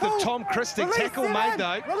strength of Tom Christie. Tackle made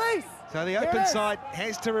though. Release. So the open side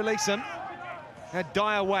has to release him. Now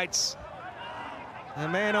Dyer waits. A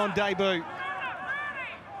man on debut.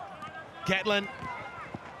 Gatlin.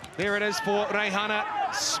 There it is for Reihana.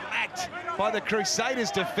 Smacked by the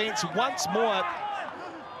Crusaders defence once more.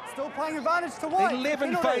 Still playing advantage to White.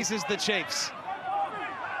 11 phases the Chiefs.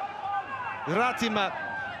 Ratima.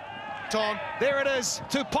 Tom. There it is.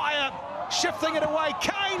 Tupaia. Shifting it away.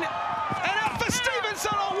 Kane. And up for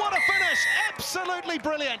Stevenson. Oh, what a finish. Absolutely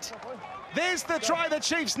brilliant. There's the try the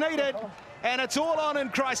Chiefs needed. And it's all on in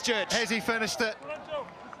Christchurch. Has he finished it?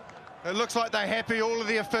 It looks like they're happy, all of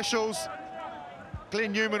the officials.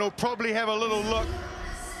 Glenn Newman will probably have a little look.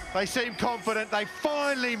 They seem confident. They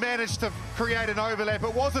finally managed to create an overlap.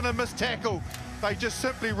 It wasn't a missed tackle. They just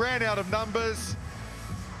simply ran out of numbers.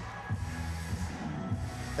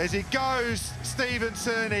 As he goes,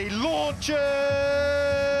 Stevenson, he launches.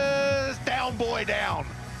 Down, boy, down.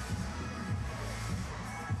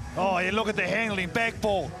 Oh, you look at the handling, back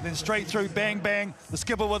ball, then straight through, bang, bang. The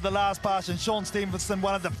skipper with the last pass, and Sean Stevenson,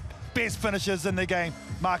 one of the best finishers in the game.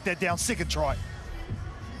 Mark that down, second try.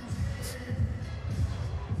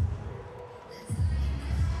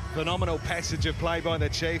 Phenomenal passage of play by the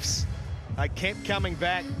Chiefs. They kept coming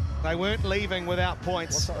back. They weren't leaving without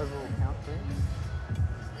points. What's the overall count there?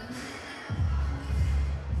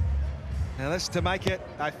 Now this to make it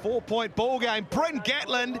a 4-point ball game. Bryn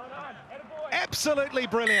Gatlin, absolutely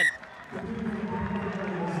brilliant.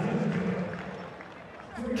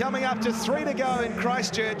 Coming up to 3 to go in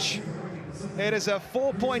Christchurch. It is a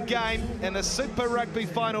 4-point game in the Super Rugby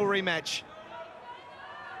Final rematch.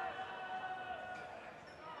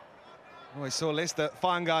 We saw Leicester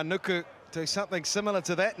Whanganuku do something similar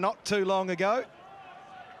to that not too long ago.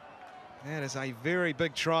 That is a very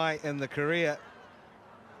big try in the career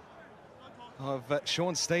of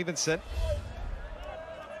Sean Stevenson.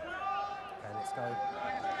 Okay, let's go.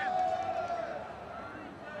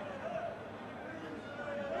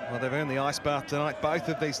 Well, they've earned the ice bath tonight, both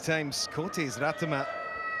of these teams. Cortez Ratama,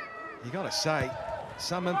 you got to say,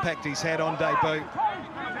 some impact he's had on debut.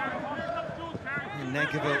 And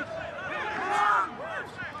Nankivell,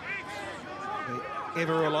 the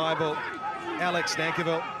ever-reliable Alex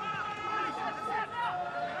Nankivell.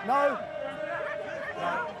 No.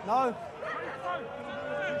 No.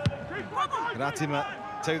 Ratama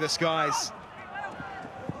to the skies.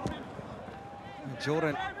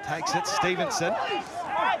 Jordan takes it. Stevenson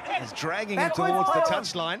is dragging him towards the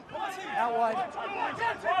touchline. Out wide.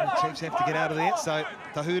 The Chiefs have to get out of there, so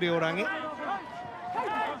Tahuri Orangi.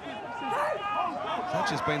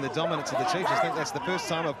 Such has been the dominance of the Chiefs. I think that's the first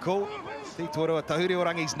time I've called Tahuri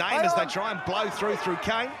Orangi's name as they try and blow through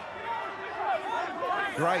Kane.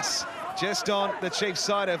 Grace just on the Chiefs'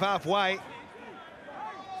 side of halfway.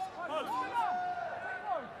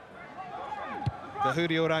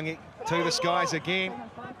 Tahuri Orangi to the skies again.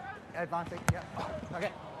 Advantage, yeah. Okay.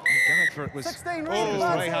 Going for it was 16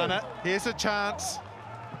 Rehana. Here's a chance.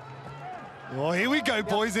 Oh, here we go,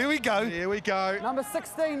 boys. Here we go. Here we go. Number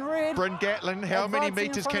 16, Red. Bryn Gatlin, how many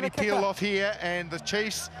metres can he peel off here? And the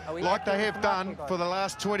Chiefs, like they have done for the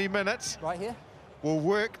last 20 minutes, right here, will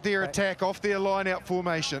work their attack off their line-out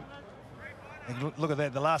formation. And look at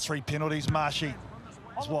that. The last 3 penalties, Marshy,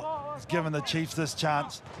 is what has given the Chiefs this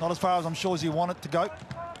chance. Not as far as I'm sure as you want it to go.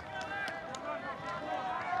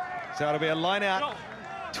 So it'll be a line out,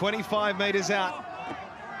 25 metres out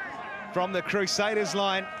from the Crusaders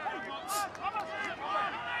line.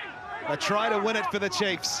 They try to win it for the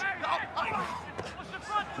Chiefs.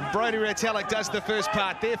 Brodie Retallick does the first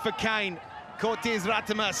part. There for Kane. Cortez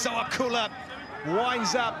Ratama, Soakula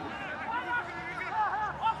winds up.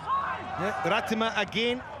 Yeah, Ratama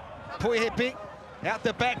again. Puihepe out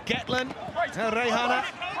the back. Gatlin. Rehana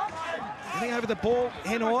getting over the ball.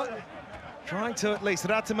 Henor trying to at least.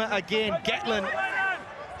 Ratama again. Gatlin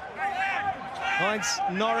finds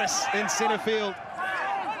Norris in centre field.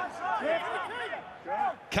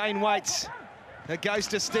 Kane waits. It goes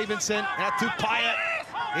to Stevenson. Now to Pyatt.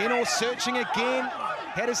 Henor searching again.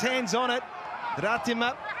 Had his hands on it.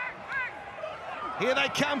 Ratama. Here they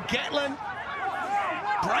come. Gatlin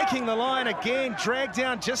breaking the line again. Dragged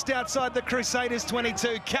down just outside the Crusaders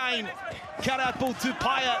 22. Kane. Cut out ball to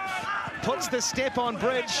Pyatt. Puts the step on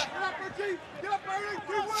bridge.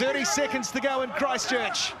 30 seconds to go in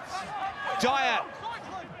Christchurch. Dyer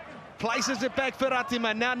places it back for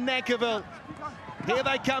Ratama. Now Nankivell. Here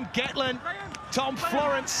they come, Gatlin. Tom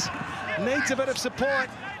Florence needs a bit of support.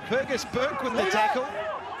 Fergus Burke with the tackle.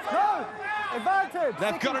 No, advantage.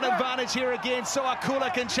 They've got an advantage here again.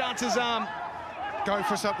 Soakula can chance his arm. Go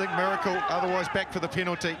for something miracle, otherwise back for the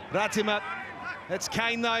penalty. Ratama. It's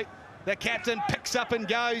Kane though. The captain picks up and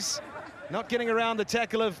goes. Not getting around the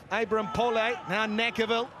tackle of Abram Pole. Now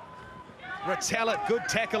Nankivell. Retallick, good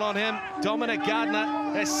tackle on him. Dominic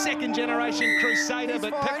Gardner, a second-generation Crusader,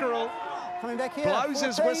 but Pickerel coming back here, blows 14.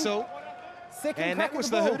 his whistle. Second and crack that was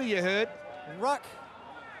at the ball. hooter you heard. Ruck.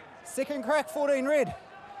 Second crack, 14 Red.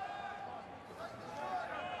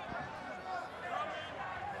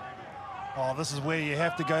 Oh, this is where you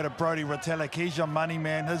have to go to Brodie Retallick. He's your money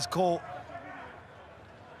man. His call.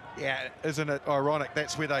 Yeah, isn't it ironic?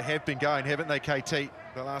 That's where they have been going, haven't they, KT?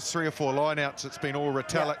 The last 3 or 4 lineouts, it's been all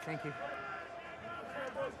Retallick. Yeah, thank you.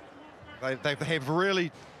 They have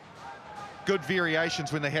really good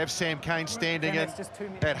variations when they have Sam Kane standing in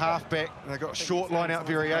at halfback. They've got short line-out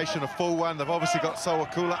variation, a full one. They've obviously got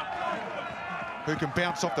Soakula, who can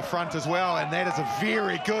bounce off the front as well, and that is a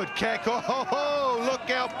very good kick. Oh,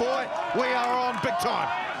 look out, boy. We are on big time.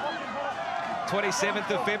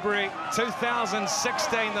 27th of February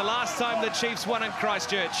 2016, the last time the Chiefs won in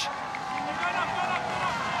Christchurch.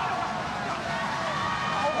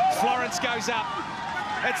 Florence goes up.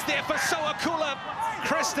 It's there for Soakula.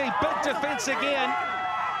 Christie, big defence again.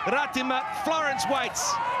 Ratama, Florence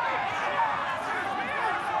waits.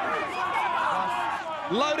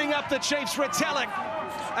 Loading up the Chiefs, Retallick.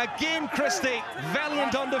 Again, Christie,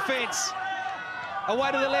 valiant on defence.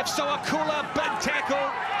 Away to the left, Soakula, big tackle.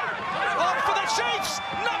 On for the Chiefs.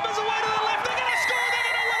 Numbers away to the left. They're going to score. They're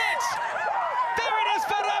going to win it. There it is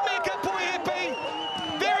for Rameka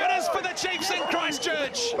Puihepe. There it is for the Chiefs in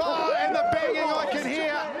Christchurch. Oh, and the banging I can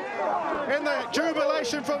hear and the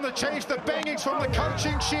jubilation from the Chiefs, the bangings from the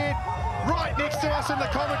coaching shed, right next to us in the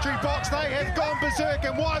commentary box. They have gone berserk,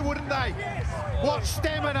 and why wouldn't they? What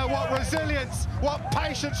stamina, what resilience, what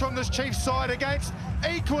patience from this Chiefs side against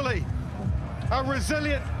equally a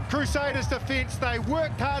resilient Crusaders defence. They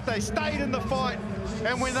worked hard, they stayed in the fight,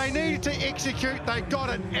 and when they needed to execute, they got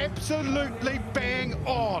it absolutely bang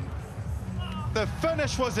on. The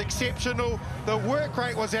finish was exceptional, the work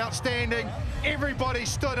rate was outstanding, everybody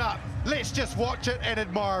stood up. Let's just watch it and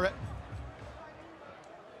admire it.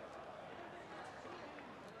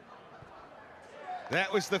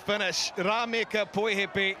 That was the finish. Rameka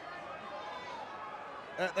Poihepe.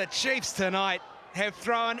 The Chiefs tonight have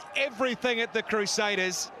thrown everything at the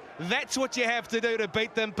Crusaders. That's what you have to do to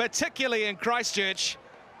beat them, particularly in Christchurch,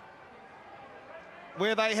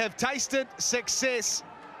 where they have tasted success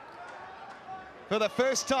for the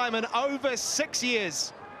first time in over 6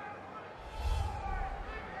 years.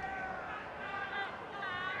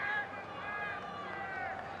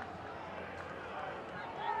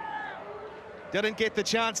 Didn't get the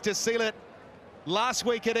chance to seal it last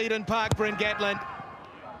week at Eden Park, Bryn Gatland.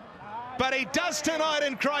 But he does tonight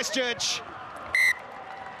in Christchurch.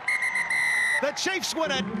 The Chiefs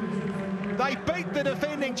win it. They beat the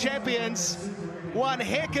defending champions. One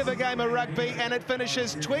heck of a game of rugby, and it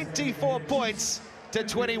finishes 24 points to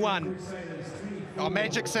 21. Oh,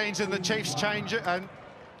 magic scenes in the Chiefs change and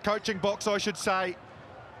coaching box, I should say.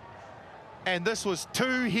 And this was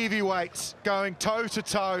two heavyweights going toe to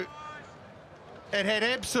toe. It had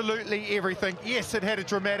absolutely everything. Yes, it had a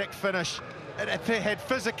dramatic finish. It had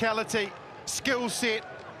physicality, skill set,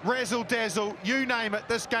 razzle-dazzle, you name it,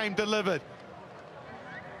 this game delivered.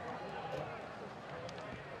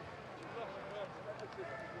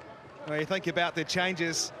 Well, you think about the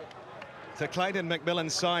changes to Clayton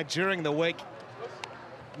McMillan's side during the week.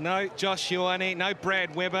 No Josh Ioane, no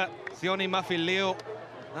Brad Weber, Sione Mafileo,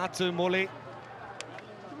 Atu Mole,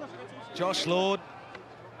 Josh Lord,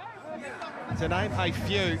 to name a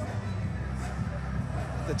few.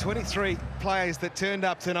 The 23 players that turned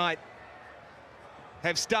up tonight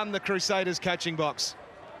have stunned the Crusaders coaching box.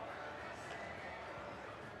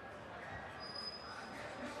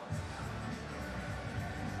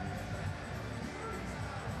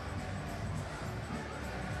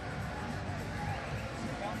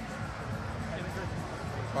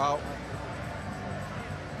 Well,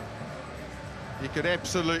 you could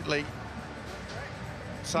absolutely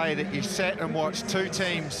say that you sat and watched two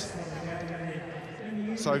teams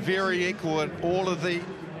so very equal in all of the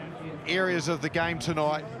areas of the game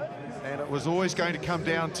tonight, and it was always going to come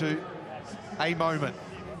down to a moment.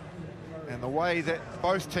 And the way that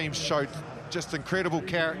both teams showed just incredible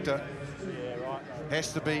character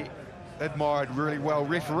has to be admired really well.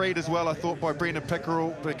 Refereed as well, I thought, by Brendan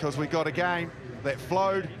Pickerel, because we got a game that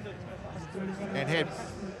flowed and had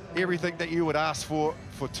everything that you would ask for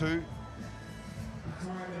two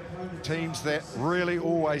teams that really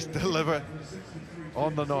always deliver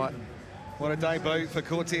on the night. What a debut for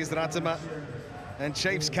Cortez Ratama and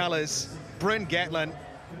Chiefs colours. Bryn Gatland,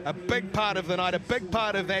 a big part of the night, a big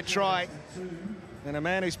part of that try, and a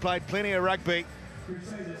man who's played plenty of rugby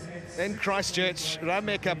in Christchurch.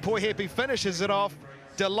 Rameka Poihepe finishes it off.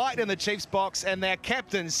 Delight in the Chiefs box, and their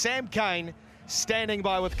captain Sam Cane standing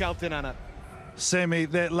by with Kaltenana. Sammy,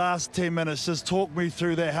 that last 10 minutes, just talk me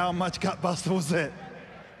through that. How much gutbuster was that?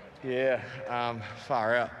 Yeah,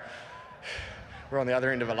 far out. We're on the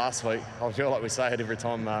other end of it last week. I feel like we say it every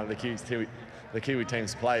time the Kiwi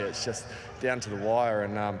teams play. It's just down to the wire.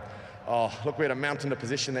 And oh, look, we had a mountain of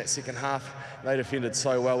possession that second half. They defended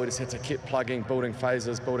so well. We just had to keep plugging, building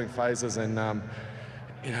phases, and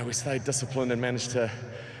you know, we stayed disciplined and managed to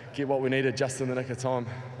get what we needed just in the nick of time.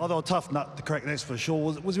 Oh, they were a tough nut to crack, that's for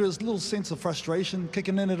sure. Was there a little sense of frustration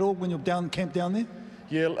kicking in at all when you're camped down there?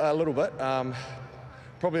 Yeah, a little bit.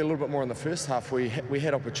 Probably a little bit more in the first half. We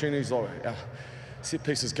had opportunities, like set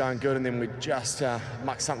pieces going good, and then we just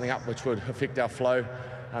mucked something up which would affect our flow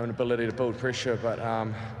and ability to build pressure. But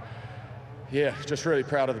yeah, just really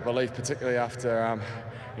proud of the belief, particularly after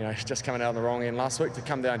you know, just coming out on the wrong end last week, to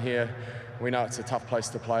come down here. We know it's a tough place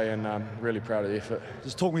to play, and really proud of the effort.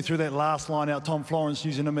 Just talk me through that last line out, Tom Florence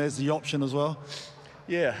using him as the option as well.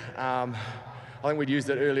 Yeah, I think we'd used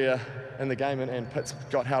it earlier in the game, and Pitts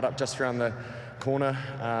got held up just around the corner.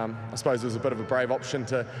 I suppose it was a bit of a brave option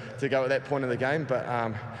to go at that point in the game, but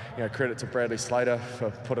you know, credit to Bradley Slater for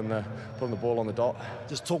putting the ball on the dot.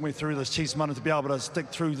 Just talk me through this Chiefs minute to be able to stick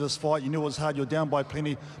through this fight. You knew it was hard, you're down by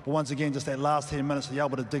plenty, but once again, just that last 10 minutes to be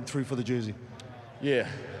able to dig through for the jersey. Yeah,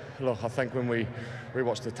 look, I think when we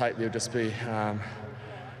rewatch the tape, there'll just be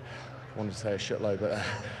wanted to say a shitload, but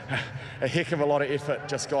a heck of a lot of effort.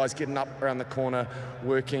 Just guys getting up around the corner,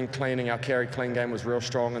 working, cleaning. Our carry clean game was real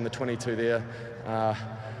strong in the 22 there.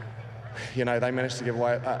 You know, they managed to give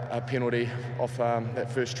away a penalty off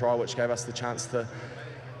that first try, which gave us the chance to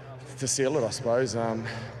seal it, I suppose.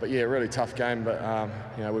 But yeah, really tough game, but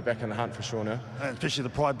you know, we're back in the hunt for sure now. And especially the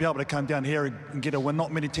pride, be able to come down here and get a win.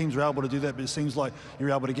 Not many teams are able to do that, but it seems like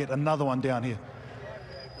you're able to get another one down here.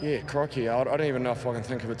 Yeah, crikey, I don't even know if I can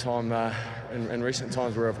think of a time in recent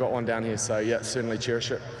times where I've got one down here, so yeah, certainly cherish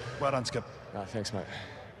it. Well done, Skip. Thanks, mate.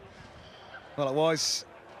 Well, it was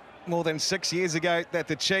more than 6 years ago that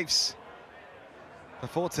the Chiefs,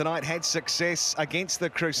 before tonight, had success against the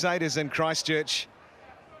Crusaders in Christchurch.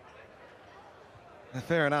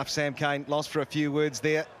 Fair enough, Sam Cane lost for a few words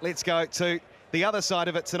there. Let's go to the other side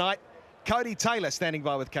of it tonight. Cody Taylor standing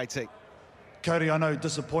by with KT. Cody, I know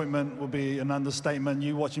disappointment would be an understatement.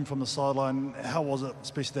 You watching from the sideline, how was it,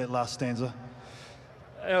 especially that last stanza?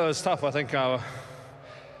 It was tough. I think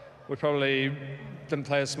we probably didn't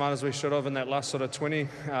play as smart as we should have in that last sort of 20.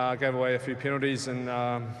 Gave away a few penalties, and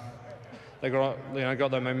they got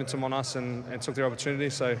their momentum on us and took their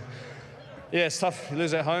opportunity. So yeah, it's tough. You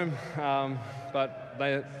lose at home, but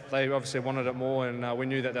they obviously wanted it more, and we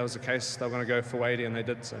knew that was the case. They were going to go for 80, and they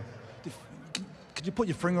did. So. Could you put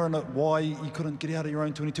your finger on it why you couldn't get out of your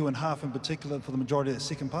own 22 and a half in particular for the majority of that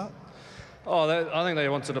second part? Oh, I think they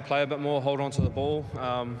wanted to play a bit more, hold on to the ball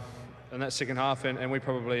in that second half, and we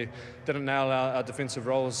probably didn't nail our defensive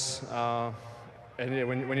roles. And yeah,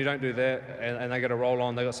 when you don't do that and they get a roll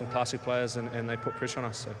on, they got some classy players and they put pressure on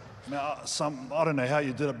us. So. Now, I don't know how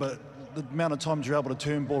you did it, but the amount of times you're able to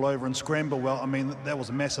turn ball over and scramble well, I mean, that was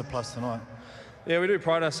a massive plus tonight. Yeah, we do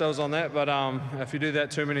pride ourselves on that, but if you do that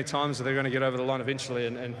too many times, they're going to get over the line eventually,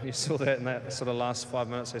 and you saw that in that sort of last 5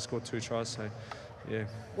 minutes. They scored 2 tries, so yeah.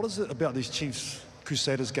 What is it about these Chiefs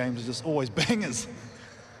Crusaders games? Are just always bangers?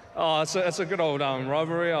 Oh, it's a good old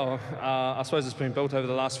rivalry. I suppose it's been built over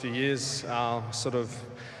the last few years. Sort of,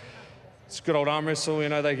 it's a good old arm wrestle. You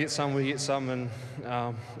know, they get some, we get some, and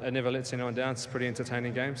it never lets anyone down. It's a pretty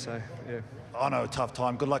entertaining game. So yeah. I know, a tough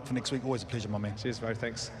time. Good luck for next week. Always a pleasure, my man. Cheers, bro.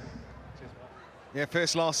 Thanks. Yeah,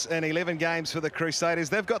 first loss in 11 games for the Crusaders.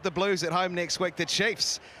 They've got the Blues at home next week. The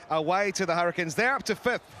Chiefs away to the Hurricanes. They're up to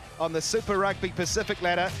 5th on the Super Rugby Pacific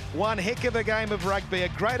ladder. One heck of a game of rugby, a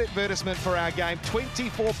great advertisement for our game.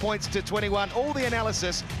 24 points to 21. All the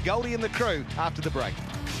analysis, Goldie and the crew after the break.